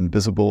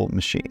Invisible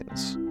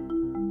Machines.